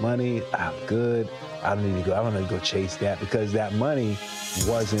got this money, I'm good. I don't need to go chase that, because that money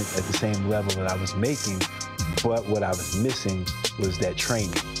wasn't at the same level that I was making. But what I was missing was that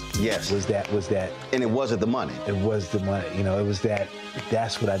training. Yes. Was that. And it wasn't the money. It was the money. It was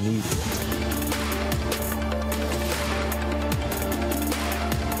that's what I needed.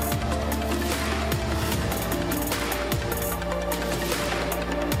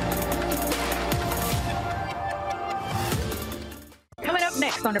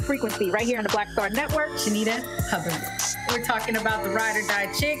 On the frequency right here on the Black Star Network. Shanita Hubbard. We're talking about the ride or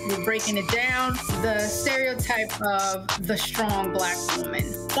die chick. We're breaking it down. The stereotype of the strong black woman.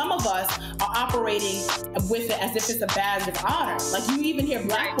 Some of us are operating with it as if it's a badge of honor. Like, you even hear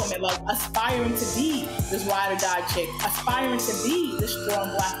black women like aspiring to be this ride or die chick, aspiring to be this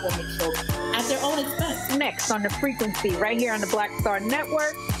strong black woman trope at their own expense. Next on the frequency right here on the Black Star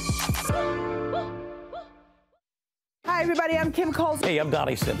Network. Hi, everybody. I'm Kim Coles. Hey, I'm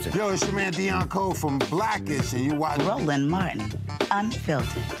Donnie Simpson. Yo, it's your man Deion Cole from Blackish, and you watch Roland Martin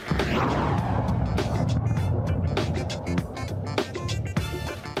Unfiltered.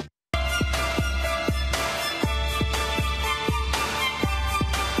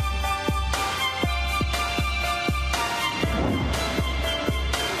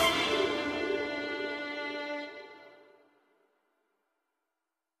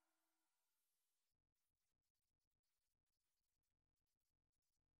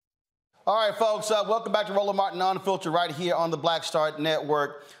 All right, folks, welcome back to Roland Martin Unfiltered right here on the Black Star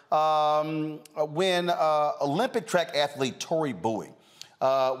Network. When Olympic track athlete Tori Bowie,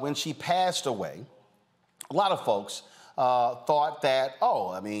 when she passed away, a lot of folks thought that,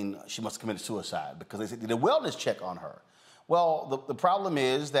 she must have committed suicide, because they did a wellness check on her. Well, the problem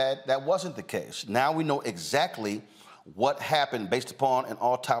is that that wasn't the case. Now we know exactly what happened based upon an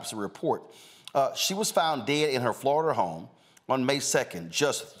autopsy report. She was found dead in her Florida home on May 2nd,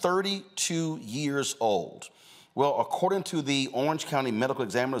 just 32 years old. Well, according to the Orange County Medical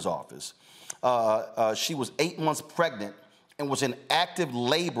Examiner's Office, she was 8 months pregnant and was in active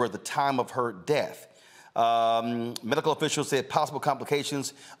labor at the time of her death. Medical officials said possible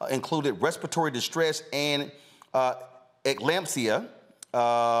complications included respiratory distress and eclampsia,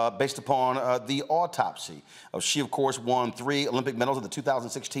 based upon the autopsy. She, of course, won 3 Olympic medals at the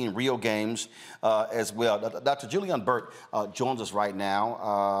 2016 Rio Games as well. Dr. Julianne Burt joins us right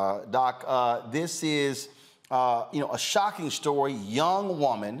now. Doc, this is a shocking story. Young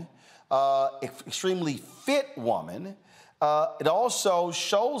woman, extremely fit woman. It also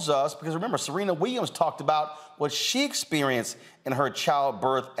shows us, because remember, Serena Williams talked about what she experienced in her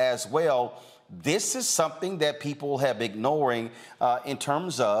childbirth as well. This is something that people have been ignoring in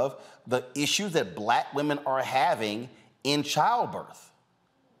terms of the issues that Black women are having in childbirth.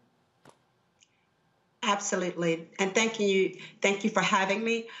 Absolutely, and thank you for having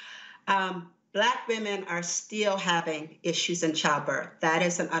me. Black women are still having issues in childbirth. That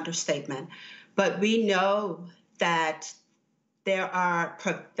is an understatement. But we know that there are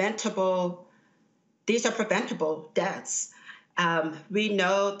preventable deaths. We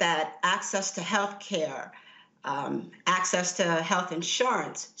know that access to health care, access to health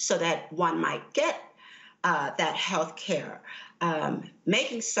insurance so that one might get that health care,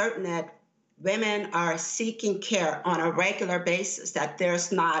 making certain that women are seeking care on a regular basis, that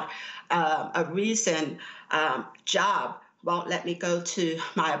there's not a reason job won't let me go to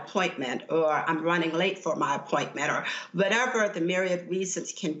my appointment, or I'm running late for my appointment, or whatever the myriad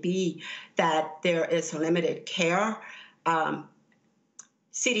reasons can be that there is limited care.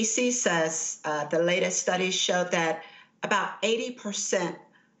 CDC says the latest studies show that about 80%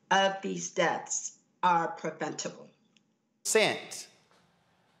 of these deaths are preventable.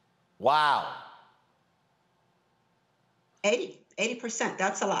 Wow. 80%,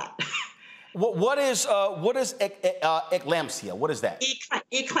 that's a lot. What is eclampsia? What is that?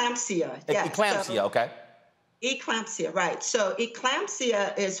 Eclampsia. Yes. Eclampsia, okay. Eclampsia, right. So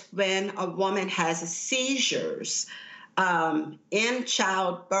eclampsia is when a woman has seizures in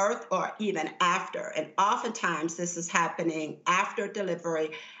childbirth or even after. And oftentimes this is happening after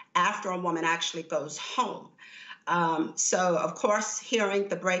delivery, after a woman actually goes home. So, of course, hearing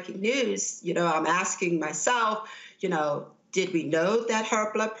the breaking news, I'm asking myself, did we know that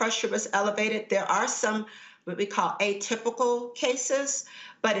her blood pressure was elevated? There are some what we call atypical cases,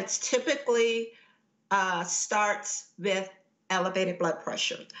 but it's typically starts with elevated blood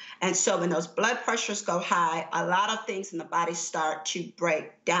pressure. And so when those blood pressures go high, a lot of things in the body start to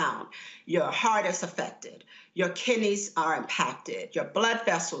break down. Your heart is affected. Your kidneys are impacted. Your blood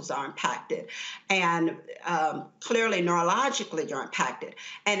vessels are impacted. And clearly, neurologically, you're impacted.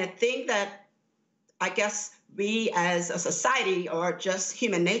 And the thing that I guess we as a society or just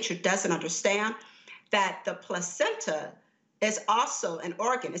human nature doesn't understand, that the placenta is also an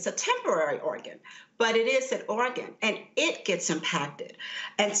organ. It's a temporary organ, but it is an organ, and it gets impacted.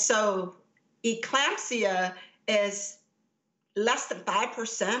 And so eclampsia is less than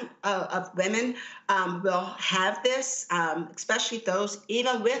 5% of women will have this, especially those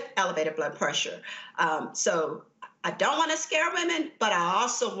even with elevated blood pressure. So I don't want to scare women, but I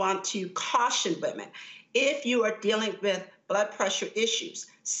also want to caution women. If you are dealing with blood pressure issues,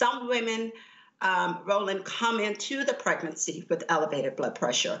 some women, Roland, come into the pregnancy with elevated blood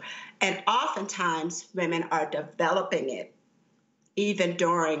pressure. And oftentimes women are developing it even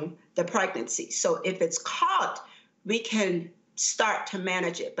during the pregnancy. So if it's caught, we can start to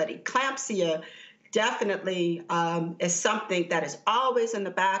manage it. But eclampsia definitely is something that is always in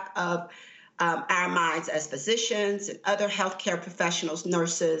the back of our minds as physicians and other healthcare professionals,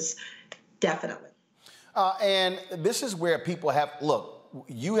 nurses, definitely. And this is where people have, look,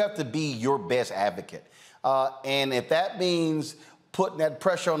 you have to be your best advocate. And if that means putting that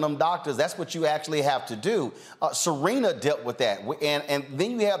pressure on them doctors, that's what you actually have to do. Serena dealt with that. And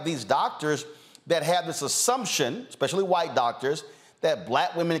then you have these doctors that have this assumption, especially white doctors, that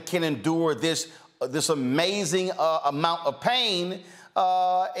Black women can endure this amazing amount of pain.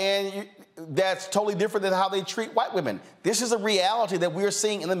 And that's totally different than how they treat white women. This is a reality that we're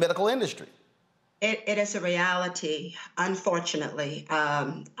seeing in the medical industry. It is a reality, unfortunately.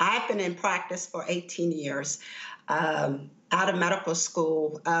 I've been in practice for 18 years, out of medical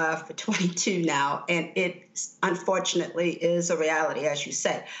school for 22 now, and it unfortunately is a reality, as you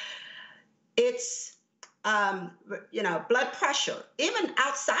said. It's, blood pressure, even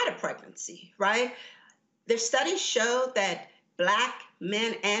outside of pregnancy, right? The studies show that Black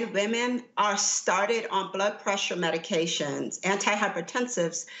men and women are started on blood pressure medications,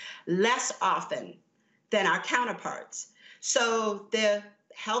 antihypertensives, less often than our counterparts. So the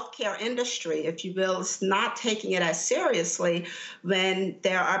healthcare industry, if you will, is not taking it as seriously when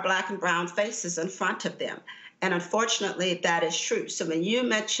there are Black and brown faces in front of them. And unfortunately, that is true. So when you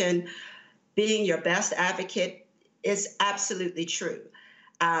mention being your best advocate, is absolutely true.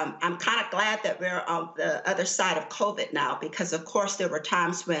 I'm kind of glad that we're on the other side of COVID now, because of course there were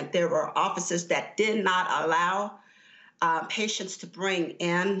times when there were offices that did not allow patients to bring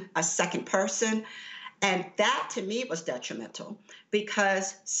in a second person. And that to me was detrimental,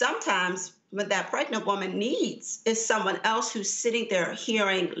 because sometimes what that pregnant woman needs is someone else who's sitting there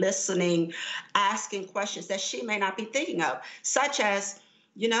hearing, listening, asking questions that she may not be thinking of, such as,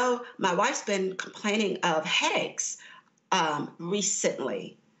 you know, my wife's been complaining of headaches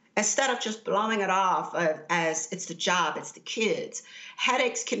recently. Instead of just blowing it off as it's the job, it's the kids,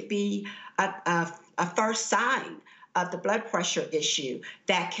 headaches can be a first sign of the blood pressure issue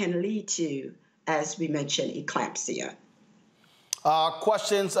that can lead to, as we mentioned, eclampsia.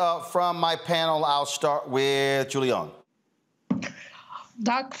 Questions from my panel. I'll start with Julian.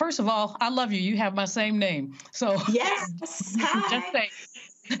 Doc, first of all, I love you. You have my same name. So yes, just say,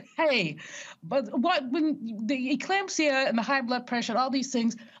 hey, but when the eclampsia and the high blood pressure and all these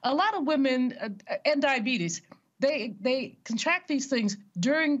things, a lot of women and diabetes, they contract these things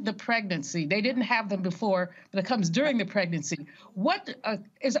during the pregnancy. They didn't have them before, but it comes during the pregnancy.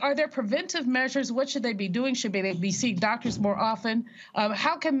 Are there preventive measures? What should they be doing? Should they be seeing doctors more often?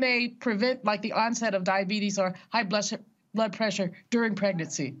 How can they prevent like the onset of diabetes or high blood pressure during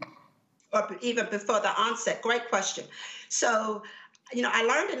pregnancy? Or even before the onset? Great question. So, you know, I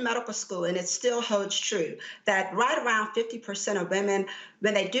learned in medical school, and it still holds true, that right around 50% of women,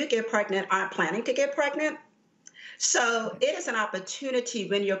 when they do get pregnant, aren't planning to get pregnant. So it is an opportunity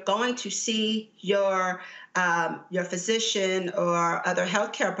when you're going to see your physician or other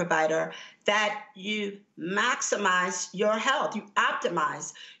healthcare provider that you maximize your health, you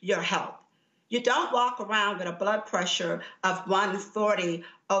optimize your health. You don't walk around with a blood pressure of 140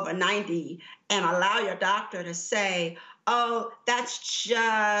 over 90 and allow your doctor to say, oh, that's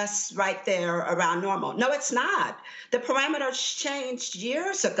just right there around normal. No, it's not. The parameters changed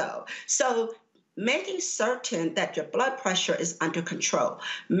years ago. So making certain that your blood pressure is under control,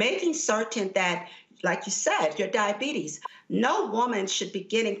 making certain that, like you said, your diabetes. No woman should be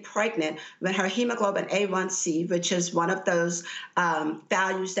getting pregnant when her hemoglobin A1C, which is one of those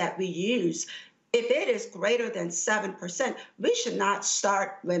values that we use, if it is greater than 7%, we should not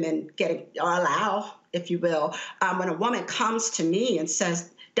start women getting, or allow, if you will, when a woman comes to me and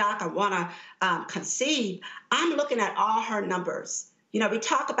says, Doc, I want to conceive, I'm looking at all her numbers. You know, we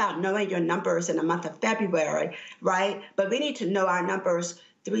talk about knowing your numbers in the month of February, right? But we need to know our numbers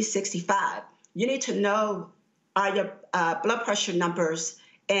 365. You need to know are your blood pressure numbers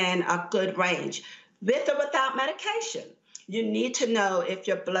in a good range, with or without medication. You need to know if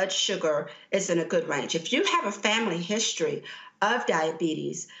your blood sugar is in a good range. If you have a family history of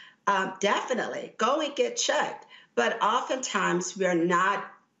diabetes, definitely go and get checked. But oftentimes we're not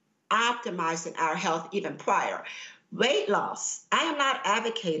optimizing our health even prior. Weight loss, I am not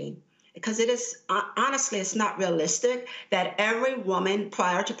advocating, because it is, honestly, it's not realistic that every woman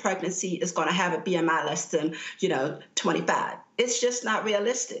prior to pregnancy is going to have a BMI less than, 25. It's just not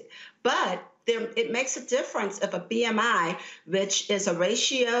realistic. But it makes a difference if a BMI, which is a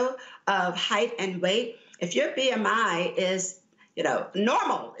ratio of height and weight, if your BMI is,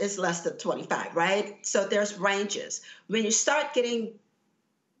 normal is less than 25, right? So there's ranges. When you start getting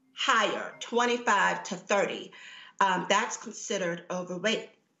higher, 25 to 30, that's considered overweight.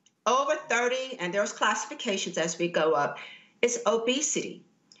 Over 30, and there's classifications as we go up, is obesity.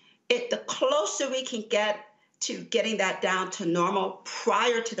 The closer we can get to getting that down to normal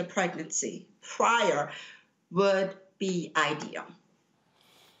prior to the pregnancy, would be ideal.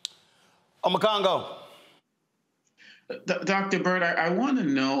 Omakongo. Dr. Bird, I want to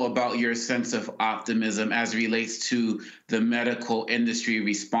know about your sense of optimism as it relates to the medical industry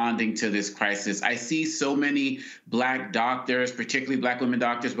responding to this crisis. I see so many Black doctors, particularly Black women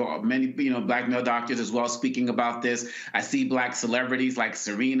doctors, but many, Black male doctors as well speaking about this. I see Black celebrities like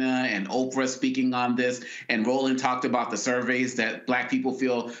Serena and Oprah speaking on this. And Roland talked about the surveys that Black people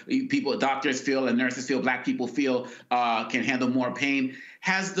feel, doctors feel and nurses feel, Black people feel can handle more pain.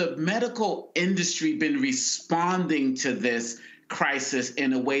 Has the medical industry been responding to this crisis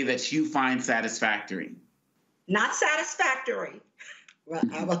in a way that you find satisfactory? Not satisfactory. Well,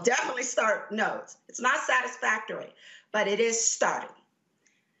 I will definitely start, no, it's not satisfactory, but it is starting.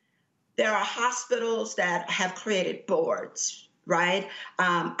 There are hospitals that have created boards, right?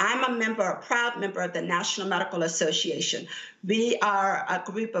 I'm a proud member of the National Medical Association. We are a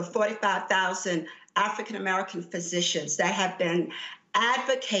group of 45,000 African-American physicians that have been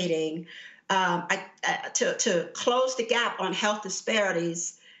advocating to close the gap on health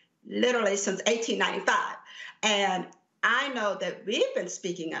disparities literally since 1895. And I know that we've been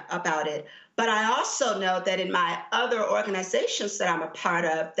speaking about it, but I also know that in my other organizations that I'm a part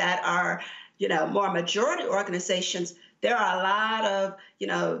of that are, more majority organizations, there are a lot of,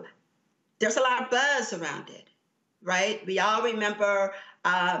 there's a lot of buzz around it, right? We all remember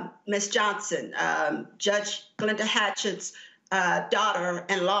Ms. Johnson, Judge Glenda Hatchett's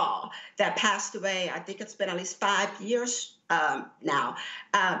daughter-in-law that passed away. I think it's been at least 5 years now,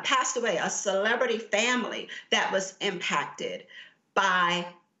 passed away, a celebrity family that was impacted by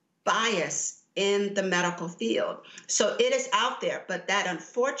bias in the medical field. So it is out there, but that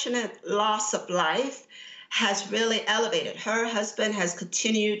unfortunate loss of life has really elevated. Her husband has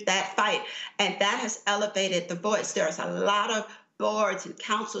continued that fight, and that has elevated the voice. There's a lot of boards and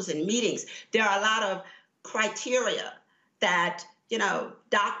councils and meetings. There are a lot of criteria that,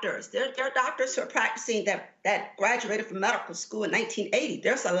 doctors, there are doctors who are practicing that graduated from medical school in 1980.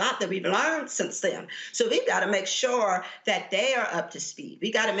 There's a lot that we've learned since then. So we've got to make sure that they are up to speed. We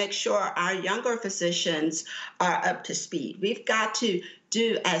got to make sure our younger physicians are up to speed. We've got to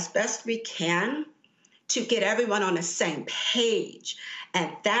do as best we can to get everyone on the same page.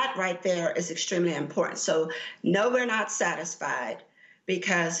 And that right there is extremely important. So no, we're not satisfied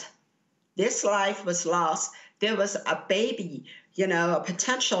because this life was lost. There was a baby, a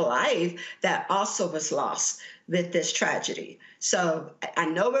potential life that also was lost with this tragedy. So I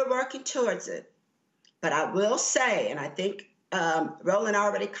know we're working towards it, but I will say, and I think Roland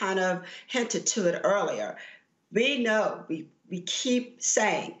already kind of hinted to it earlier, we know, we keep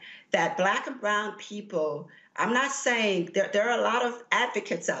saying that Black and brown people, I'm not saying there are a lot of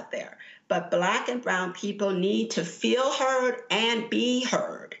advocates out there, but Black and brown people need to feel heard and be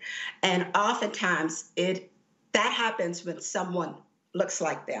heard. And oftentimes that happens when someone looks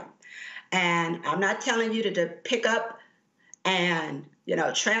like them. And I'm not telling you to pick up and,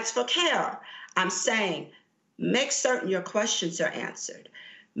 transfer care. I'm saying make certain your questions are answered.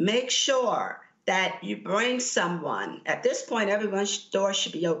 Make sure that you bring someone. At this point, everyone's door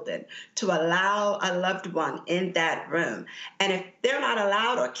should be open to allow a loved one in that room. And if they're not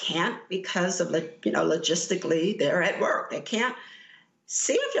allowed or can't because of, logistically, they're at work, they can't,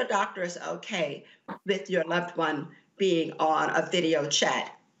 see if your doctor is okay with your loved one being on a video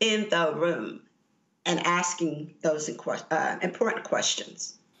chat in the room and asking those important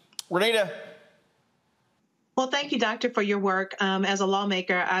questions. Renita. Well, thank you, Doctor, for your work. As a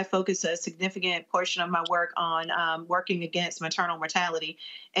lawmaker, I focus a significant portion of my work on working against maternal mortality.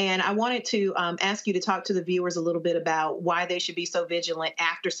 And I wanted to ask you to talk to the viewers a little bit about why they should be so vigilant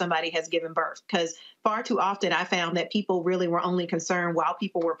after somebody has given birth. Because far too often I found that people really were only concerned while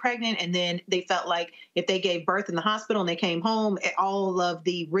people were pregnant. And then they felt like if they gave birth in the hospital and they came home, all of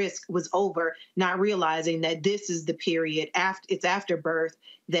the risk was over, not realizing that this is the period after birth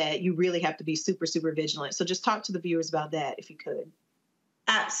that you really have to be super, super vigilant. So just talk to the viewers about that, if you could.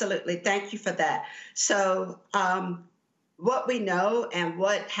 Absolutely. Thank you for that. So what we know and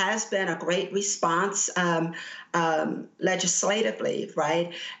what has been a great response legislatively,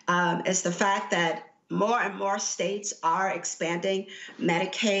 right, is the fact that more and more states are expanding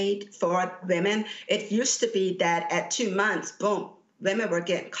Medicaid for women. It used to be that at 2 months, boom, women were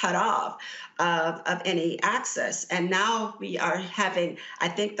getting cut off of any access. And now we are having, I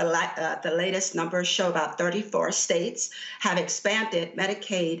think the latest numbers show about 34 states have expanded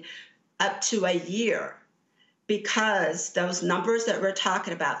Medicaid up to a year, because those numbers that we're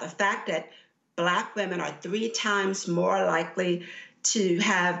talking about, the fact that Black women are 3 times more likely to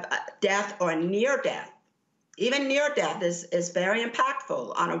have death or near death. Even near death is very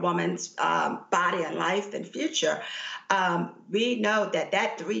impactful on a woman's body and life and future. We know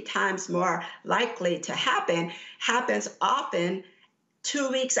that 3 times more likely to happen happens often 2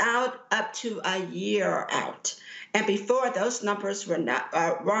 weeks out up to a year out. And before, those numbers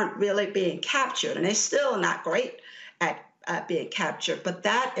weren't really being captured, and they're still not great at being captured. But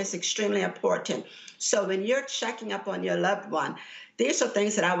that is extremely important. So when you're checking up on your loved one, these are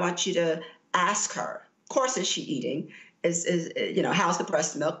things that I want you to ask her. Of course, is she eating? How's the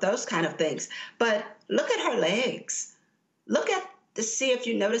breast milk? Those kind of things. But look at her legs. Look to see if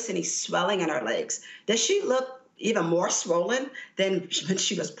you notice any swelling in her legs. Does she look even more swollen than when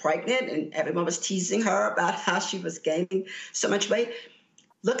she was pregnant and everyone was teasing her about how she was gaining so much weight?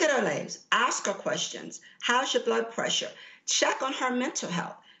 Look at her legs. Ask her questions. How's your blood pressure? Check on her mental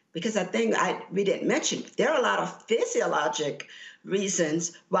health, because I think we didn't mention, there are a lot of physiologic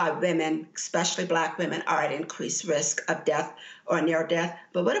reasons why women, especially Black women, are at increased risk of death or near death.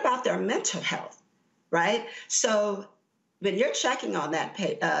 But what about their mental health, right? So when you're checking on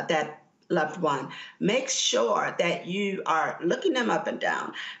that loved one, make sure that you are looking them up and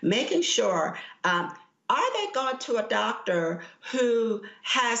down, making sure, are they going to a doctor who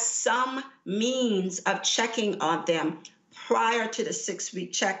has some means of checking on them prior to the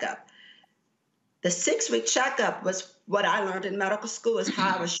 6-week checkup? The 6-week checkup was what I learned in medical school, is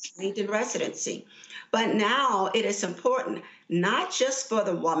how I was trained in residency. But now it is important, not just for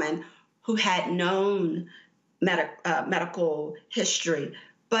the woman who had known medical history,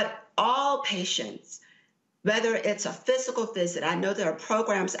 but all patients, whether it's a physical visit. I know there are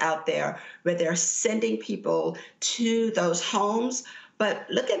programs out there where they're sending people to those homes, but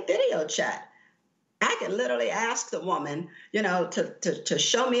look at video chat. I can literally ask the woman, you know, to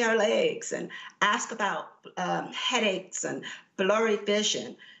show me her legs and ask about headaches and blurry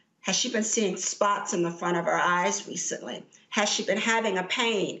vision. Has she been seeing spots in the front of her eyes recently? Has she been having a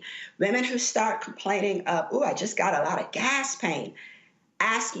pain? Women who start complaining of, oh, I just got a lot of gas pain,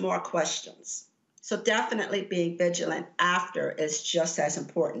 ask more questions. So definitely being vigilant after is just as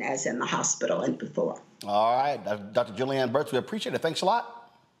important as in the hospital and before. All right, Dr. Julianne Burks, we appreciate it. Thanks a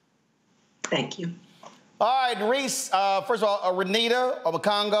lot. Thank you. All right, Reese, first of all, Renita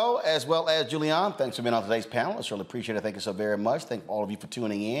Obakongo, as well as Julianne, thanks for being on today's panel. I certainly appreciate it. Thank you so very much. Thank all of you for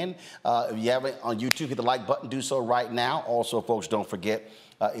tuning in. If you haven't on YouTube, hit the like button. Do so right now. Also, folks, don't forget,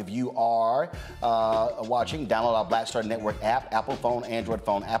 if you are watching, download our Black Star Network app, Apple phone, Android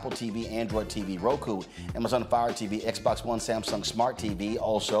phone, Apple TV, Android TV, Roku, Amazon Fire TV, Xbox One, Samsung Smart TV.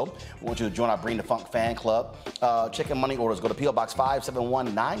 Also, we want you to join our Bring the Funk fan club. Check in money orders. Go to P.O. Box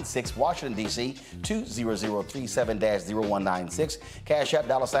 57196, Washington, D.C., 20037-0196. Cash App,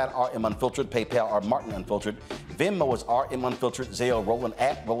 $RM Unfiltered. PayPal, R Martin Unfiltered. Venmo is RM Unfiltered. Zelle, Roland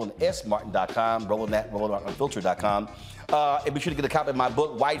at RolandSMartin.com. Roland at RolandUnfiltered.com. And be sure to get a copy of my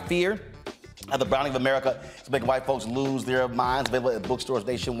book, White Fear, The Browning of America. It's making white folks lose their minds. Available at bookstores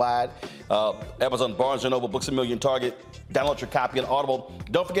nationwide. Amazon, Barnes & Noble, Books A Million, Target. Download your copy on Audible.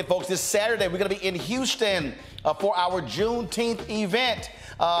 Don't forget, folks, this Saturday we're going to be in Houston for our Juneteenth event.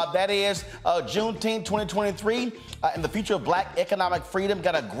 That is Juneteenth 2023 and the future of black economic freedom.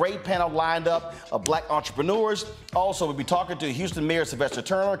 Got a great panel lined up of black entrepreneurs. Also, we'll be talking to Houston Mayor Sylvester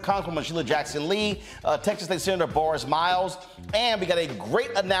Turner, Congresswoman Sheila Jackson Lee, Texas State Senator Boris Miles, and we got a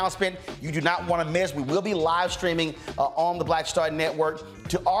great announcement you do not want to miss. We will be live streaming on the Black Star Network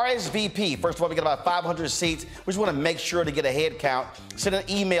to RSVP. First of all, we got about 500 seats. We just want to make sure to get a head count. Send an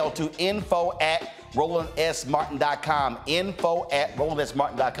email to info@RolandSMartin.com.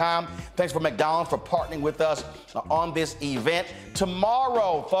 Info@RolandSMartin.com. Thanks for McDonald's for partnering with us on this event.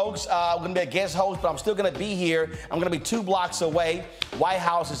 Tomorrow, folks, I'm going to be a guest host, but I'm still going to be here. I'm going to be 2 blocks away. White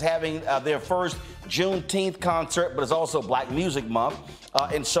House is having their first Juneteenth concert, but it's also Black Music Month.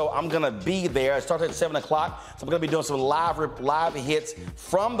 And so I'm going to be there. It starts at 7 o'clock. So I'm going to be doing some live hits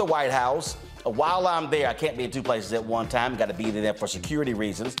from the White House. While I'm there, I can't be in 2 places at one time. Got to be there for security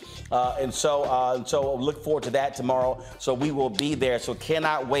reasons. And so look forward to that tomorrow. So we will be there. So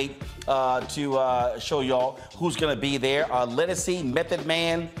cannot wait to show y'all who's going to be there. Lettucey, Method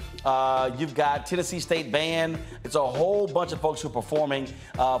Man. You've got Tennessee State Band. It's a whole bunch of folks who are performing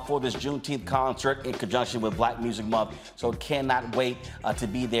for this Juneteenth concert in conjunction with Black Music Month. So cannot wait to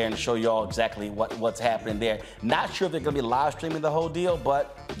be there and show y'all exactly what's happening there. Not sure if they're going to be live streaming the whole deal,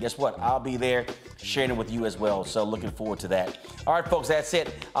 but guess what? I'll be there sharing it with you as well. So looking forward to that. All right, folks, that's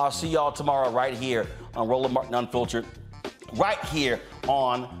it. I'll see y'all tomorrow right here on Roland Martin Unfiltered, right here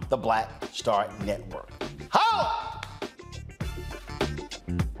on the Black Star Network. Holla!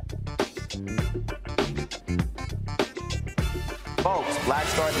 Folks, Black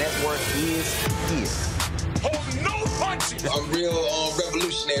Star Network is here. Oh, no punches! I'm real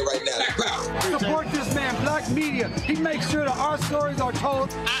revolutionary right now. Support this man, Black Media. He makes sure that our stories are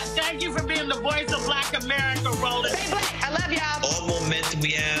told. Thank you for being the voice of Black America, Roland. Stay black. I love y'all. All momentum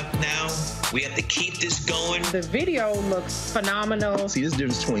we have now, we have to keep this going. The video looks phenomenal. See, this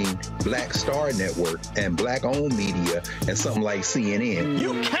difference between Black Star Network and black-owned media and something like CNN.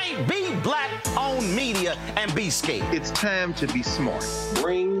 You can't be black-owned media and be scared. It's time to be smart.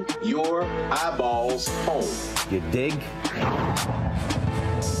 Bring your eyeballs home. You dig?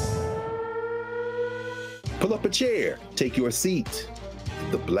 Pull up a chair, take your seat.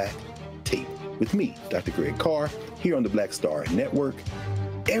 The Black Tape with me, Dr. Greg Carr, here on the Black Star Network.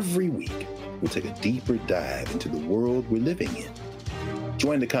 Every week, we'll take a deeper dive into the world we're living in.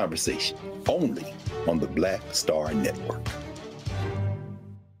 Join the conversation only on the Black Star Network.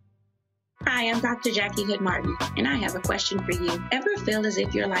 Hi, I'm Dr. Jackie Hood Martin, and I have a question for you. Ever feel as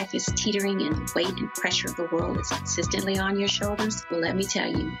if your life is teetering and the weight and pressure of the world is consistently on your shoulders? Well, let me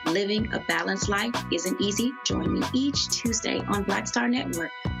tell you, living a balanced life isn't easy. Join me each Tuesday on Black Star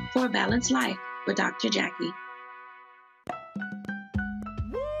Network for A Balanced Life with Dr. Jackie.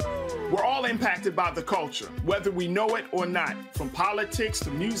 We're all impacted by the culture, whether we know it or not. From politics to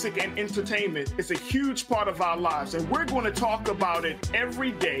music and entertainment, it's a huge part of our lives, and we're going to talk about it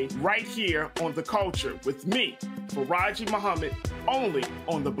every day right here on The Culture with me, Faraji Muhammad, only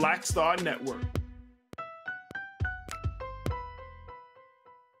on the Black Star Network.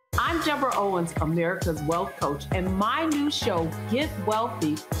 I'm Deborah Owens, America's Wealth Coach, and my new show, Get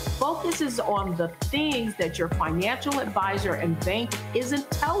Wealthy, focuses on the things that your financial advisor and bank isn't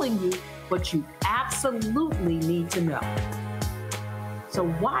telling you, but you absolutely need to know. So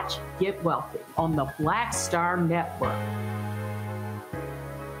watch Get Wealthy on the Black Star Network.